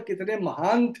अकबर कितने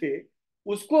महान थे,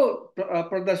 उसको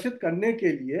प्रदर्शित करने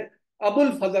के लिए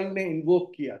अबुल फजल ने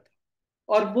इन्वोक किया था,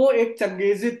 और वो एक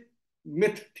चंगेजित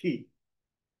मिथ थी।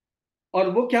 और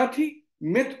वो क्या थी?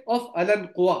 मिथ ऑफ अलन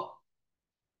कुआ।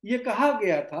 ये कहा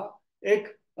गया था एक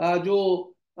जो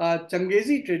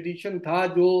चंगेजी ट्रेडिशन था,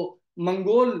 जो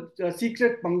मंगोल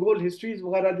सीक्रेट मंगोल हिस्ट्रीज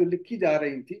वगैरह जो लिखी जा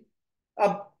रही थी,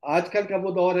 अब आजकल का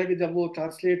वो दौर है कि जब वो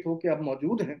ट्रांसलेट होके अब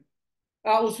मौजूद हैं,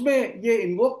 उसमें ये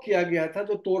इन्वोक किया गया था,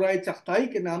 जो तोराए चख्ताई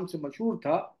के नाम से मशहूर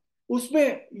था।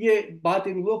 उसमें ये बात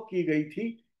इन्वोक की गई थी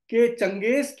कि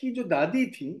चंगेज की जो दादी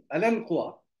थी अलन कुआ,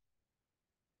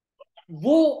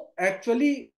 वो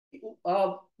एक्चुअली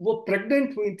वो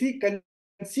प्रेग्नेंट हुई थी,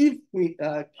 कंसीव हुई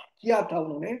किया था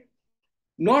उन्होंने,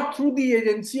 not through the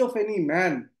agency of any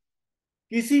man,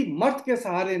 किसी मर्द के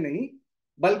सहारे नहीं,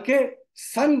 बल्कि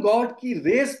सन गॉड की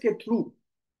रेस के थ्रू।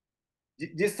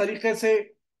 जिस तरीके से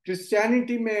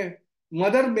क्रिश्चियनिटी में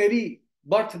मदर मेरी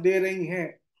बर्थ दे रही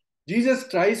हैं जीसस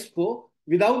क्राइस्ट को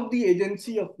without the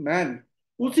agency of man,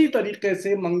 उसी तरीके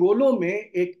से मंगोलों में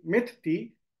एक मिथ थी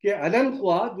कि अलन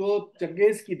ख्वा जो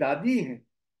चंगेज की दादी हैं,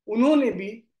 उन्होंने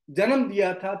भी जन्म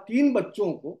दिया था 3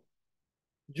 बच्चों को,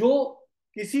 जो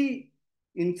किसी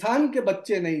इंसान के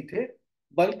बच्चे नहीं थे,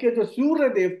 बल्कि जो सूर्य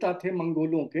देवता थे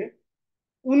मंगोलों के,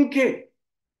 उनके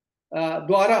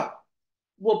द्वारा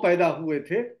वो पैदा हुए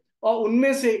थे, और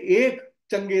उनमें से एक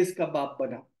चंगेज का बाप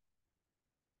बना।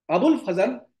 अबुल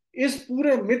फजल इस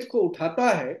पूरे मिथ को उठाता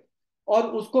है और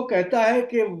उसको कहता है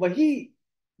कि वही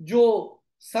जो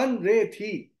सन रे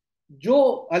थी, जो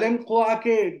अलनक्वा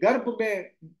के गर्भ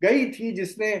में गई थी,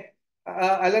 जिसने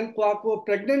अलनक्वा को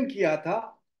प्रेग्नेंट किया था,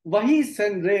 वही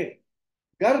सन रे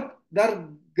गर्भ दर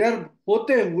गर्भ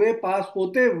होते हुए, पास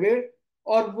होते हुए,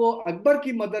 और वो अकबर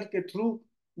की मदर के थ्रू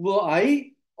वो आई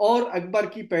और अकबर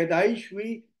की पैदाइश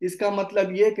हुई। इसका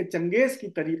मतलब ये कि चंगेज की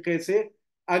तरीके से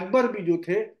अकबर भी जो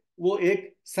थे वो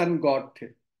एक सन गॉड थे।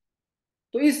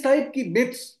 तो इस टाइप की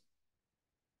मिथ्स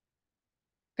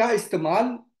का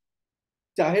इस्तेमाल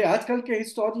चाहे आजकल के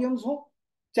हिस्टोरियंस हो,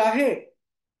 चाहे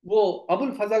वो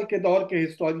अबुल फजल के दौर के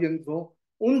हिस्टोरियंस हो,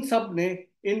 उन सब ने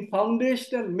इन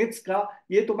फाउंडेशनल मिथ्स का,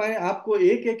 ये तो मैं आपको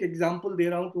एक एक एग्जांपल दे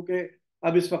रहा हूं क्योंकि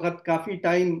अब इस वक्त काफी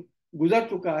टाइम गुजर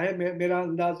चुका है। मेरा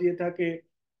अंदाज ये था कि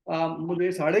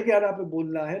मुझे 11:30 पे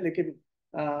बोलना है, लेकिन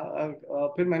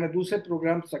फिर मैंने दूसरे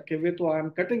प्रोग्राम्स रखे हुए, तो I am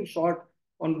cutting short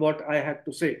on what I have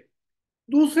to से।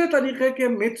 दूसरे तरीके के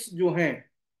मिथ्स जो हैं,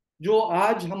 जो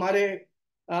आज हमारे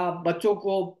बच्चों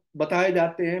को बताए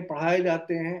जाते हैं, पढ़ाए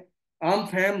जाते हैं, आम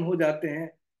फहम हो जाते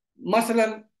हैं,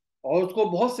 मसलन, और उसको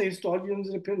बहुत से हिस्टोरियंस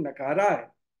ने फिर नकारा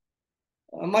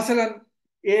है। मसलन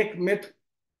एक मिथ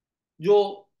जो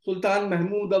सुल्तान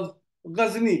महमूद अफ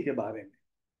गजनी के बारे में,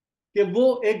 कि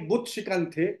वो एक बुत शिकन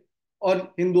थे और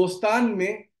हिंदुस्तान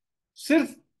में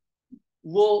सिर्फ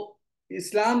वो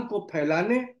इस्लाम को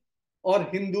फैलाने और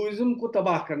हिंदुइज्म को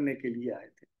तबाह करने के लिए आए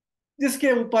थे,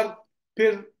 जिसके ऊपर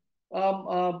फिर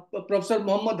प्रोफेसर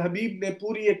मोहम्मद हबीब ने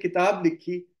पूरी एक किताब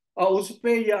लिखी और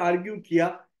उसमें यह आर्ग्यू किया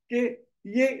कि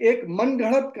ये एक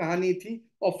मनगढ़ंत कहानी थी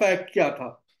और फैक्ट क्या था।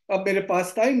 अब मेरे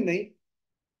पास टाइम नहीं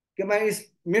कि मैं इस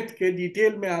मिथ के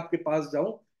डिटेल में आपके पास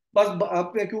जाऊं, बस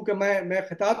आपने, क्योंकि मैं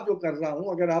खिताब जो कर रहा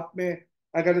हूं,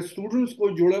 अगर स्टूडेंट्स को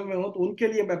जुड़े हुए हो तो उनके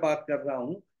लिए मैं बात कर रहा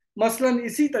हूं। मसलन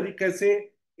इसी तरीके से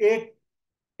एक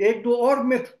एक दो और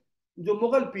मिथ जो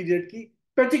मुगल पीरियड की,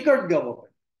 पेटिकट गवर्नमेंट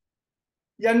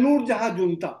या नूरजहां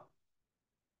जुनता,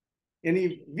 यानी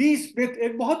वी स्मिथ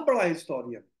एक बहुत बड़ा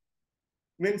हिस्टोरियन,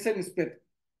 विंसेंट स्मिथ,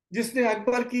 जिसने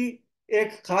अकबर की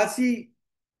एक खासी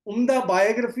उम्दा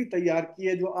बायोग्राफी तैयार की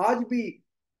है जो आज भी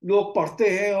लोग पढ़ते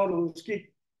हैं, और उसकी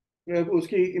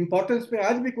उसकी इम्पोर्टेंस में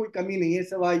आज भी कोई कमी नहीं है,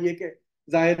 सिवाय ये कि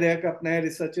जाहिर है कि अब नए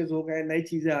रिसर्चेस हो गए, नई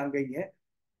चीजें आ गई हैं।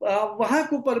 वहां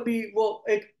के ऊपर भी वो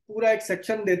एक पूरा एक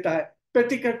सेक्शन देता है,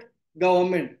 पेटिकट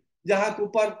गवर्नमेंट, जहां के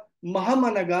ऊपर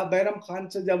महामनगा बैरम खान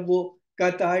से जब वो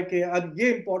कहता है कि अब ये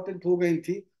इंपॉर्टेंट हो गई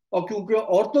थी, और क्योंकि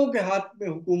औरतों के हाथ में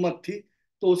हुकूमत थी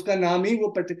तो उसका नाम ही वो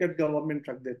पेटिकट गवर्नमेंट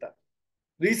रख देता है।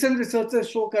 रिसेंट रिसर्चेस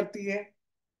शो करती है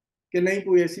कि नहीं,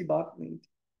 कोई ऐसी बात नहीं थी।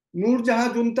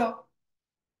 नूरजहां जुनता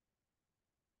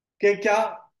के क्या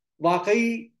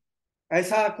वाकई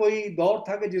ऐसा कोई दौर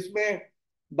था कि जिसमें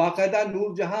बाकायदा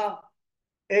नूरजहां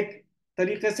एक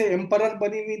तरीके से एम्परर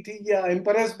बनी हुई थी या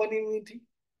एम्परेस बनी हुई थी?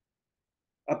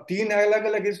 अब तीन अलग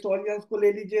अलग हिस्टोरियंस को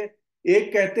ले लीजिए।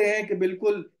 एक कहते हैं कि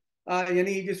बिल्कुल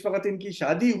यानी जिस वक्त इनकी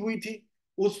शादी हुई थी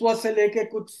उस वक्त से लेके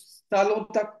कुछ सालों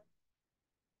तक।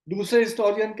 दूसरे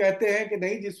हिस्टोरियन कहते हैं कि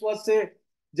नहीं, जिस वक्त से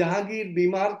जहांगीर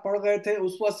बीमार पड़ गए थे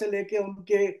उस वक्त से लेके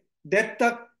उनके डेथ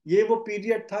तक ये वो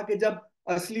पीरियड था कि जब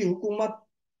असली हुकूमत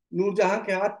नूरजहां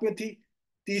के हाथ में थी।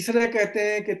 तीसरे कहते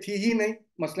हैं कि थी ही नहीं,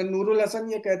 मसलन नूरुल हसन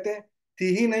ये कहते हैं थी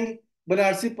ही नहीं।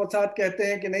 बनारसी प्रसाद कहते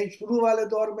हैं कि नहीं, शुरू वाले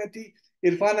दौर में थी।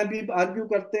 इरफान हबीब आर्ग्यू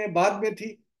करते हैं बाद में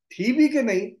थी भी कि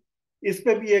नहीं। इस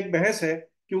पे भी एक बहस है,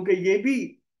 क्योंकि ये भी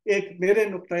एक मेरे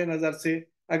नुक्ता नजर से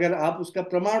अगर आप उसका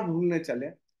प्रमाण ढूंढने चले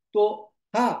तो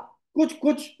हाँ, कुछ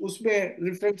कुछ उसमें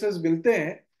रेफरेंसेस मिलते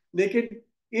हैं, लेकिन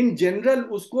इन जनरल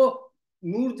उसको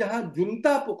Noor Jahan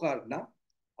जुनता पुकारना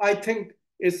I think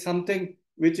is something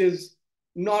which is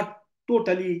not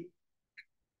totally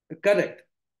correct.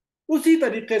 उसी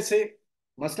तरीके से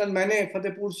मसलन मैंने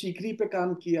फतेहपुर सीकरी पे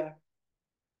काम किया है,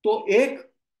 तो एक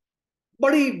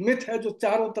बड़ी मिथ है जो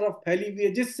चारों तरफ फैली हुई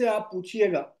है, जिससे आप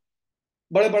पूछिएगा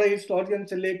बड़े बड़े हिस्टोरियन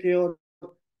से लेके और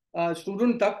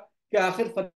स्टूडेंट तक कि आखिर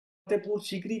फतेहपुर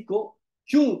सीकरी को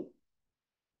क्यों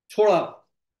छोड़ा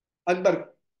अकबर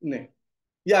ने,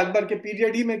 या अकबर के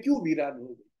पीरियड ही में क्यों वीरान हो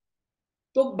गई।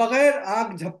 तो बगैर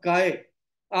आंख झपकाए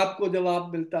आपको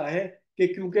जवाब मिलता है कि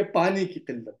क्योंकि पानी की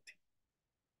किल्लत थी,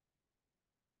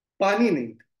 पानी नहीं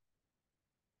था।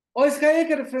 और इसका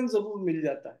एक रेफरेंस जरूर मिल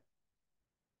जाता है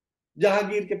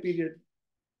जहांगीर के पीरियड,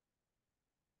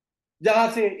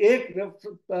 जहां से एक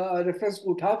रेफरेंस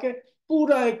को उठा के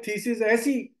पूरा एक थीसिस,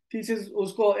 ऐसी थीसिस,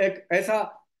 उसको एक ऐसा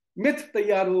मिथ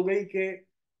तैयार हो गई कि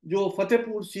जो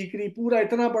फतेहपुर सीकरी पूरा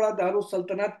इतना बड़ा दारुल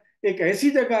सल्तनत एक ऐसी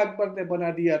जगह अकबर ने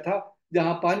बना दिया था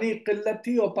जहां पानी की किल्लत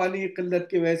थी, और पानी की किल्लत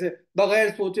की वजह से बगैर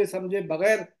सोचे समझे,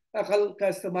 बगैर अकल का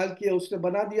इस्तेमाल किया उसने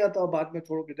बना दिया था, और बाद में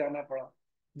छोड़ के जाना पड़ा।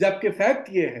 जबकि फैक्ट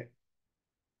ये है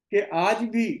कि आज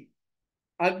भी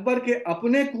अकबर के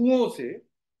अपने कुओं से,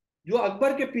 जो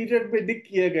अकबर के पीरियड में डिग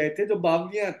किए गए थे, जो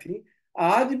बावलियां थी,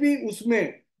 आज भी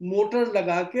उसमें मोटर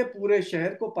लगा के पूरे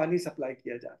शहर को पानी सप्लाई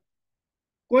किया जा रहा,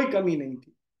 कोई कमी नहीं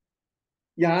थी।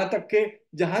 यहां तक कि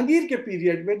जहांगीर के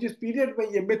पीरियड में, जिस पीरियड में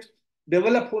ये मिथ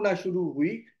डेवलप होना शुरू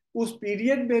हुई, उस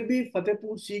पीरियड में भी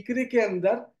फतेहपुर सीकरी के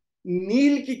अंदर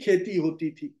नील की खेती होती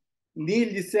थी।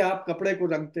 नील जिससे आप कपड़े को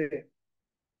रंगते हैं,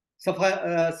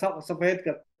 सफेद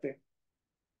करते हैं।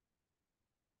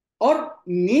 और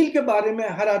नील के बारे में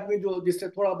हर आदमी जो जिससे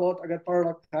थोड़ा बहुत अगर पढ़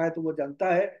रखा है तो वो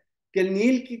जानता है कि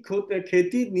नील की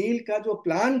खेती, नील का जो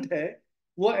प्लांट है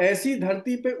वो ऐसी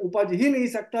धरती पे उपज ही नहीं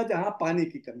सकता जहां पानी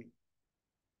की कमी,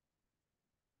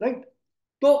 राइट।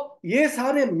 तो ये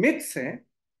सारे मिथ्स हैं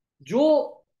जो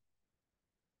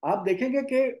आप देखेंगे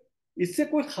कि इससे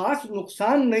कोई खास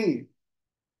नुकसान नहीं है,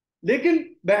 लेकिन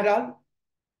बहरहाल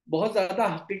बहुत ज्यादा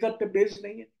हकीकत पे बेस्ड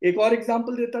नहीं है। एक और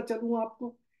एग्जांपल देता चलूं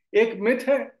आपको। एक मिथ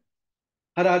है,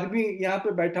 हर आदमी यहाँ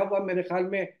पे बैठा हुआ मेरे ख्याल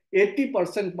में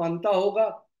 80% मानता होगा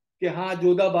कि हाँ,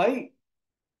 जोधाबाई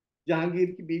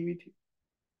जहांगीर की बीवी थी,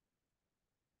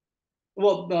 वो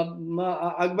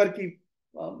अकबर की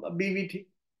बीवी थी।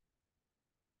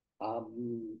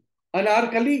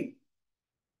 अनारकली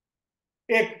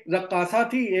एक रक्कासा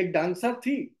थी, एक डांसर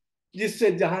थी,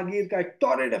 जिससे जहांगीर का एक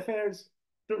टॉरेड अफेयर्स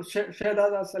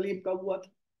शहजादा सलीम का हुआ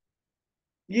था।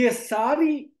 ये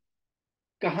सारी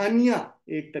कहानियां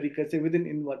एक तरीके से विद इन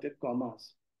इन्वर्टेड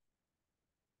कॉमास,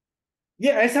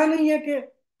 ये ऐसा नहीं है कि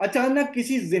अचानक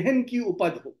किसी जहन की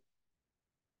उपज हो,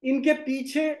 इनके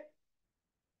पीछे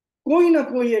कोई ना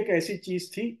कोई एक ऐसी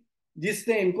चीज थी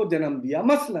जिसने इनको जन्म दिया।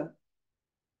 मसलन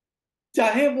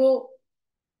चाहे वो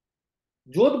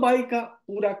जोधबाई का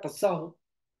पूरा किस्सा हो,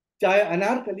 चाहे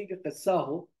अनारकली का किस्सा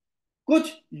हो,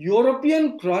 कुछ यूरोपियन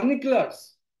क्रॉनिकलर्स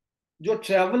जो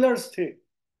ट्रैवलर्स थे,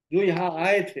 जो यहाँ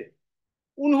आए थे,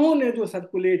 उन्होंने जो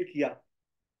सर्कुलेट किया,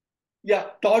 या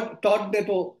टॉड टॉड ने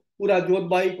तो पूरा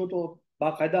जोधबाई को तो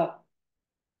बाकायदा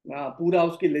पूरा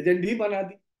उसकी लेजेंड ही बना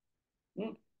दी।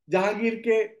 जहांगीर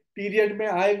के पीरियड में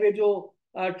आए हुए जो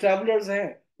ट्रैवलर्स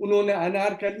हैं, उन्होंने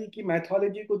अनारकली की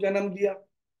मैथोलॉजी को जन्म दिया।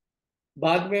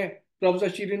 बाद में प्रोफेसर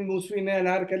शिरीन मूसवी ने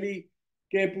अनारकली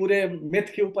के पूरे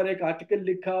मिथ के ऊपर एक आर्टिकल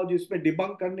लिखा और जिसमें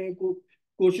डिबंक करने को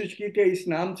कोशिश की कि इस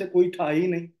नाम से कोई था ही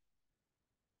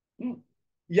नहीं।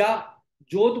 या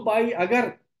जोधबाई अगर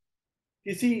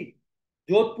किसी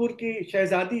जोधपुर की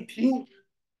शहजादी थी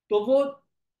तो वो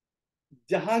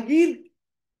जहांगीर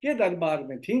के दरबार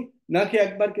में थी, न कि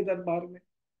अकबर के दरबार में।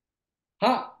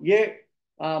 हाँ, ये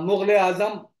मुगल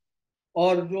आजम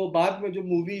और जो बाद में जो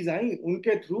मूवीज आई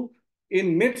उनके थ्रू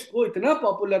इन मिथ्स को इतना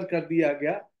पॉपुलर कर दिया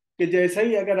गया कि जैसे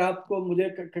ही अगर आपको मुझे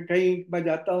कहीं मैं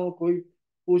जाता हूँ, कोई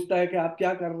पूछता है कि आप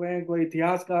क्या कर रहे हैं, कोई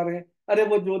इतिहासकार हैं, अरे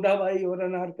वो जोधाबाई और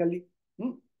अनारकली।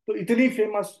 तो इतनी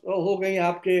फेमस हो गई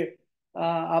आपके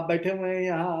आप बैठे हुए हैं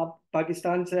यहाँ, आप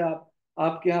पाकिस्तान से,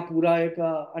 आपके यहाँ पूरा एक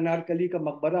अनारकली का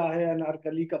मकबरा है,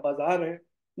 अनारकली का बाजार है,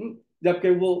 जबकि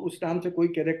वो उस नाम से कोई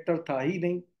कैरेक्टर था ही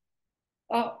नहीं।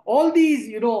 All these,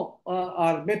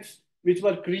 are myths which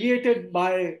were created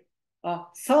by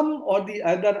some or the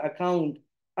other account,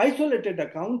 isolated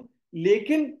account,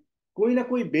 लेकिन कोई ना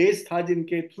कोई बेस था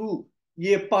जिनके थ्रू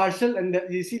ये पार्शल,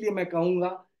 इसीलिए मैं कहूंगा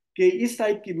कि इस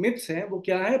टाइप की मिथ्स हैं वो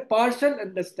क्या है, पार्शल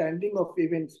अंडरस्टैंडिंग ऑफ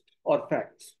इवेंट्स और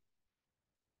फैक्ट्स।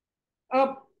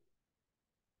 अब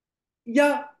या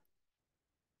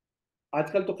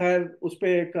आजकल तो खैर उस पर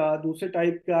एक दूसरे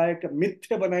टाइप का एक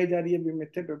मिथ्य बनाई जा रही है,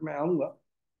 मिथ्य पे मैं आऊंगा।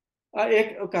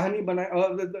 एक कहानी बनाई,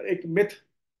 एक मिथ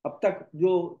अब तक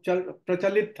जो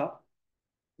प्रचलित था,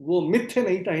 वो मिथ्य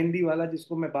नहीं था हिंदी वाला,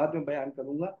 जिसको मैं बाद में बयान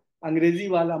करूंगा, अंग्रेजी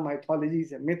वाला माइथोलॉजी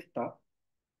से मिथ था।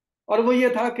 और वो ये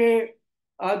था कि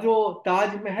जो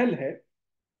ताजमहल है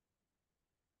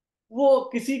वो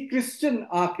किसी क्रिश्चियन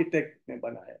आर्किटेक्ट ने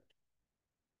बनाया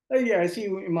था। ये ऐसी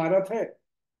इमारत है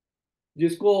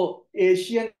जिसको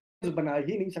एशियन बना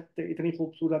ही नहीं सकते, इतनी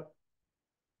खूबसूरत।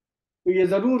 तो ये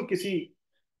जरूर किसी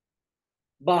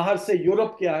बाहर से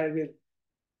यूरोप के आए हुए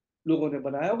लोगों ने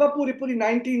बनाया होगा। पूरी पूरी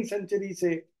 19वीं सेंचुरी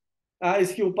से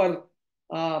इसके ऊपर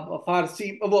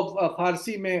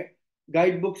फारसी में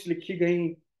गाइड बुक्स लिखी गई,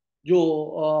 जो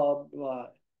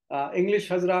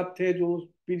इंग्लिश हजरात थे, जो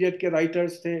पीरियड के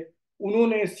राइटर्स थे,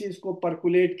 उन्होंने इस चीज को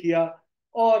परकुलेट किया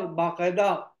और बाकायदा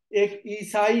एक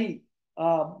ईसाई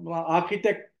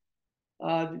आर्किटेक्ट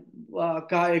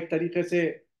का एक तरीके से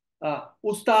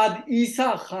उस्ताद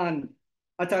ईसा खान,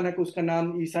 अचानक उसका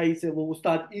नाम ईसाई से वो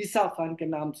उस्ताद ईसा खान के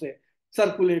नाम से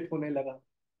सर्कुलेट होने लगा।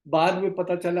 बाद में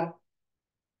पता चला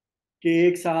कि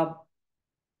एक साहब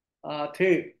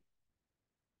थे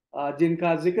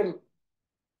जिनका जिक्र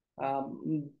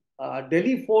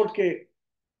दिल्ली फोर्ट के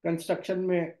कंस्ट्रक्शन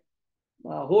में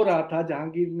हो रहा था।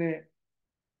 जहांगीर ने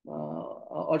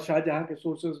और शाहजहां के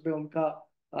सोर्सेज में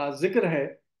उनका जिक्र है।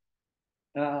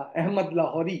 अहमद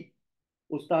लाहौरी,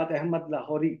 उस्ताद अहमद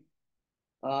लाहौरी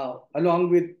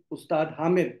अलॉन्ग विद उस्ताद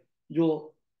हामिद,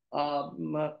 जो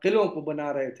किलों को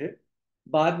बना रहे थे।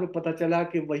 बाद में पता चला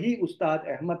कि वही उस्ताद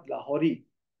अहमद लाहौरी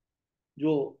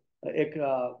जो एक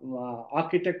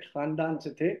आर्किटेक्ट खानदान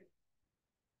से थे,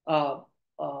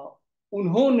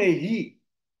 उन्होंने ही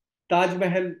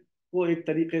ताजमहल को एक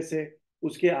तरीके से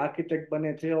उसके आर्किटेक्ट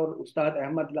बने थे। और उस्ताद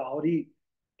अहमद लाहौरी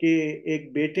के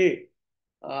एक बेटे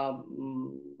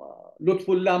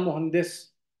लुत्फुल्लाह मुहंदिस,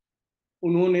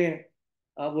 उन्होंने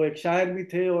वो एक शायर भी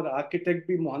थे और आर्किटेक्ट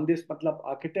भी, मुहंदिस मतलब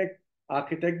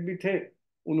आर्किटेक्ट भी थे।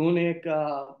 उन्होंने एक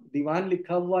दीवान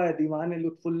लिखा हुआ है, दीवान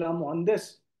लुत्फुल्लाह मुहंदिस।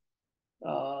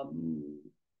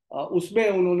 उसमें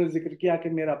उन्होंने जिक्र किया कि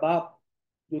मेरा बाप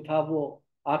जो था वो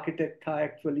आर्किटेक्ट था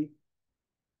एक्चुअली।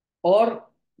 और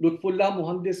लुत्फुल्लाह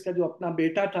मुहंदिस का जो अपना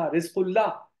बेटा था रिज़्कुल्लाह,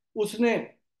 उसने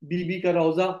बीबी का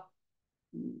रोजा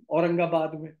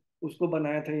औरंगाबाद में उसको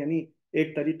बनाया था। यानी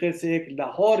एक तरीके से एक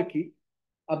लाहौर की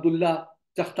अब्दुल्ला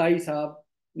चख्ताई साहब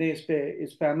ने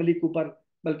इस फैमिली के ऊपर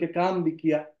बल्कि काम भी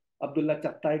किया। अब्दुल्ला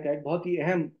चख्ताई का एक बहुत ही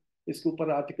अहम इसके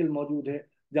ऊपर आर्टिकल मौजूद है,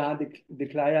 जहाँ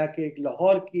दिखलाया कि एक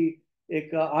लाहौर की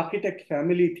एक आर्किटेक्ट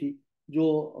फैमिली थी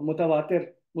जो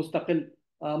मुतवातिर मुस्तकिल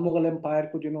मुगल एम्पायर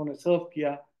को जिन्होंने सर्व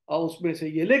किया, उसमें से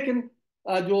ये। लेकिन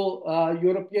जो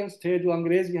यूरोपियंस थे, जो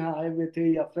अंग्रेज यहाँ आए हुए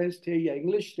थे या फ्रेंच थे या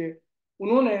इंग्लिश थे,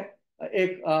 उन्होंने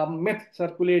एक मिथ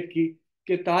सर्कुलेट की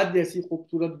कि ताज जैसी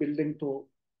खूबसूरत बिल्डिंग तो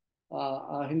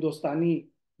हिंदुस्तानी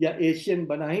या एशियन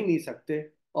बना ही नहीं सकते,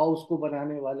 और उसको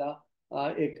बनाने वाला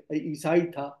एक ईसाई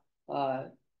था,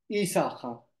 ईसा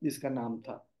खां जिसका नाम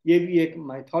था। ये भी एक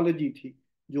माइथोलॉजी थी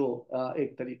जो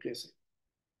एक तरीके से।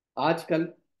 आजकल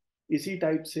इसी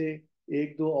टाइप से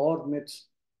एक दो और मिथ्स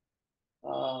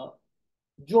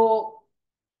जो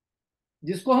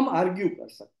जिसको हम आर्ग्यू कर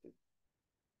सकते हैं,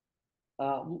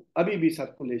 अभी भी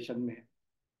सर्कुलेशन में है।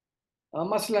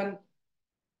 मसलन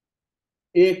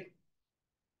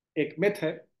एक मिथ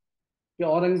है कि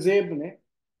औरंगजेब ने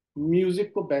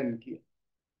म्यूजिक को बैन किया।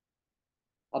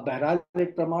 अब बहरहाल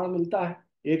एक प्रमाण मिलता है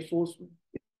एक सोर्स में,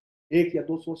 एक या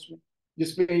दो सोर्स में,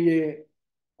 जिसमें ये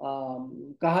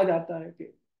कहा जाता है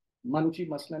कि मनची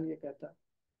मसलन ये कहता है,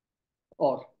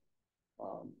 और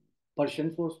पर्शियन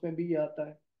सोर्स में भी ये आता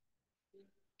है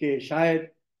कि शायद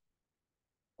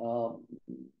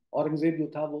औरंगजेब जो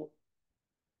था वो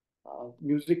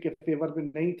म्यूजिक के फेवर में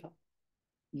नहीं था।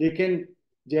 लेकिन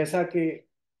जैसा कि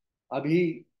अभी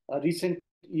रिसेंट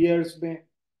ईयर्स में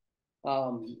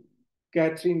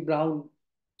कैथरीन ब्राउन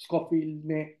स्कॉफील्ड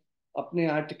ने अपने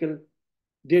article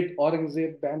did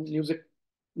Aurangzeb ban music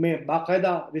में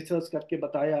बाकायदा रिसर्च करके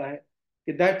बताया है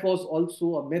कि that was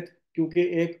also a myth, क्योंकि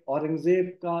एक औरंगजेब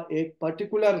का एक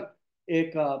पर्टिकुलर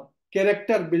एक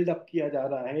कैरेक्टर बिल्डअप किया जा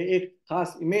रहा है, एक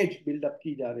खास इमेज बिल्डअप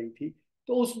की जा रही थी।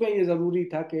 तो उसमें ये जरूरी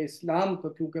था कि इस्लाम को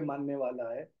क्योंकि मानने वाला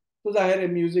है, तो जाहिर है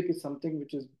music is something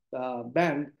which is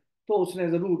band, तो उसने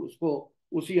जरूर उसको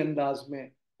उसी अंदाज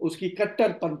में उसकी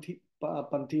कट्टरपंथी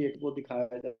पंथी एक वो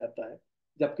दिखाया जाता है।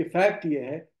 जबकि फैक्ट ये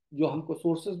है जो हमको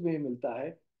सोर्सेज में मिलता है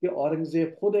कि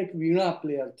औरंगजेब खुद एक वीणा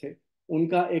प्लेयर थे।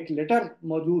 उनका एक लेटर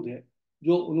मौजूद है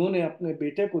जो उन्होंने अपने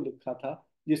बेटे को लिखा था,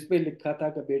 जिसपे लिखा था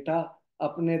कि बेटा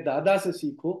अपने दादा से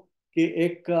सीखो कि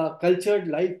एक कल्चर्ड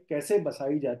लाइफ कैसे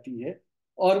बसाई जाती है।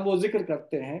 और वो जिक्र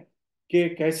करते हैं कि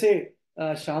कैसे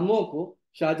शामों को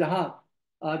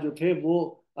शाहजहां जो थे वो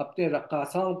अपने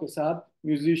रक्कासाओं के साथ,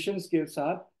 म्यूजिशियंस के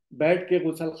साथ बैठ के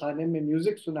गुसल खाने में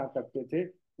म्यूजिक सुना करते थे,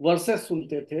 वर्सेस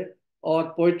सुनते थे और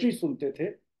पोइट्री सुनते थे,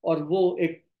 और वो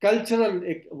एक कल्चरल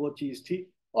एक वो चीज थी।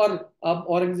 और अब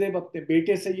औरंगजेब अपने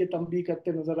बेटे से ये तंबीह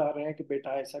करते नजर आ रहे हैं कि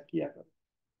बेटा ऐसा किया करो।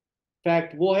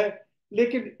 फैक्ट वो है।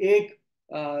 लेकिन एक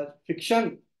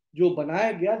फिक्शन जो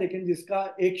बनाया गया, लेकिन जिसका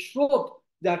एक स्रोत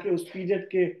जाके उस पीरियड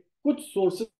के कुछ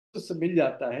सोर्सेस से मिल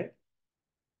जाता है,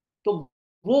 तो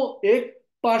वो एक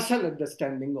पार्शल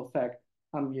अंडरस्टैंडिंग ऑफ फैक्ट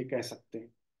हम ये कह सकते हैं।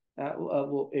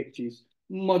 वो एक चीज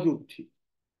मौजूद थी।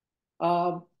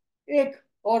 एक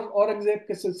और औरंगजेब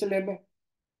के सिलसिले में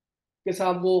कि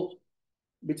साहब वो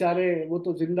बेचारे वो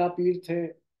तो जिंदा पीर थे,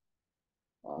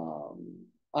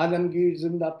 आलमगीर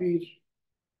जिंदा पीर,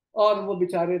 और वो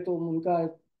बेचारे तो उनका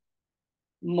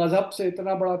मजहब से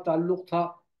इतना बड़ा ताल्लुक था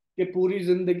कि पूरी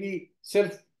जिंदगी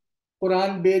सिर्फ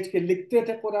कुरान बेच के लिखते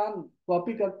थे, कुरान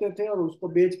कॉपी करते थे और उसको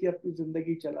बेच के अपनी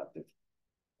जिंदगी चलाते थे।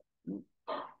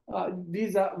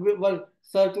 These were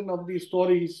certain of the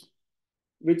stories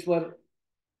which were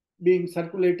being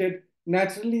circulated.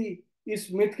 Naturally इस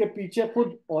मिथ के पीछे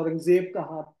खुद औरंगजेब का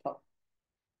हाथ था,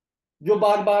 जो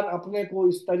बार बार अपने को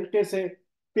इस तरीके से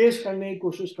पेश करने की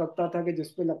कोशिश करता था कि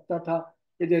जिसपे लगता था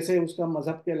कि जैसे उसका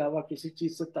मजहब के अलावा किसी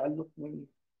चीज से ताल्लुक नहीं।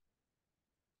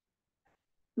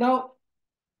 Now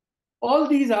all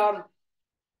these are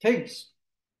things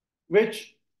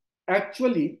which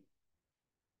actually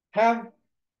have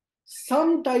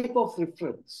some type of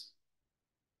reference,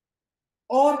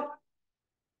 or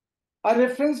a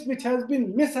reference which has been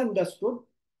misunderstood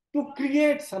to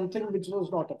create something which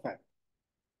was not a fact.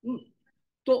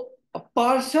 So a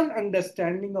partial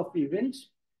understanding of events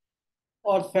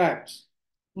or facts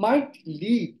might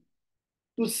lead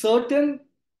to certain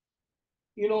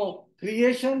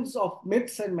creations of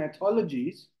myths and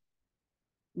mythologies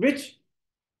which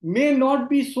may not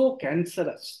be so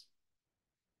cancerous.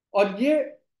 और ये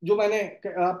जो मैंने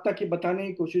आप तक ये बताने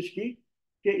की कोशिश की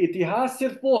कि इतिहास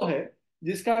सिर्फ वो है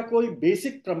जिसका कोई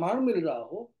बेसिक प्रमाण मिल रहा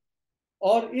हो,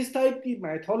 और इस टाइप की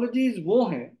मैथोलॉजीज वो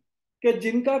हैं कि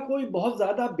जिनका कोई बहुत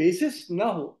ज्यादा बेसिस ना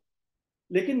हो,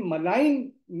 लेकिन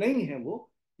मलाइन नहीं है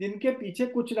वो, जिनके पीछे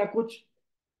कुछ ना कुछ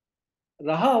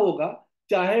रहा होगा,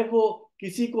 चाहे वो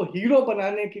किसी को हीरो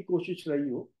बनाने की कोशिश रही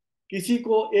हो, किसी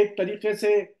को एक तरीके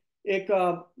से एक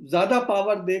ज्यादा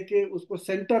पावर दे के उसको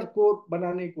सेंटर को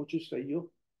बनाने की कोशिश रही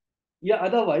हो, या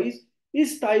अदरवाइज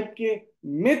इस टाइप के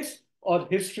मिथ्स और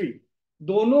हिस्ट्री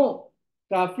दोनों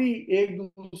काफी एक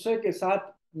दूसरे के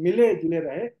साथ मिले जुले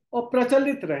रहे और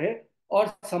प्रचलित रहे, और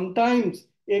समटाइम्स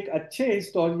एक अच्छे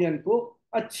हिस्टोरियन को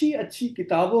अच्छी अच्छी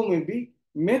किताबों में भी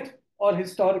मिथ और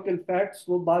हिस्टोरिकल फैक्ट्स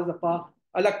को बाज़ दफा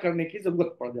अलग करने की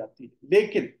जरूरत पड़ जाती है।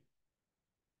 लेकिन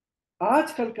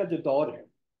आजकल का जो दौर है,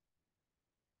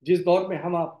 जिस दौर में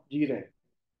हम आप जी रहे हैं,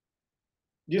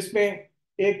 जिसमें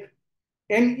एक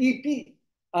NEP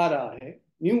आ रहा है,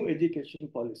 न्यू एजुकेशन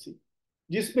पॉलिसी,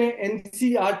 जिसमें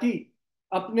NCERT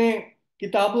अपने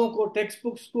किताबों को, टेक्स्ट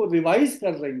बुक्स को रिवाइज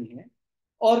कर रही हैं,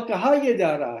 और कहा यह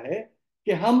जा रहा है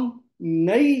कि हम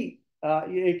नई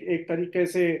एक तरीके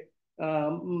से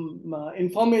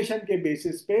इंफॉर्मेशन के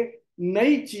बेसिस पे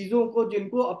नई चीजों को,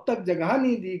 जिनको अब तक जगह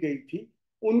नहीं दी गई थी,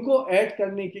 उनको ऐड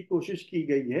करने की कोशिश की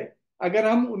गई है। अगर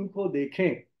हम उनको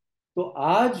देखें तो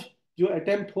आज जो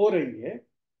अटेम्प्ट हो रही है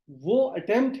वो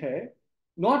अटेम्प्ट है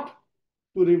not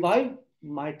to revive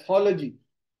mythology.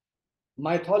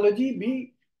 Mythology भी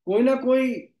कोई ना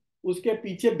कोई उसके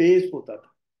पीछे बेस होता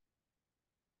था।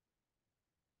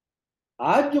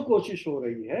 आज जो कोशिश हो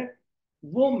रही है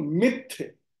वो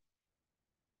मिथ्य,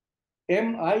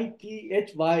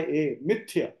 MITHYA,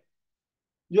 मिथ्य,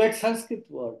 जो एक संस्कृत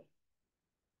वर्ड,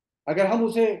 अगर हम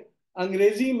उसे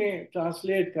अंग्रेजी में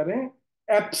ट्रांसलेट करें,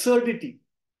 absurdity,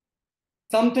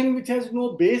 something which has no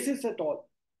basis at all.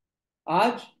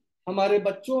 आज हमारे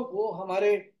बच्चों को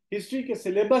हमारे हिस्ट्री के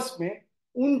सिलेबस में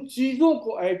उन चीजों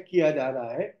को ऐड किया जा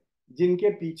रहा है जिनके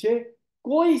पीछे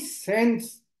कोई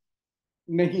सेंस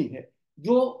नहीं है,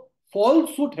 जो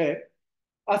फॉल्सहुड है,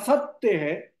 असत्य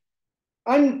है,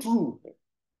 अनट्रू है।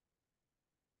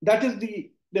 That is the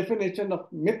definition of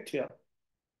मिथ्या,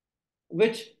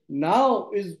 which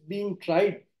now is being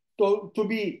tried to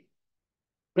be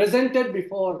presented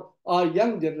before our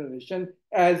young generation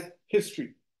as history.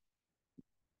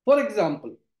 For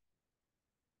example,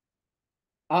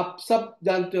 आप सब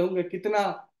जानते होंगे कितना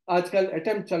आजकल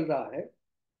अटेम्प्ट चल रहा है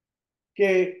कि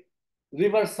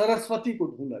रिवर सरस्वती को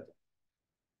ढूंढा जाए।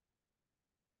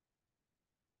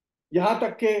 यहां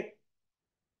तक कि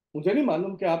मुझे नहीं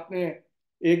मालूम कि आपने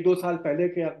 1-2 साल पहले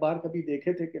के अखबार कभी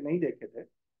देखे थे कि नहीं देखे थे,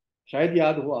 शायद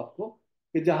याद हो आपको,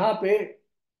 कि जहां पे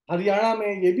हरियाणा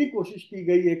में ये भी कोशिश की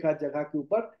गई एक आध जगह के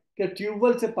ऊपर कि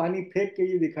ट्यूबवेल से पानी फेंक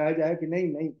के ये दिखाया जाए कि नहीं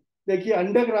नहीं, देखिए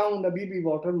अंडरग्राउंड अभी भी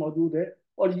वाटर मौजूद है,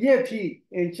 और ये थी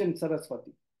एंशिएंट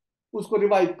सरस्वती। उसको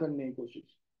रिवाइव करने की कोशिश,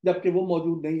 जबकि वो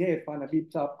मौजूद नहीं है। इरफान हबीब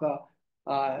साहब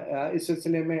का इस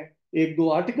सिलसिले में 1-2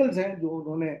 आर्टिकल्स हैं जो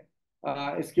उन्होंने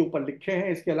इसके ऊपर लिखे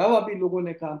हैं। इसके अलावा भी लोगों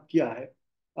ने काम किया है।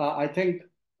 आई थिंक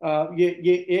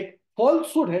ये एक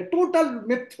फॉल्सहुड है, टोटल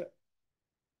मिथ,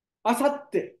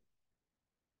 असत्य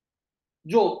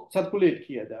जो सर्कुलेट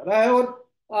किया जा रहा है।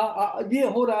 और ये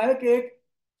हो रहा है कि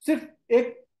सिर्फ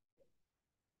एक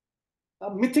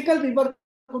मिथिकल रिवर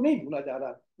को नहीं भूला जा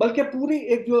रहा, बल्कि पूरी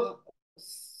एक जो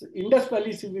इंडस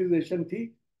वैली सिविलाइजेशन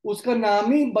थी उसका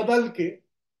नाम ही बदल के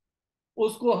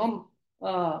उसको हम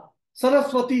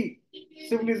सरस्वती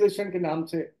सिविलाइजेशन के नाम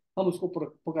से हम उसको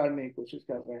पुकारने की कोशिश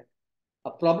कर रहे हैं।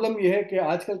 अब प्रॉब्लम यह है कि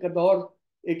आजकल का दौर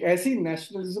एक ऐसी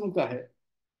नेशनलिज्म का है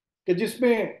कि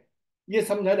जिसमें ये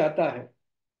समझा जाता है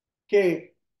कि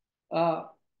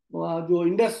जो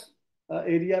इंडस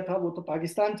एरिया था वो तो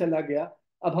पाकिस्तान चला गया,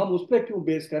 अब हम उस पर क्यों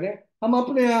बेस करें, हम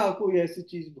अपने यहाँ कोई ऐसी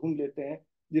चीज ढूंढ लेते हैं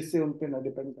जिससे उन पर न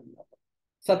डिपेंड करना पड़े।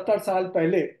 70 साल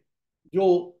पहले जो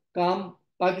काम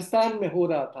पाकिस्तान में हो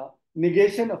रहा था,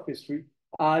 निगेशन ऑफ हिस्ट्री,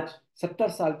 आज 70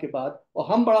 साल के बाद,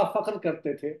 और हम बड़ा फख्र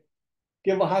करते थे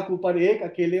कि वहां के ऊपर एक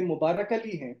अकेले मुबारक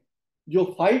अली हैं जो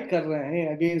फाइट कर रहे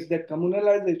हैं against that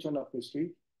communalisation of history,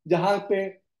 जहां पे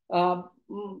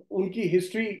उनकी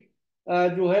हिस्ट्री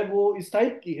जो है वो इस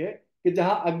टाइप की है कि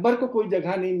जहां अकबर को कोई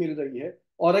जगह नहीं मिल रही है,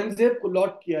 औरंगजेब को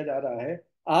लॉट किया जा रहा है।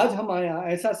 आज हमारे यहाँ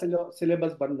ऐसा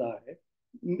सिलेबस बन रहा है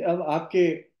आपके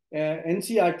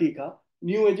NCERT का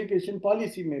न्यू एजुकेशन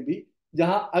पॉलिसी में भी,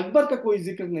 जहां अकबर का कोई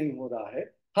जिक्र नहीं हो रहा है।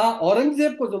 हाँ,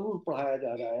 औरंगजेब को जरूर पढ़ाया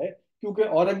जा रहा है, क्योंकि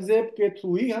औरंगजेब के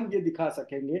थ्रू ही हम ये दिखा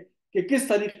सकेंगे कि किस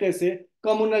तरीके से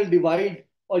कम्युनल डिवाइड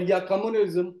और या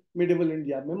कम्युनलिज्म मिडिवल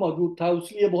इंडिया में मौजूद था।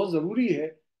 इसलिए बहुत जरूरी है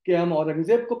कि हम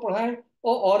औरंगजेब को पढ़ाएं,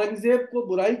 और औरंगजेब को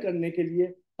बुराई करने के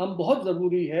लिए हम बहुत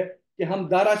जरूरी है कि हम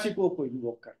दारा शिकोह को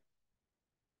इन्वोक करें।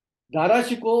 दारा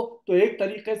शिकोह तो एक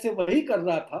तरीके से वही कर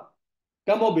रहा था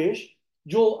कमोबेश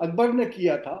जो अकबर ने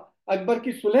किया था। अकबर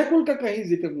की सुलह कुल का कहीं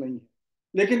जिक्र नहीं है,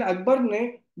 लेकिन अकबर ने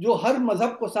जो हर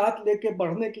मजहब को साथ लेके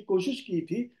बढ़ने की कोशिश की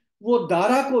थी, वो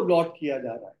दारा को लॉट किया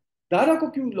जा रहा है। दारा को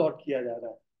क्यों लॉट किया जा रहा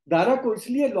है? दारा को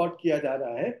इसलिए लॉट किया जा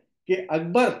रहा है कि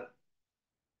अकबर,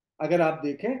 अगर आप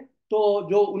देखें तो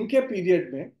जो उनके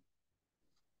पीरियड में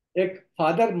एक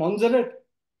फादर मोन्जरेट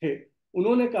थे,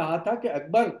 उन्होंने कहा था कि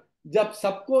अकबर जब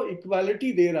सबको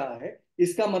इक्वालिटी दे रहा है,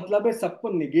 इसका मतलब है सबको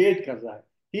निगेट कर रहा है।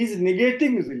 he is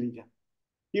negating religion.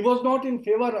 He was not in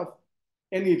favor of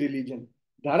any religion.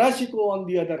 Darashikoh, on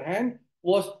the other hand,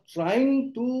 was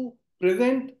trying to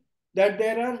present that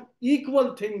there are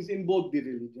equal things in both the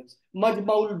religions.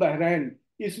 Majmaul Bahrain,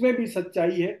 इसमें भी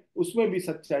सच्चाई है, उसमें भी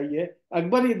सच्चाई है.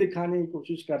 अकबर ये दिखाने की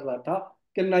कोशिश कर रहा था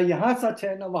कि ना यहाँ सच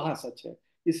है ना वहाँ सच है.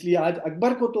 इसलिए आज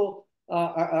अकबर को तो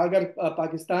अगर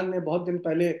पाकिस्तान ने बहुत दिन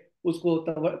पहले उसको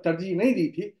तरजीह नहीं दी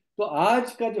थी, तो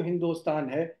आज का जो हिंदुस्तान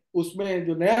है उसमें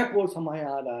जो नया कोर्स हमारे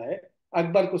आ रहा है,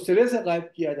 अकबर को सिरे से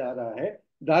गायब किया जा रहा है,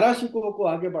 दाराशिकोह को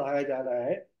आगे बढ़ाया जा रहा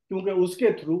है, क्योंकि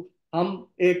उसके थ्रू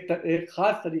हम एक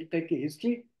खास तरीके की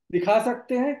हिस्ट्री दिखा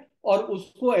सकते हैं और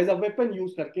उसको एज अ वेपन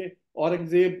यूज करके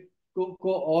औरंगजेब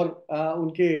को और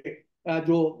उनके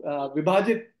जो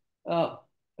विभाजित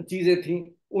चीजें थी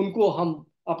उनको हम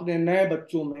अपने नए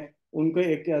बच्चों में उनके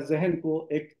एक जहन को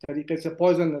एक तरीके से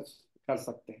पॉइजनस कर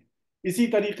सकते हैं. इसी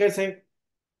तरीके से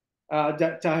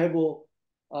चाहे वो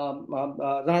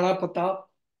राणा प्रताप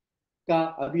का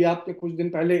अभी आपने कुछ दिन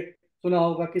पहले सुना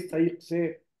होगा किस तरीके से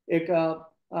एक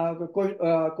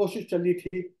कोशिश चली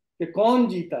थी कि कौन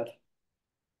जीता था.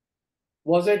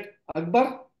 वॉज इट अकबर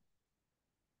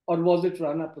और वॉज इट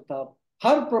राणा प्रताप?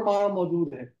 हर प्रमाण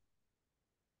मौजूद है,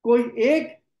 कोई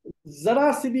एक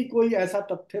जरा सी भी कोई ऐसा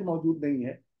तथ्य मौजूद नहीं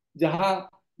है जहां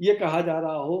ये कहा जा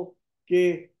रहा हो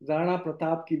कि राणा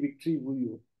प्रताप की विक्ट्री हुई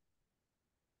हो.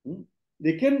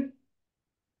 लेकिन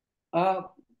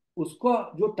उसका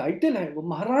जो टाइटल है वो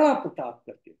महाराणा प्रताप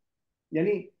करके,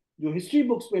 यानी जो हिस्ट्री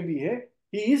बुक्स में भी है,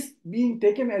 he is being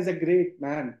taken as a great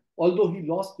man although he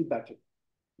lost the battle.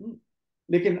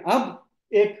 लेकिन अब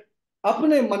एक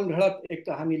अपने मन घड़त एक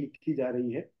कहानी लिखी जा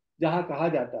रही है जहां कहा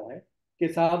जाता है कि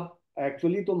साहब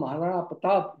एक्चुअली तो महाराणा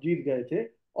प्रताप जीत गए थे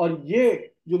और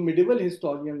ये जो मिडिवल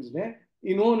हिस्टोरियंस ने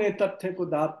इन्होंने तथ्य को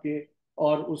दाब के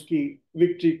और उसकी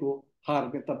विक्ट्री को हार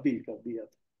में तब्दील कर दिया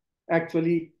था.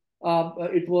 Actually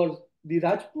it was the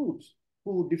Rajputs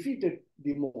who defeated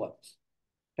the Mughals.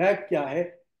 Fact क्या है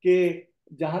कि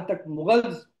जहां तक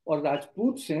मुगल्स और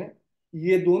राजपूत हैं,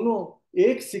 ये दोनों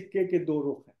एक सिक्के के दो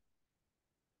रुख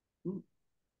हैं,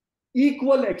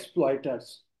 इक्वल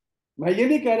एक्सप्लॉइटर्स. मैं ये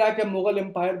नहीं कह रहा कि मुगल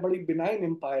एम्पायर बड़ी बिनाइन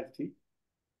एम्पायर थी.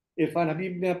 इरफान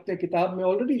हबीब ने अपने किताब में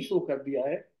ऑलरेडी शो कर दिया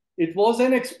है, it was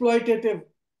an exploitative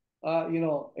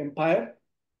empire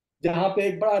जहां पे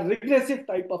एक बड़ा रिग्रेसिव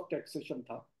टाइप ऑफ टैक्सेशन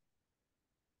था.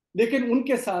 लेकिन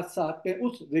उनके साथ साथ में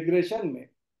उस रिग्रेशन में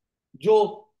जो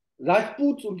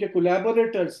राजपूत उनके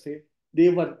कोलैबोरेटर्स थे, दे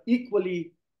वर इक्वली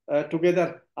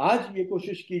टुगेदर. आज ये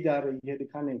कोशिश की जा रही है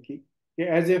दिखाने की कि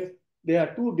as if they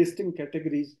are two distinct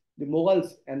categories, the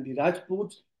Mughals and the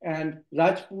राजपूत्स, and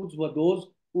राजपूत्स were those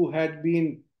who had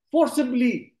been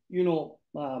forcibly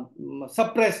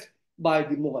suppressed by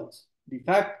the Mughals. The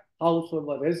fact,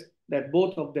 however, is that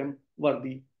both of them were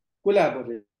the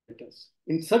collaborators.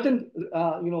 In certain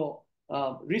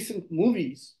recent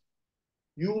movies,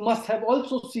 you must have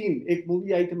also seen, एक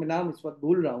movie आई थी, मैं नाम इस वक्त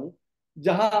भूल रहा हूं,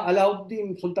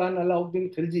 जहां सुल्तान अलाउद्दीन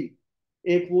खिलजी,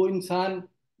 एक वो इंसान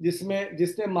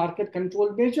जिसने मार्केट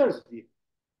कंट्रोल मेजर्स दिए,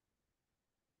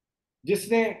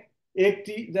 जिसने एक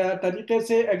तरीके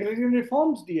से एग्रेरियन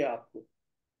रिफॉर्म्स दिए आपको,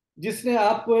 जिसने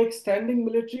आपको एक स्टैंडिंग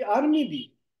मिलिट्री आर्मी दी,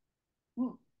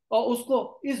 और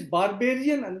उसको इस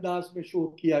बारबेरियन अंदाज में शो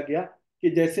किया गया कि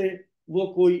जैसे वो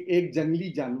कोई एक जंगली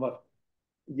जानवर.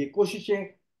 ये कोशिशें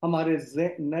हमारे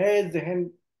नए जहन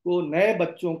को, नए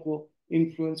बच्चों को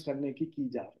इन्फ्लुएंस करने की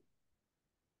जा रही.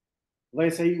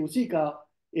 वैसे ही उसी का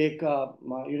एक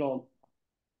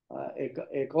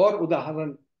एक और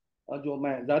उदाहरण, जो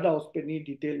मैं ज्यादा उस पर नहीं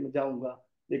डिटेल में जाऊंगा,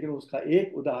 लेकिन उसका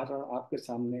एक उदाहरण आपके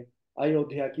सामने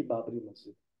अयोध्या की बाबरी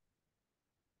मस्जिद,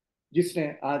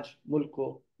 जिसने आज मुल्क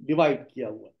को डिवाइड किया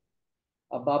हुआ.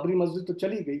 अब बाबरी मस्जिद तो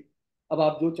चली गई, अब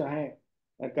आप जो चाहें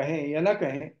कहें या ना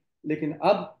कहें, लेकिन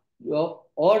अब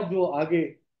और जो आगे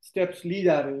स्टेप्स ली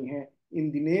जा रही हैं in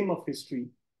the name of history,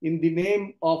 in the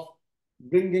name of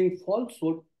bringing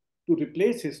falsehood to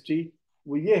replace history,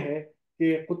 वो ये है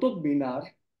कि कुतुब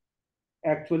मीनार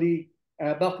एक्चुअली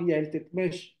ऐबक या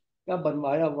इल्तुतमिश का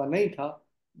बनवाया हुआ नहीं था,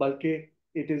 बल्कि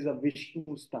इट इज अ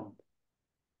विष्णु स्तंभ.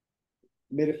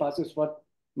 मेरे पास इस वक्त,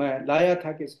 मैं लाया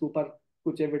था कि इसके ऊपर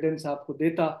कुछ एविडेंस आपको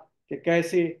देता कि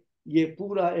कैसे ये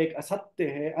पूरा एक असत्य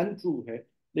है, अनट्रू है.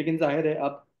 लेकिन जाहिर है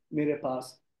अब मेरे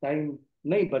पास टाइम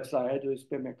नहीं बच रहा है जो इस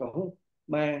पे मैं कहूँ.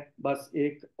 मैं बस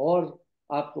एक और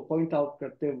आपको पॉइंट आउट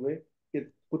करते हुए कि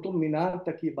कुतुब मीनार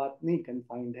तक ये बात नहीं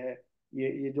कन्फाइंड है,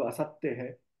 ये जो असत्य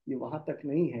है ये वहाँ तक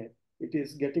नहीं है. It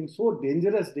is getting so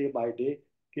dangerous day by day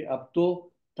कि अब तो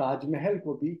ताजमहल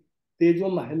को भी तेजो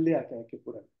महल्या कह के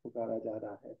पुकारा जा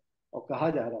रहा है और कहा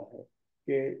जा रहा है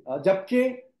कि जबकि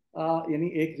यानी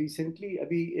एक रिसेंटली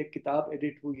अभी एक किताब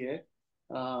एडिट हुई है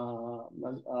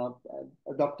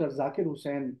डॉक्टर जाकिर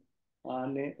हुसैन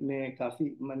ने काफ़ी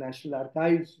नेशनल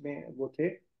आर्काइव्स में वो थे,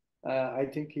 I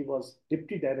think he was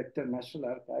deputy director national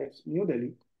archives new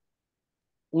Delhi.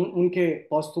 उनके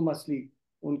पॉस्टुमसली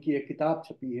उनकी एक किताब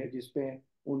छपी है जिसमें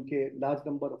उनके लार्ज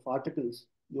नंबर ऑफ आर्टिकल्स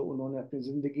जो उन्होंने अपनी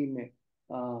ज़िंदगी में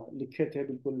लिखे थे,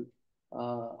 बिल्कुल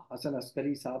हसन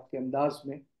अस्करी साहब के अंदाज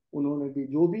में उन्होंने भी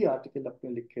जो भी आर्टिकल अपने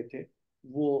लिखे थे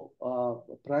वो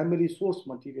प्राइमरी सोर्स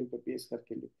मटेरियल पे बेस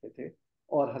करके लिखे थे।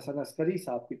 और हसन अस्करी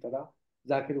साहब की तरह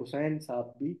जाकिर हुसैन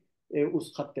साहब भी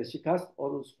उस खत शिकस्त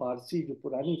और उस फारसी जो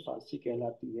पुरानी फारसी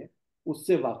कहलाती है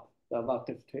उससे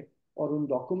वाकिफ थे और उन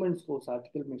डॉक्यूमेंट्स को उस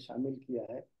आर्टिकल में शामिल किया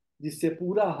है, जिससे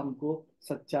पूरा हमको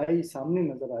सच्चाई सामने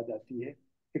नजर आ जाती है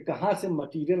कि कहाँ से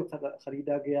मटेरियल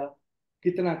खरीदा गया,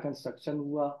 कितना कंस्ट्रक्शन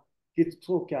हुआ,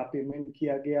 किसको क्या पेमेंट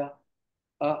किया गया,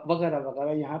 वगैरह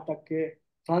वगैरह। यहाँ तक कि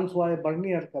फ्रांसवाय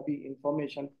बर्नियर का भी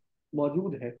इंफॉर्मेशन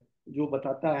मौजूद है जो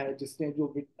बताता है, जिसने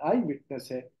जो आई विटनेस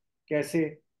है कैसे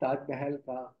ताजमहल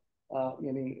का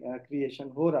यानी क्रिएशन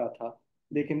हो रहा था।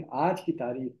 लेकिन आज की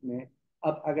तारीख में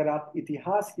अब अगर आप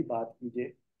इतिहास की बात कीजिए,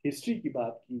 हिस्ट्री की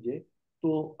बात कीजिए,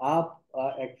 तो आप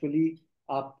एक्चुअली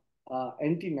आप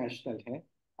एंटी नेशनल हैं।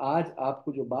 आज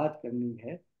आपको जो बात करनी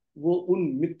है वो उन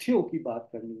मिथ्यों की बात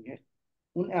करनी है,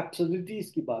 उन एब्सोल्यूटिज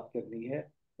की बात करनी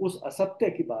है, उस असत्य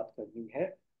की बात करनी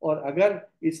है। और अगर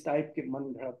इस टाइप के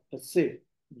मन घड़त से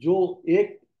जो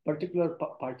एक पर्टिकुलर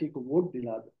पार्टी को वोट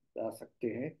दिला सकते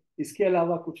हैं, इसके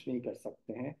अलावा कुछ नहीं कर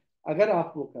सकते हैं, अगर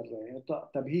आप वो कर रहे हैं तो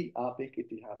तभी आप एक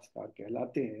इतिहासकार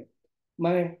कहलाते हैं।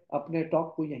 मैं अपने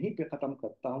टॉक को यहीं पे ख़त्म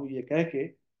करता हूँ ये कह के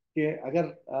कि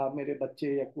अगर मेरे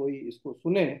बच्चे या कोई इसको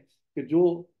सुने कि जो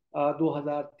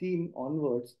 2003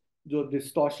 ऑनवर्ड्स जो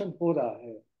डिस्टॉर्शन हो रहा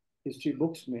है हिस्ट्री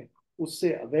बुक्स में,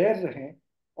 उससे अवेयर रहें।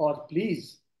 और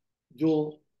प्लीज़ जो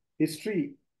हिस्ट्री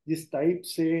जिस टाइप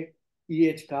से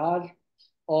ईएचकार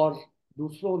और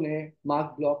दूसरों ने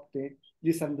मार्क ब्लॉक ने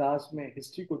जिस अंदाज में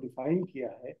हिस्ट्री को डिफाइन किया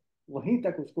है वहीं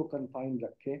तक उसको कन्फाइन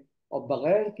रखें और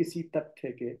बगैर किसी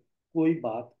तथ्य के कोई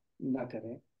बात न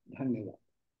करें। धन्यवाद।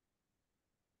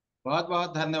 बहुत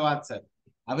बहुत धन्यवाद सर।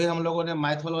 अभी हम लोगों ने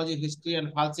mythology, history and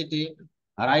फाल्सिटी,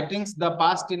 writings the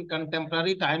past in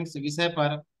contemporary times विषय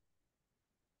पर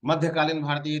मध्यकालीन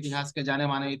भारतीय इतिहास के जाने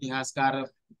माने इतिहासकार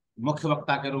मुख्य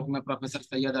वक्ता के रूप में प्रोफेसर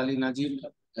सैयद अली नजीम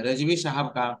रिजवी साहब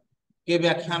का के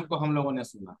व्याख्यान को हम लोगों ने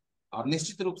सुना, और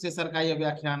निश्चित रूप से सर का यह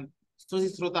व्याख्यान सुधी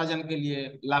श्रोताजन के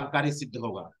लिए लाभकारी सिद्ध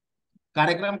होगा।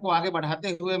 कार्यक्रम को आगे बढ़ाते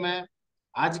हुए मैं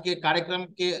आज के कार्यक्रम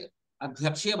के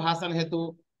अध्यक्षीय भाषण हेतु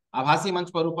आभासी मंच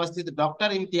पर उपस्थित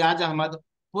डॉक्टर इम्तियाज अहमद,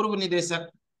 पूर्व निदेशक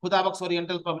Khudabakhsh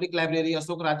oriental public library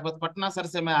Ashok Rajpath Patna, sir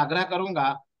से मैं आग्रह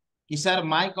करूंगा कि सर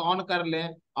माइक ऑन कर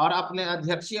लें और अपने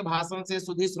अध्यक्षीय भाषण से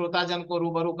सुधी श्रोताजन को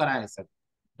रूबरू कराएं। Sir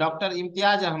doctor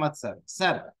Imtiaz Ahmad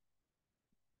sir.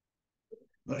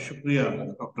 शुक्रिया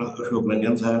डॉक्टर अशोक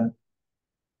रंजन साहब।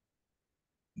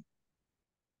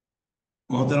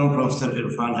 मोहतरम प्रोफेसर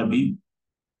इरफान हबीब,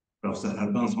 प्रोफेसर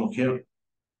हरबंस मुखिया,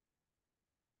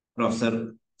 प्रोफेसर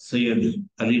सैयद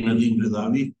अली नदीम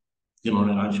रिजवी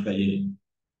जिन्होंने आज का ये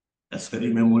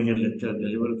अस्करी मेमोरियल लेक्चर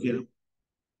डिलीवर किया,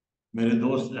 मेरे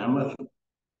दोस्त अहमद,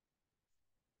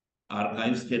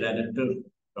 आर्काइव्स के डायरेक्टर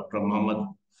डॉक्टर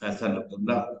मोहम्मद फैसल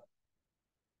अब्दुल्ला,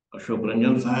 अशोक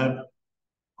रंजन साहब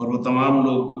और वो तमाम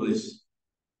लोग जो इस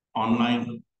ऑनलाइन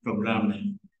प्रोग्राम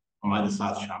में हमारे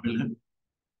साथ शामिल हैं।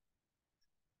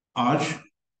 आज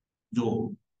जो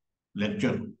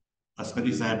लेक्चर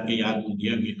अस्करी साहब की याद में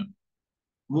दिया गया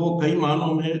वो कई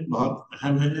मानों में बहुत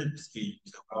अहम है, इसकी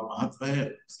बड़ा महत्व है,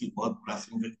 इसकी बहुत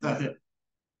प्रासंगिकता है,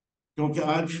 क्योंकि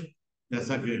आज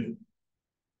जैसा कि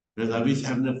रिजवी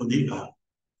साहब ने खुद ही कहा,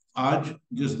 आज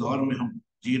जिस दौर में हम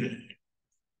जी रहे हैं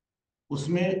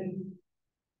उसमें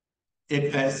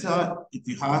एक ऐसा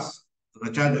इतिहास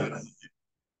रचा जा रहा है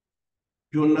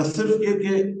जो न सिर्फ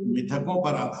एक मिथकों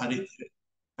पर आधारित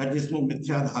है जिसमें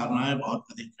मिथ्या धारणाएं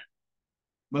बहुत अधिक हैं,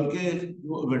 बल्कि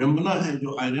जो विडंबना है,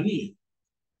 जो आयरनी है,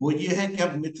 वो ये है कि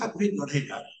अब मिथक भी गढ़े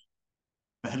जा रहे हैं।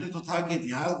 पहले तो था कि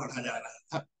इतिहास गढ़ा जा रहा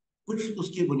था, कुछ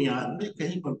उसकी बुनियाद में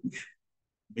कहीं पर कुछ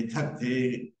मिथक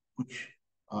थे, कुछ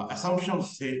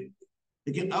असम्पशंस थे,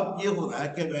 लेकिन अब ये हो रहा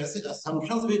है कि वैसे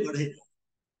असम्पशंस भी गढ़े जा रहे हैं।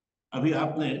 अभी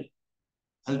आपने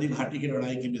हल्दी घाटी की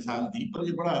लड़ाई की मिसाल दी, और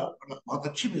ये बहुत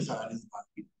अच्छी मिसाल है इस बात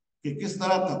की कि किस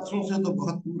तरह तथ्यों से तो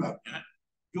बहुत दूर आ गया है,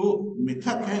 जो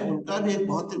मिथक है उनका भी एक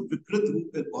बहुत ही विकृत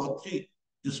रूप, एक बहुत ही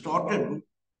डिस्टॉर्टेड रूप,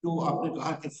 जो आपने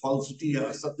कहा कि फॉल्सिटी या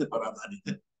असत्य पर आधारित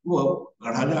है, वो अब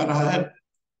गढ़ा जा रहा है।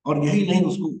 और यही नहीं,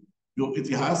 उसको जो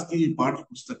इतिहास की पाठ्य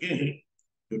पुस्तकें हैं,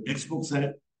 जो टेक्स्ट बुक्स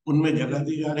हैं, उनमें जगह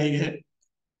दी जा रही है,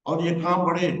 और ये काम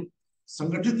बड़े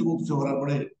संगठित रूप से हो रहा है,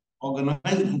 बड़े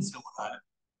ऑर्गेनाइज्ड ढंग से हो रहा है।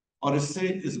 और इससे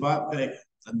इस बात का एक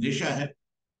संदेशा है,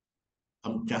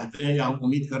 हम चाहते हैं या हम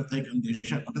उम्मीद करते हैं कि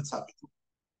अंदेशा गलत साबित हो,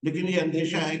 लेकिन ये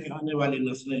अंदेशा है कि आने वाली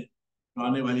नस्लें,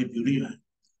 आने वाली पीढ़ियां हैं,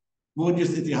 वो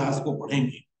जिस इतिहास को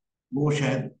पढ़ेंगे वो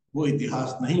शायद वो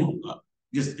इतिहास नहीं होगा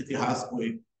जिस इतिहास को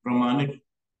एक प्रमाणिक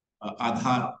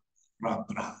आधार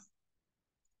प्राप्त रहा।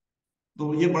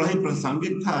 तो ये बड़ा ही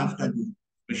प्रासंगिक था आज का जो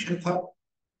विषय था,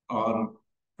 और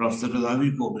प्रोफेसर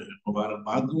रजावी को मैं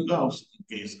मुबारकबाद दूंगा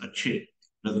उसके इस अच्छे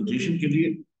प्रेजेंटेशन के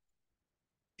लिए।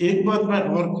 एक बात मैं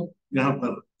और यहाँ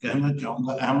पर कहना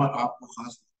चाहूंगा, अहमद आपको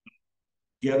खास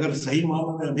कि अगर सही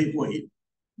मानों में अभी कोई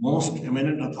मोस्ट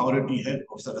एमिनेंट अथॉरिटी है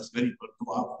प्रोफेसर असगरी पर,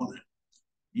 तो आप खुद हैं।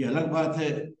 ये अलग बात है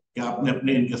कि आपने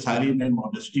अपने इंकसारी में,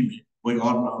 मॉडेस्टी में कोई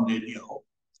और नाम ले लिया हो,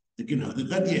 लेकिन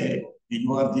हकीकत यह है कि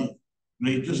you are the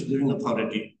greatest living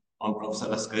authority on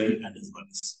Professor Askari and his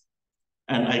works,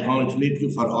 and I congratulate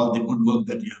you for all the good work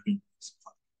that you have been doing so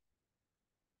far.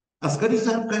 Askari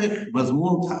साहब का एक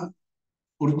मजमून था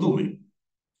उर्दू में,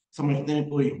 समझते हैं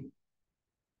कोई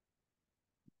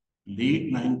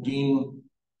लेट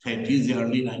 1930s या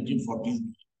अर्ली 1940s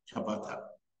में छपा था।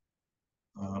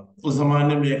 उस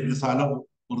जमाने में एक रिसाला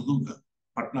उर्दू का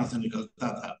पटना से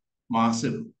निकलता था,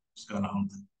 मासिर उसका नाम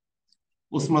था।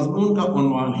 उस मजमून का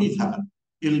उन्वान ही था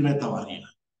इल्म तवारीख,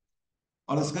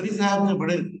 और अस्करी साहब ने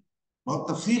बहुत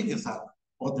तफसील के साथ,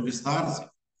 बहुत विस्तार से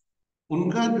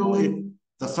उनका जो एक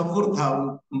तसव्वुर था,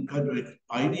 उनका जो एक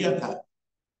आइडिया था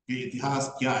कि इतिहास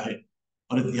क्या है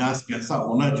और इतिहास कैसा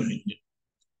होना चाहिए,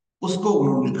 उसको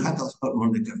उन्होंने लिखा था, उस पर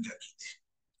उन्होंने चर्चा की थी।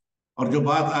 और जो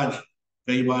बात आज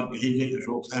कई बार कही गई,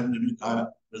 अशोक साहब ने भी कहा,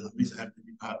 रजावी साहब ने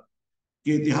भी कहा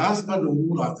कि इतिहास का जो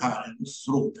मूल आधार है वो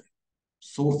स्रोत है,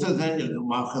 सोर्सेज हैं या जो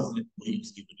माखज है वही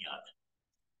उसकी बुनियाद है।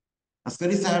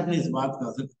 अस्करी साहब ने इस बात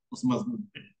का जिक्र उस मजमून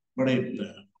में बड़े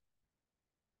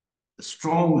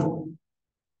स्ट्रॉन्ग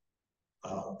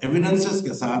एविडेंसेस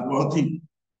के साथ, बहुत ही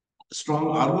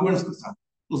स्ट्रॉन्ग आर्गुमेंट्स के साथ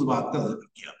उस बात का जिक्र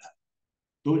किया था।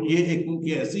 तो ये एक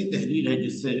उनकी ऐसी तहरीर है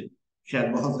जिससे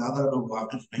शायद बहुत ज्यादा लोग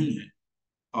वाकिफ नहीं है,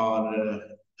 और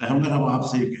अहमद हम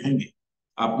आपसे ये कहेंगे,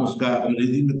 आपने उसका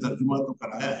अंग्रेजी में तर्जुमा तो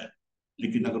कराया है,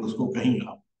 लेकिन अगर उसको कहीं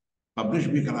आप पब्लिश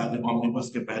भी करा दें ऑमनिबस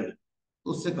के पहले,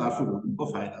 तो उससे काफी लोगों को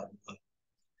फायदा होगा।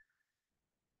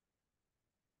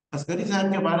 अस्करी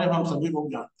साहब के बारे में हम सभी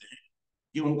लोग जानते हैं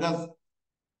कि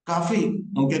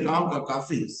उनके काम का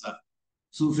काफी हिस्सा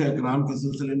सूफी इकराम के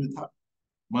सिलसिले में था।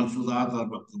 मलफूजात और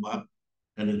मकतूबात,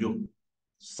 यानी जो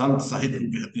संत साहित्य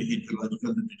कहते हैं,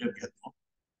 थियोलॉजिकल लिटरेचर कहते हैं,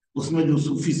 उसमें जो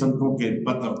सूफी संतों के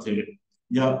पत्र थे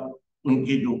या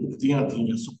उनकी जो उक्तियां थी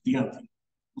या सुक्तियां थी,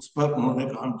 उस पर उन्होंने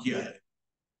काम किया है।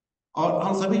 और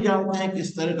हम सभी जानते हैं कि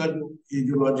इस तरह का जो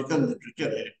थियोलॉजिकल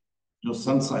लिटरेचर है, जो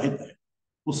संत साहित्य है,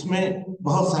 उसमें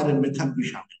बहुत सारे मिथक भी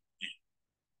शामिल होते हैं।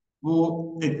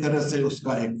 वो एक तरह से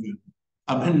उसका एक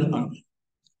अभिन्न अंग है।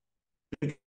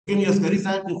 लेकिन अस्करी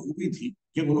साहब की खूबी थी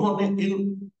कि उन्होंने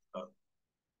इन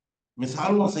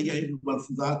मिसालों से या इन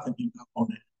मलफूजात है जिनका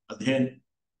उन्होंने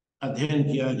अध्ययन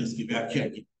किया, जिसकी व्याख्या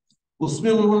की,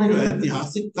 उसमें उन्होंने जो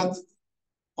ऐतिहासिक तथ्य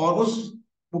और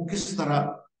वो किस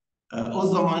तरह उस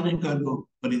जमाने का जो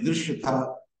परिदृश्य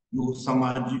था, जो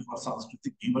सामाजिक और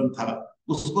सांस्कृतिक जीवन था,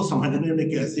 उसको समझने में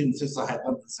कैसे इनसे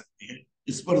सहायता मिल सकती है,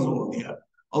 इस पर जोर दिया।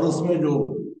 और उसमें जो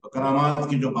करामात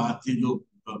की जो बात थी, जो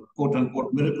कोट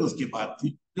अनकोट मिरेकल्स की बात थी,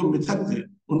 जो मिथक थे,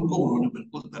 उनको उन्होंने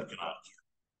बिल्कुल दरकिनार किया।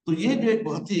 तो ये जो एक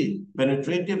बहुत ही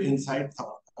पेनिट्रेटिव इंसाइट था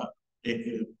उनका,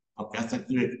 एक आप कह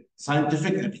सकते हैं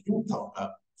साइंटिफिक एटीट्यूड था उनका,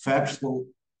 फैक्ट्स को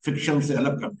फिक्शन से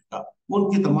अलग करने का, वो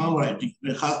उनकी तमाम राइटिंग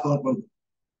में, खासतौर पर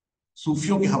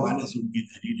सूफियों के हवाले से उनकी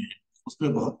तहरीरें हैं,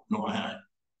 उसमें बहुत नुमाया है।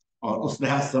 और उस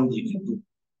लिहाज से हम देखें तो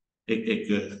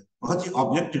एक बहुत ही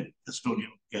ऑब्जेक्टिव हिस्टोरियन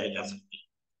कहा जा सकते हैं।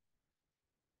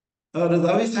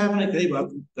 रजावी साहब ने कई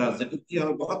बातों का जिक्र किया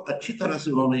और बहुत अच्छी तरह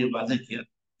से उन्होंने ये वादे किया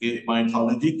कि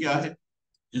माइथोलॉजी क्या है,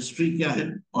 हिस्ट्री क्या है,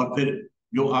 और फिर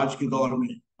जो आज के दौर में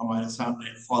हमारे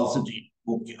सामने फॉल्सिटी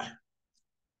वो क्या है।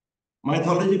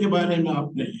 माइथोलॉजी के बारे में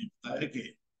आपने ये बताया कि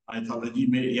माइथोलॉजी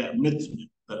में या मिथ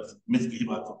की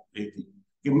बात हो रही थी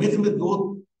कि मिथ में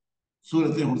दो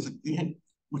सूरतें हो सकती हैं।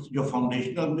 कुछ जो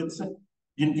फाउंडेशनल मिथ्स हैं,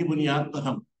 जिनकी बुनियाद पर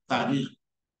हम तारीख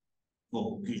को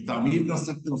की तामीर कर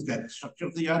सकते हैं, उसका एक स्ट्रक्चर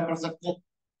तैयार कर सकते हैं।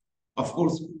 ऑफ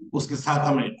कोर्स उसके साथ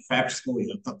हमें फैक्ट्स को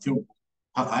या तथ्यों को,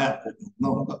 हकायक को ढूंढना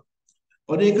होगा।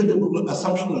 और एक जो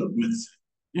असम्पशनल मिथ्स है,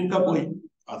 जिनका कोई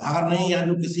आधार नहीं, या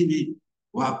जो किसी भी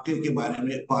वाक्य के बारे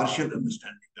में पार्शियल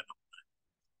अंडरस्टैंडिंग करना होता है।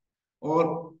 और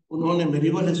उन्होंने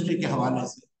मेडिवल हिस्ट्री के हवाले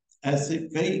से ऐसे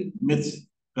कई मिथ्स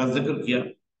का जिक्र किया,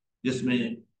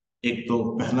 जिसमें एक तो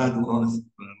पहला जो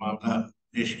उन्होंने मामला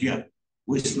पेश किया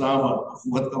वो इस्लाम और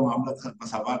अखुवत का मामला था,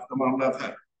 मसावात का मामला था।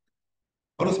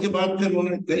 और उसके बाद फिर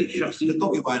उन्होंने कई शख्सियतों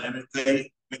के बारे में, कई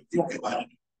व्यक्तियों के बारे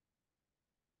में,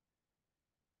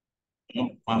 हम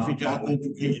माफी चाहते हैं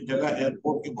क्योंकि ये जगह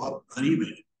एयरपोर्ट के बहुत करीब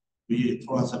है, तो ये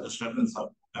थोड़ा सा डिस्टर्बेंस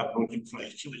अप्रोचिंग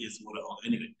फ्लाइट की वजह से हो रहा होगा।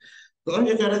 एनीवे, तो हम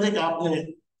ये कह रहे थे कि आपने,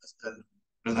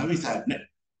 रजावी साहब ने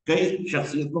कई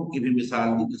शख्सियतों की भी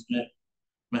मिसाल दी, जिसमें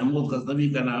महमूद गजनवी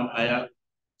का नाम आया,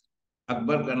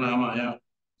 अकबर का नाम आया,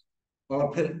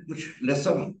 और फिर कुछ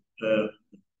लेसर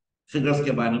फिगर्स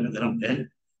के बारे में अगर हम कहें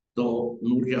तो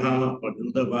नूरजहां और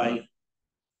जुल्दरबाई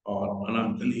और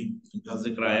अनारकली का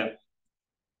जिक्र आया।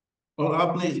 और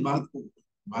आपने इस बात को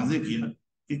वाजे किया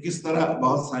कि किस तरह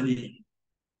बहुत सारी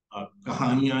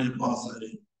कहानियां, बहुत सारे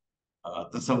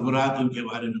तस्वुरात उनके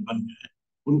बारे में बन गए हैं,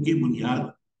 उनकी बुनियाद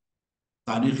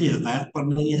तारीखी हक़ाइक़ पर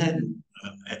नहीं है,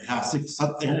 ऐतिहासिक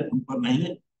सत्य है उन पर नहीं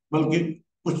है, बल्कि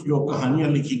कुछ जो कहानियां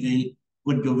लिखी गई,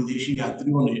 कुछ जो विदेशी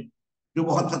यात्रियों ने, जो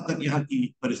बहुत हद तक यहाँ की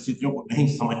परिस्थितियों को नहीं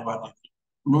समझ पाते थे,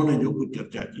 उन्होंने जो कुछ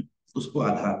चर्चा की उसको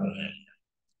आधार बनाया गया।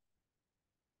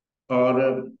 और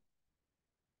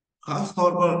खास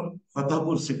तौर पर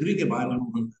फतेहपुर सिकरी के बारे में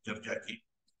उन्होंने चर्चा की,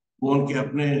 वो उनके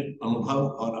अपने अनुभव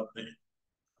और अपने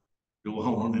जो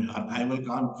वहाँ उन्होंने आर्काइवल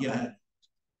काम किया है,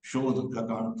 शोध का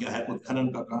काम किया है, उत्खनन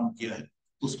का काम किया है,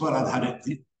 उस पर आधारित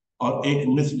थी। और एक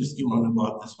मिथ जिसकी उन्होंने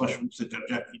बहुत स्पष्ट रूप से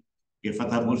चर्चा की कि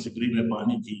फतेहपुर सिकरी में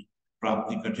पानी की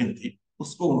प्राप्ति कठिन थी,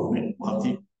 उसको उन्होंने बहुत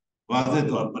ही वाज़ेह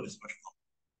तौर पर स्पष्ट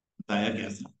बताया कि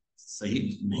ऐसा सही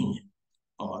नहीं है।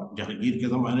 और जहांगीर के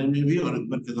जमाने में भी और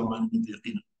अकबर के जमाने में भी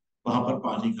यकीन वहां पर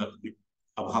पानी का कोई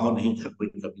अभाव नहीं था, कोई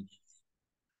कमी नहीं।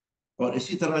 और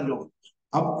इसी तरह जो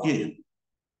अब के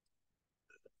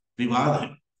विवाद है,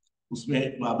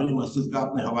 उसमें बाबरी मस्जिद का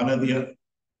आपने हवाला दिया,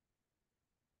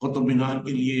 कुतुब मीनार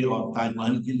के लिए और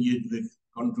ताजमहल के लिए जो एक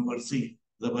कंट्रोवर्सी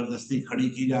जबरदस्ती खड़ी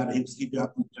की जा रही, उसकी भी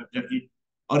आपने चर्चा की।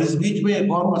 और इस बीच में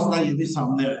एक और मसला ये भी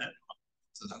सामने आया,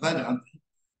 ज्यादा जानते हैं,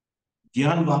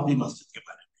 ज्ञान वापी मस्जिद के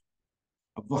बारे में।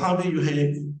 अब वहां भी जो है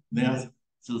एक नया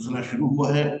सिलसिला शुरू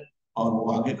हुआ है, और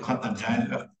वो आगे कहाँ तक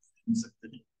जाएगा नहीं सकते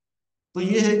नहीं। तो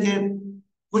ये है कि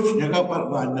कुछ जगह पर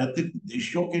राजनीतिक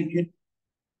उद्देश्यों के लिए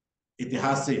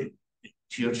इतिहास से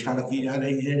छेड़छाड़ की जा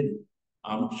रही है,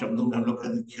 आम शब्दों में हम लोग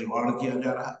कहते हैं खिलवाड़ किया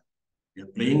जा रहा है,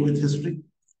 प्लेइंग विथ हिस्ट्री।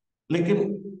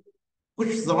 लेकिन कुछ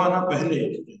जमाना पहले,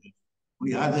 वो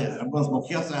याद है हरबंस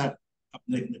मुखिया साहब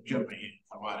अपने एक लेक्चर में ये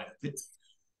फरमा रहे थे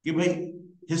कि भाई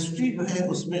हिस्ट्री जो है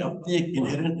उसमें अपनी एक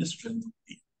इनहेरेंट स्ट्रेंथ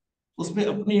होती है, उसमें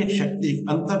अपनी एक शक्ति, एक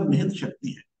अंतर्निहित शक्ति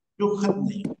है जो खत्म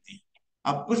नहीं होती।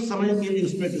 आप कुछ समय के लिए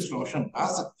उसमें डिस्टॉर्शन ला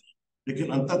सकते हैं,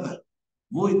 लेकिन अंततः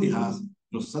वो इतिहास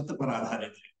जो सत्य पर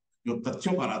आधारित है, जो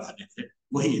तथ्यों पर आधारित है,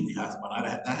 वही इतिहास बना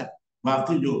रहता है।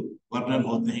 बाकी जो वर्णन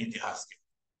होते हैं इतिहास के,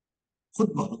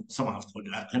 खुद बहुत समाप्त हो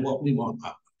जाते हैं, वो अपनी मौत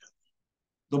आप कर जाते हैं।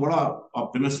 तो बड़ा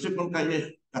ऑप्टिमिस्टिक उनका ये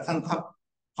कथन था।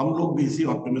 हम लोग भी इसी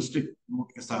ऑप्टिमिस्टिक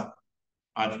नोट के साथ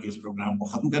आज के इस प्रोग्राम को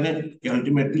खत्म करें कि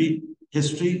ultimately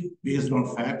history based on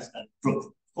facts and truth,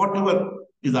 whatever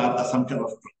is our assumption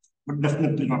of truth, but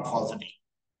definitely not falsity.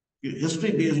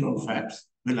 History based on facts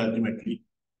will ultimately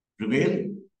prevail,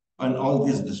 and all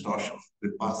these distortions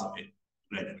will pass away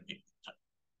gradually.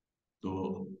 तो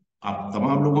आप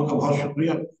तमाम लोगों का बहुत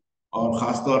शुक्रिया, और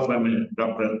खास तौर पर मैं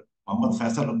डॉक्टर मोहम्मद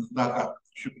फैसल अब्दुल्ला का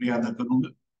शुक्रिया अदा करूंगा,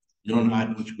 जिन्होंने आज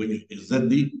मुझको ये इज्जत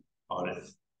दी और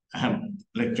अहम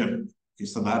लेक्चर की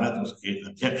सदारत, उसकी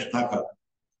अध्यक्षता का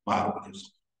भार मुझे।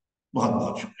 बहुत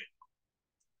बहुत शुक्रिया।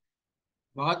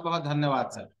 बहुत बहुत धन्यवाद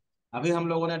सर। अभी हम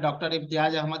लोगों ने डॉक्टर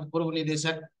इम्तियाज अहमद, पूर्व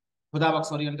निदेशक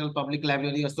Khudabakhsh oriental public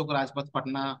library, Ashok Rajpath,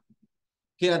 Patna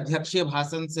के अध्यक्षीय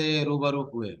भाषण से रूबरू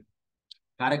हुए।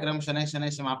 कार्यक्रम शनै शनै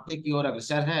समाप्ति की ओर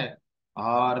अग्रसर है,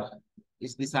 और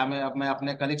इस दिशा में अब मैं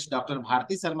अपने colleagues doctor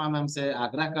Bharti Sharma ma'am से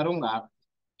आग्रह करूंगा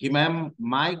कि मैम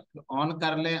माइक ऑन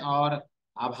कर लें और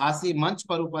आभासी मंच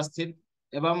पर उपस्थित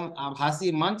एवं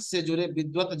आभासी मंच से जुड़े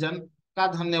विद्वत जन का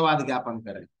धन्यवाद ज्ञापन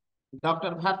करें।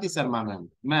 Doctor Bharti Sharma ma'am.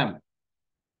 Ma'am.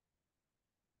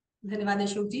 धन्यवाद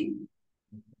अशोक जी।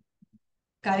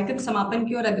 कार्यक्रम समापन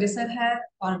की ओर अग्रसर है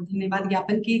और धन्यवाद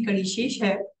ज्ञापन की कड़ी शेष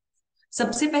है।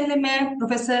 सबसे पहले मैं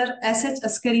प्रोफेसर एस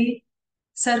अस्करी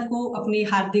सर को अपनी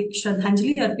हार्दिक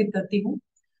श्रद्धांजलि अर्पित करती हूँ,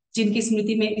 जिनकी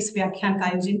स्मृति में इस व्याख्यान का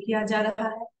आयोजन किया जा रहा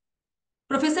है।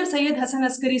 प्रोफेसर सैयद हसन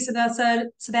अस्करी सर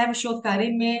सदैव शोध कार्य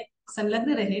में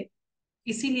संलग्न रहे,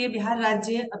 इसीलिए बिहार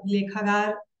राज्य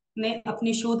अभिलेखागार ने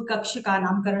अपनी शोध कक्ष का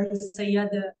नामकरण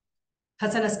सैयद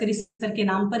हसन अस्करी सर के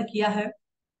नाम पर किया है।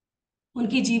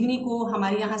 उनकी जीवनी को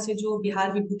हमारे यहाँ से जो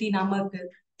बिहार विभूति नामक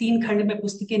 3 खंड में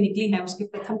पुस्तकें निकली हैं, उसके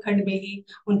प्रथम खंड में ही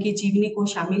उनकी जीवनी को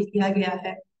शामिल किया गया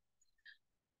है।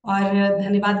 और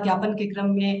धन्यवाद ज्ञापन के क्रम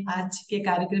में आज के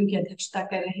कार्यक्रम की अध्यक्षता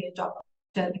कर रहे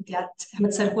डॉक्टर इम्तियाज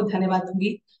अहमद सर को धन्यवाद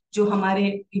दूंगी, जो हमारे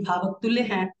अभिभावक तुल्य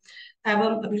हैं।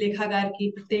 एवं अभिलेखागार की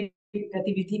प्रत्येक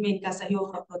गतिविधि में इनका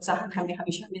सहयोग और प्रोत्साहन हमें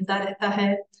हमेशा मिलता रहता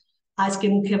है। आज के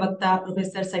मुख्य वक्ता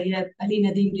प्रोफेसर सैयद अली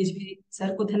नदीम रिजवी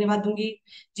सर को धन्यवाद दूंगी,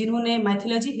 जिन्होंने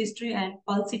mythology, history and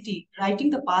पॉलिसिटी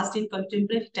writing the past in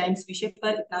contemporary times विषय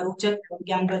पर इतना रोचक और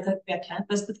ज्ञानवर्धक व्याख्यान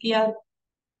प्रस्तुत किया।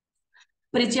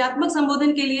 परिचयात्मक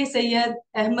संबोधन के लिए सैयद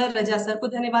अहमद रजा सर को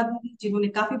धन्यवाद दूंगी, जिन्होंने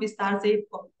काफी विस्तार से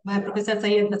प्रोफेसर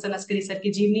सैयद हसन अस्करी सर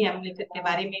की जीवनी एवं लेखन के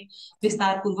बारे में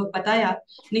विस्तार पूर्वक बताया।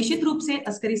 निश्चित रूप से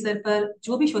अस्करी सर पर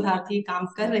जो भी शोधार्थी काम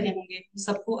कर रहे होंगे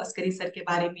सबको अस्करी सर के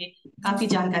बारे में काफी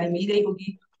जानकारी मिल गई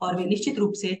होगी और वे निश्चित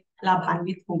रूप से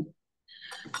लाभान्वित होंगे।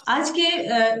 आज के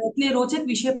इतने रोचक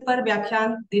विषय पर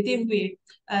व्याख्यान देते हुए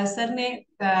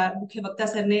मुख्य वक्ता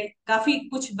सर ने काफी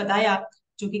कुछ बताया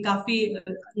जो कि काफी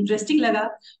इंटरेस्टिंग लगा।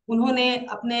 उन्होंने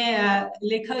अपने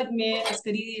लेखन में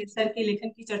अस्करी सर के लेखन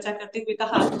की चर्चा करते हुए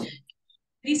कहा,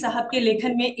 अस्करी साहब के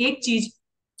लेखन में एक चीज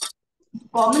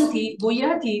कॉमन थी, वो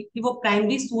यह थी कि वो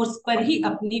प्राइमरी सोर्स पर ही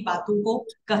अपनी बातों को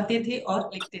कहते थे और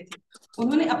लिखते थे।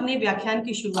 उन्होंने अपने व्याख्यान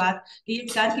की शुरुआत ये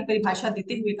विचार की परिभाषा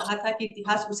देते हुए कहा था कि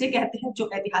इतिहास उसे कहते हैं जो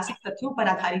ऐतिहासिक तथ्यों पर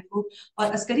आधारित हो,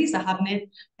 और अस्करी साहब ने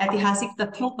ऐतिहासिक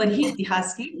तथ्यों पर ही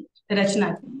इतिहास की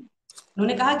रचना की।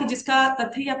 उन्होंने कहा कि जिसका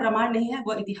तथ्य या प्रमाण नहीं है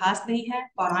वह इतिहास नहीं है,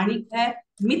 पौराणिक है,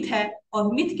 मिथ है,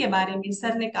 और मिथ के बारे में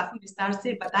सर ने काफी विस्तार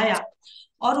से बताया।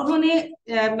 और उन्होंने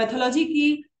मैथोलॉजी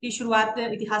की शुरुआत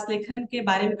इतिहास लेखन के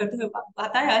बारे में करते हुए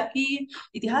बताया कि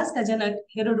इतिहास का जनक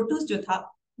हेरोडोटस जो था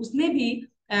उसने भी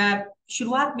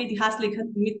शुरुआत में इतिहास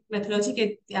लेखन मैथोलॉजी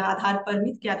के आधार पर,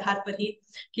 मिथ के आधार पर ही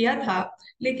किया था।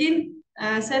 लेकिन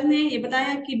सर ने ये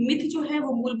बताया कि मिथ जो है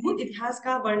वो मूलभूत इतिहास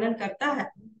का वर्णन करता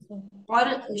है,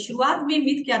 और शुरुआत में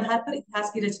मिथ के आधार पर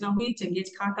इतिहास की रचना हुई।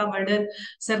 चंगेज खां का वर्णन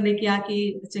सर ने किया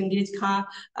कि चंगेज खां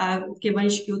के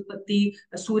वंश की उत्पत्ति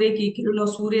सूर्य की किरणों,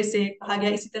 सूर्य से कहा गया।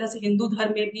 इसी तरह से हिंदू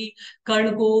धर्म में भी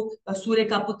कर्ण को सूर्य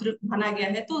का पुत्र माना गया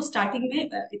है। तो स्टार्टिंग में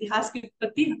इतिहास की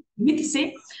उत्पत्ति मिथ से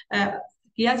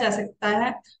किया जा सकता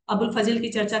है। अबुल फजल की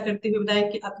चर्चा करते हुए बताया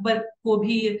कि अकबर को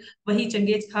भी वही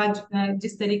चंगेज खां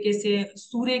जिस तरीके से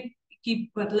सूर्य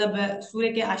की, मतलब सूर्य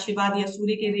के आशीर्वाद या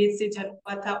सूर्य के रेत से जन्म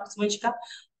हुआ था उस वंश का,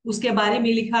 उसके बारे में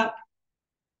लिखा।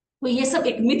 तो ये सब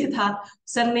एक मिथ था।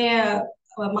 सर ने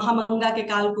महामंगा के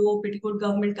काल को पेटीकोट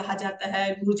गवर्नमेंट कहा जाता है,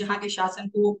 नूरजहां के शासन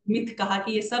को मिथ कहा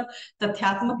कि ये सब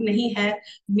तथ्यात्मक नहीं है,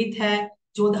 मिथ है।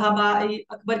 जोधाबाई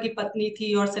अकबर की पत्नी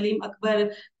थी और सलीम अकबर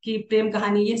की प्रेम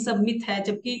कहानी, ये सब मिथ है।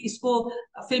 जबकि इसको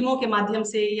फिल्मों के माध्यम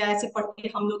से या ऐसे पढ़ के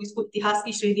हम लोग इसको इतिहास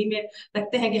की श्रेणी में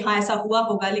रखते हैं कि हाँ ऐसा हुआ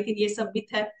होगा, लेकिन ये सब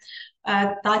मिथ है।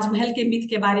 ताजमहल के मिथ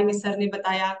के बारे में सर ने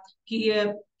बताया कि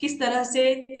किस तरह से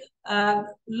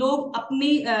लोग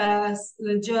अपनी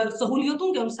जो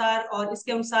सहूलियतों के अनुसार और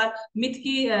इसके अनुसार मिथ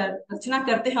की रचना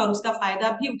करते हैं और उसका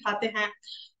फायदा भी उठाते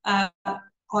हैं।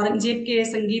 औरंगजेब के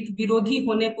संगीत विरोधी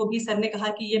होने को भी सर ने कहा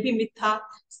कि यह भी मिथ था,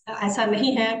 ऐसा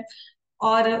नहीं है।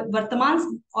 और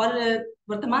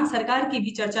वर्तमान सरकार की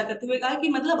भी चर्चा करते हुए कहा कि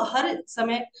मतलब हर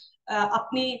समय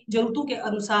अपनी जरूरतों के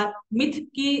अनुसार मिथ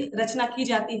की रचना की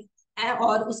जाती है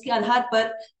और उसके आधार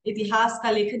पर इतिहास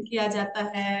का लेखन किया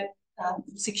जाता है।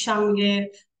 शिक्षा में,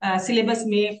 सिलेबस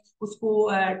में उसको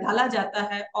डाला जाता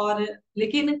है। और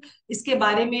लेकिन इसके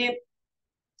बारे में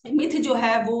मिथ जो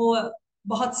है वो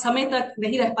बहुत समय तक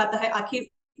नहीं रह पाता है। आखिर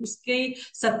उसकी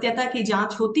सत्यता की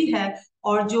जांच होती है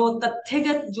और जो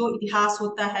तथ्यगत जो इतिहास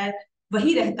होता है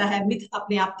वही रहता है। मिथ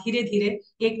अपने आप धीरे धीरे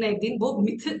एक न एक दिन वो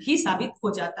मिथ ही साबित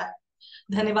हो जाता है।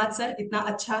 धन्यवाद सर, इतना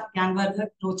अच्छा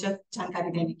ज्ञानवर्धक रोचक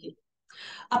जानकारी देने के लिए।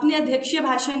 अपने अध्यक्षीय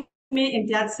भाषण में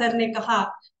इम्तियाज सर ने कहा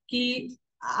कि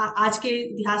आज के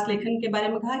इतिहास लेखन के बारे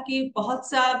में कहा कि बहुत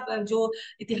सा जो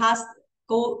इतिहास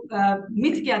को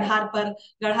मिथ के आधार पर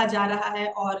गढ़ा जा रहा है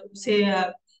और उसे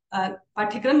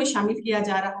पाठ्यक्रम में शामिल किया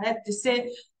जा रहा है, जिससे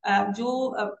जो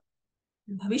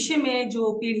भविष्य में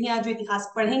जो पीढ़ियां जो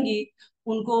इतिहास पढ़ेंगी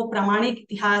उनको प्रामाणिक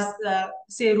इतिहास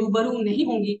से रूबरू नहीं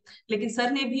होंगी। लेकिन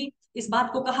सर ने भी इस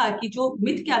बात को कहा कि जो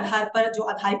मिथ के आधार पर जो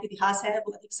आधारित इतिहास है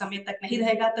वो अधिक समय तक नहीं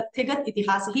रहेगा, तथ्यगत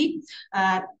इतिहास ही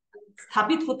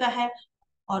स्थापित होता है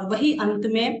और वही अंत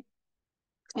में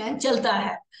चलता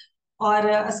है। और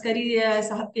अस्करी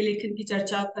साहब के लेखन की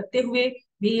चर्चा करते हुए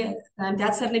भी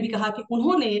इम्तियाज सर ने भी कहा कि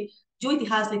उन्होंने जो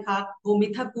इतिहास लिखा वो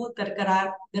मिथक को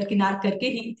दरकिनार करके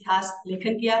ही इतिहास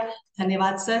लेखन किया।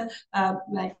 धन्यवाद सर,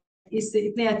 इस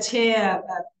इतने अच्छे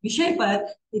विषय पर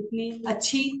इतनी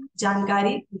अच्छी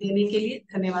जानकारी देने के लिए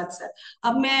धन्यवाद सर।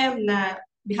 अब मैं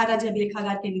बिहार राज्य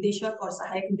अभिलेखागार के निदेशक और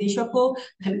सहायक निदेशक को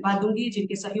धन्यवाद दूंगी,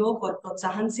 जिनके सहयोग और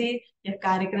प्रोत्साहन से यह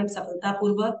कार्यक्रम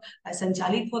सफलतापूर्वक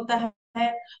संचालित होता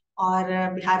है। और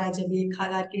बिहार राज्य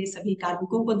लेखागार के सभी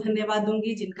कार्मिकों को धन्यवाद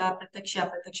दूंगी जिनका प्रत्यक्ष या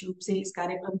अप्रत्यक्ष रूप से इस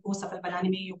कार्यक्रम को सफल बनाने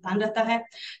में योगदान रहता है।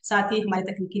 साथ ही हमारे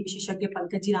तकनीकी विशेषज्ञ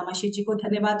पंकज जी रामाशी जी को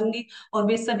धन्यवाद दूंगी और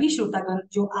वे सभी श्रोतागण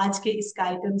जो आज के इस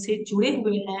कार्यक्रम से जुड़े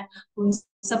हुए हैं उन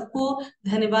सबको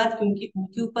धन्यवाद, क्योंकि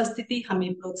उनकी उपस्थिति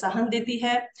हमें प्रोत्साहन देती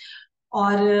है।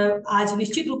 और आज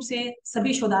निश्चित रूप से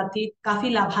सभी शोधार्थी काफी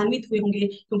लाभान्वित हुए होंगे,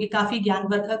 क्योंकि काफी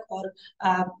ज्ञानवर्धक और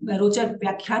रोचक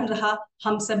व्याख्यान रहा।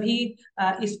 हम सभी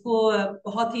इसको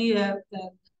बहुत ही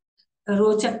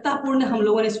रोचकतापूर्ण हम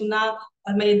लोगों ने सुना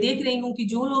और मैं ये देख रही हूँ कि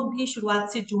जो लोग भी शुरुआत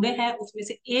से जुड़े हैं उसमें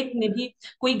से एक में भी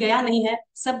कोई गया नहीं है,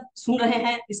 सब सुन रहे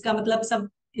हैं। इसका मतलब सब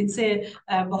इनसे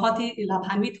बहुत ही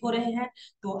लाभान्वित हो रहे हैं।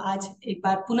 तो आज एक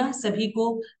बार पुनः सभी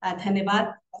को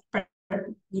धन्यवाद और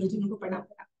गुरुजनों को प्रणाम।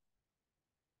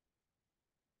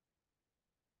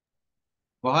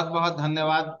 बहुत बहुत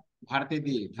धन्यवाद भारती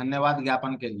दी, धन्यवाद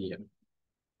ज्ञापन के लिए।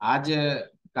 आज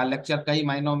का लेक्चर कई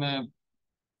मायनों में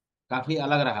काफी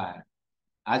अलग रहा है।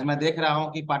 आज मैं देख रहा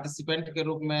हूं कि पार्टिसिपेंट के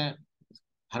रूप में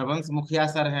हरवंश मुखिया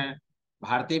सर हैं,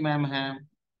 भारती मैम हैं,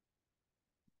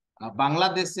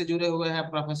 बांग्लादेश से जुड़े हुए हैं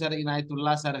प्रोफेसर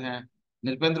इनायतुल्लाह सर हैं,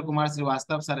 नृपेंद्र कुमार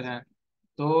श्रीवास्तव सर हैं।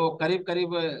 तो करीब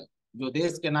करीब जो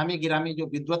देश के नामी गिरामी जो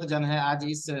विद्वत जन है आज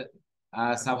इस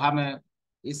सभा में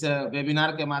इस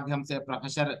वेबिनार के माध्यम से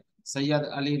प्रोफेसर सैयद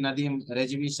अली नदीम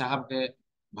रिजवी साहब के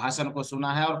भाषण को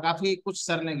सुना है और काफी कुछ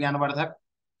सर ने ज्ञानवर्धक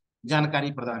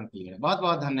जानकारी प्रदान की है। बहुत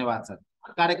बहुत धन्यवाद सर।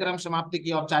 कार्यक्रम समाप्ति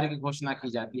की औपचारिक घोषणा की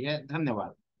जाती है।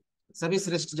 धन्यवाद। सभी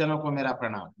श्रेष्ठ जनों को मेरा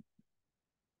प्रणाम।